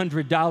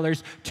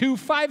 $500.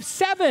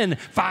 257,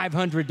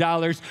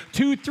 $500.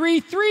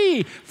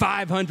 233,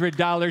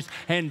 $500.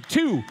 And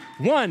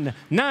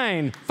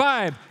 219,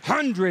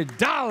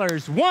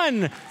 $500.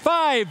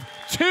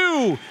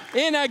 152,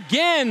 in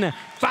again,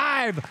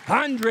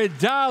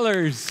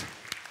 $500.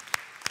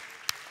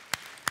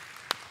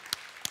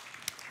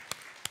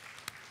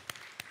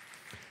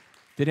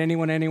 Did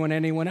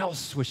anyone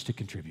else wish to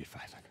contribute $500?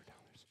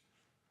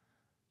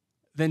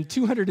 Then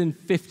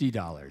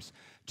 $250.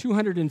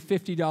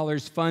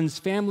 $250 funds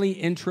family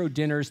intro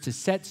dinners to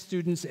set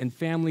students and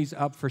families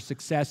up for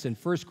success in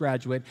first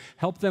graduate,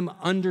 help them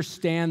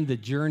understand the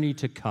journey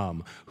to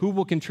come. Who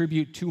will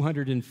contribute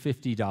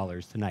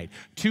 $250 tonight?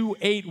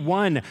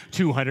 281,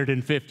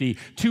 $250.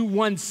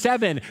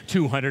 217,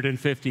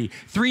 $250.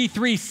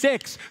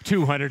 336,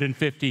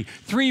 $250.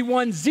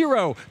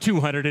 310,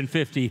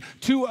 $250.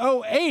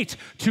 208,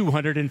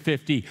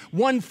 $250.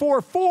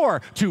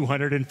 144,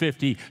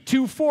 $250.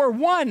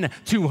 241,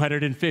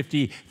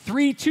 $250.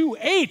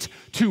 328,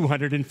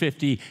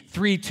 $250.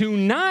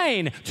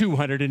 329,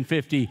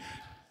 $250.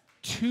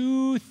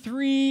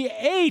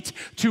 238,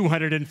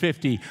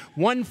 $250.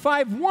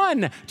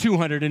 151,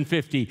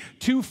 $250.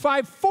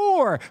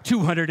 254,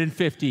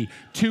 $250.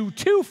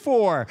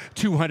 224,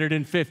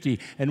 $250.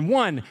 And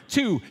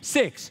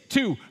 126,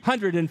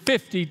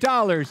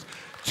 $250.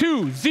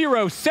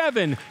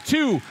 207,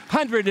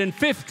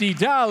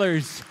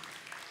 $250.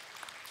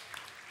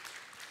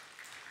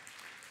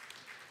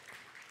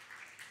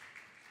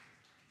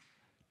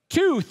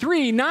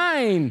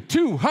 239,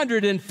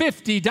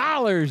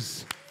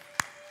 $250.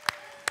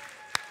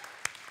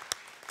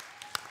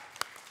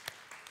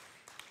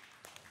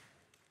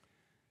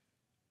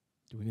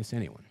 Do we miss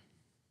anyone?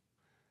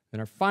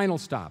 Then our final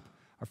stop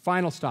is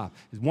 $100.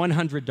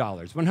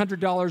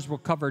 $100 will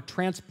cover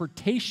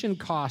transportation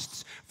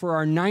costs for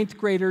our ninth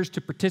graders to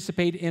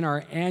participate in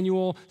our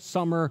annual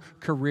summer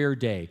career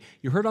day.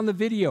 You heard on the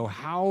video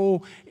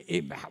how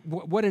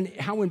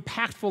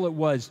impactful it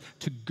was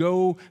to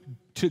go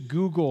to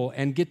Google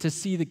and get to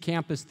see the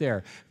campus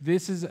there.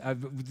 This is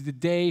the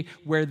day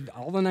where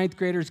all the ninth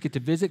graders get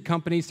to visit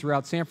companies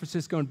throughout San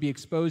Francisco and be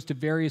exposed to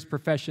various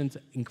professions.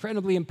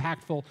 Incredibly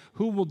impactful.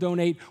 Who will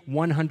donate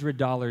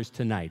 $100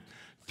 tonight?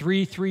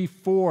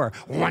 334,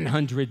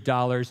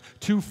 $100.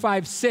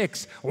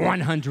 256,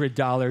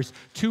 $100.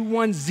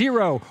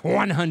 210,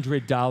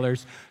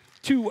 $100.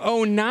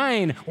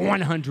 209,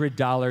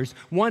 $100.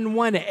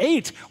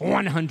 118,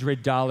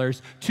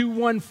 $100.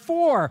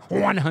 214,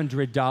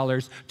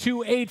 $100.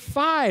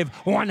 285,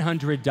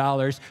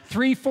 $100.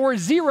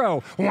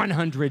 340,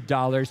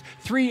 $100.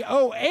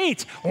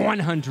 308,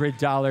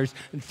 $100.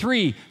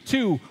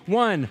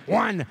 321,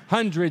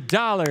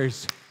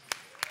 $100.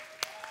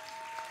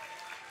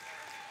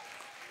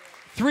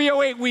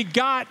 308 we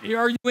got.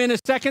 Are you in a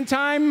second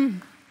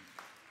time?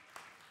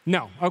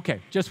 No.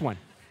 Okay, just one.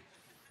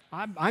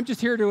 I'm just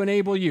here to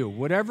enable you.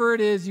 Whatever it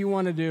is you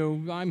want to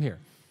do, I'm here.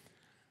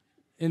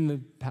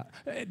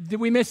 Did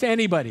we miss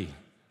anybody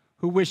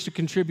who wished to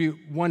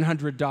contribute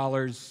 $100,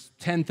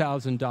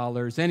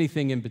 $10,000,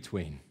 anything in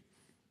between?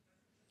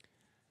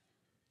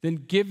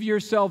 Then give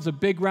yourselves a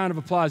big round of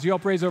applause. You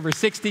helped raise over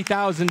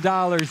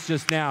 $60,000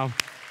 just now.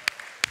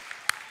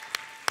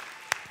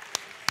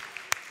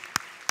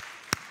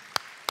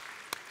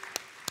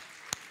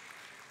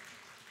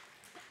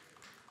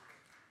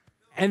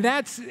 And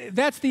that's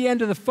the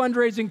end of the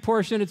fundraising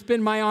portion. It's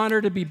been my honor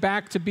to be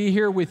back, to be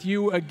here with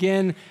you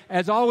again.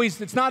 As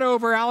always, it's not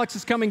over. Alex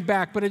is coming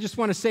back, but I just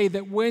want to say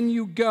that when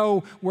you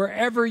go,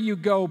 wherever you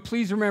go,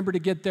 please remember to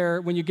get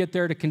there, when you get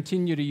there, to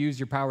continue to use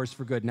your powers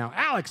for good. Now,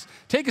 Alex,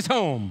 take us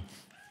home.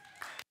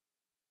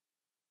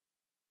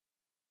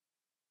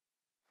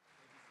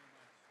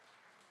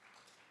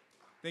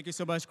 Thank you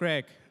so much,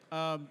 Greg.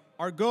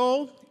 Our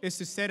goal is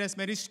to send as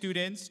many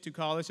students to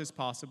college as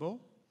possible.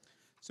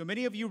 So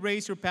many of you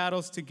raised your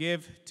paddles to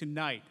give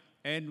tonight,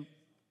 and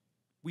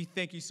we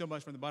thank you so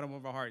much from the bottom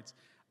of our hearts.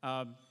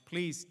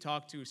 Please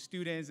talk to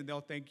students, and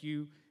they'll thank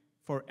you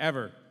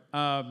forever.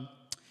 However,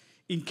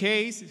 in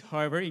case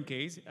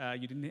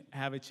you didn't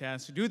have a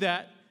chance to do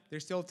that,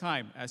 there's still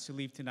time as you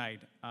leave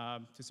tonight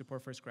to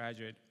support First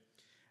Graduate.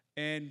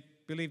 And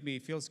believe me,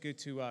 it feels good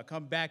to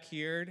come back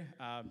here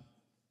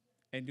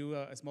and do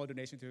a small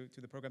donation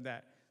to the program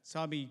that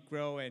saw me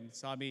grow and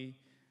saw me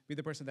be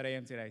the person that I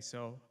am today.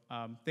 So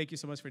thank you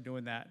so much for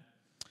doing that.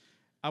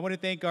 I want to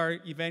thank our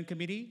event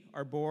committee,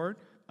 our board,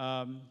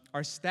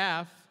 our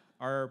staff,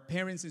 our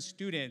parents and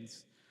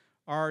students,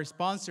 our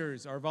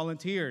sponsors, our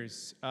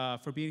volunteers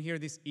for being here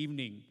this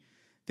evening.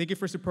 Thank you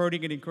for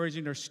supporting and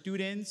encouraging our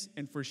students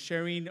and for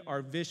sharing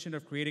our vision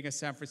of creating a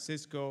San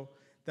Francisco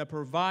that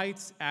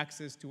provides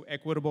access to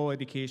equitable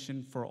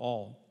education for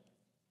all.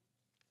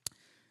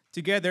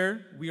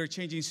 Together, we are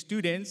changing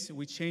students,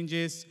 which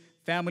changes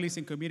families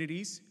and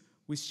communities,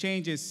 which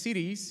changes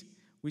cities,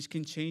 which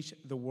can change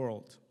the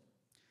world.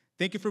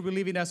 Thank you for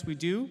believing as we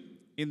do.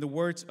 In the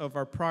words of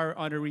our prior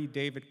honoree,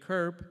 David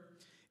Kerb,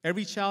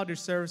 every child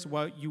deserves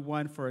what you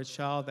want for a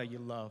child that you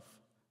love.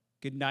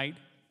 Good night.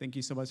 Thank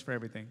you so much for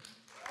everything.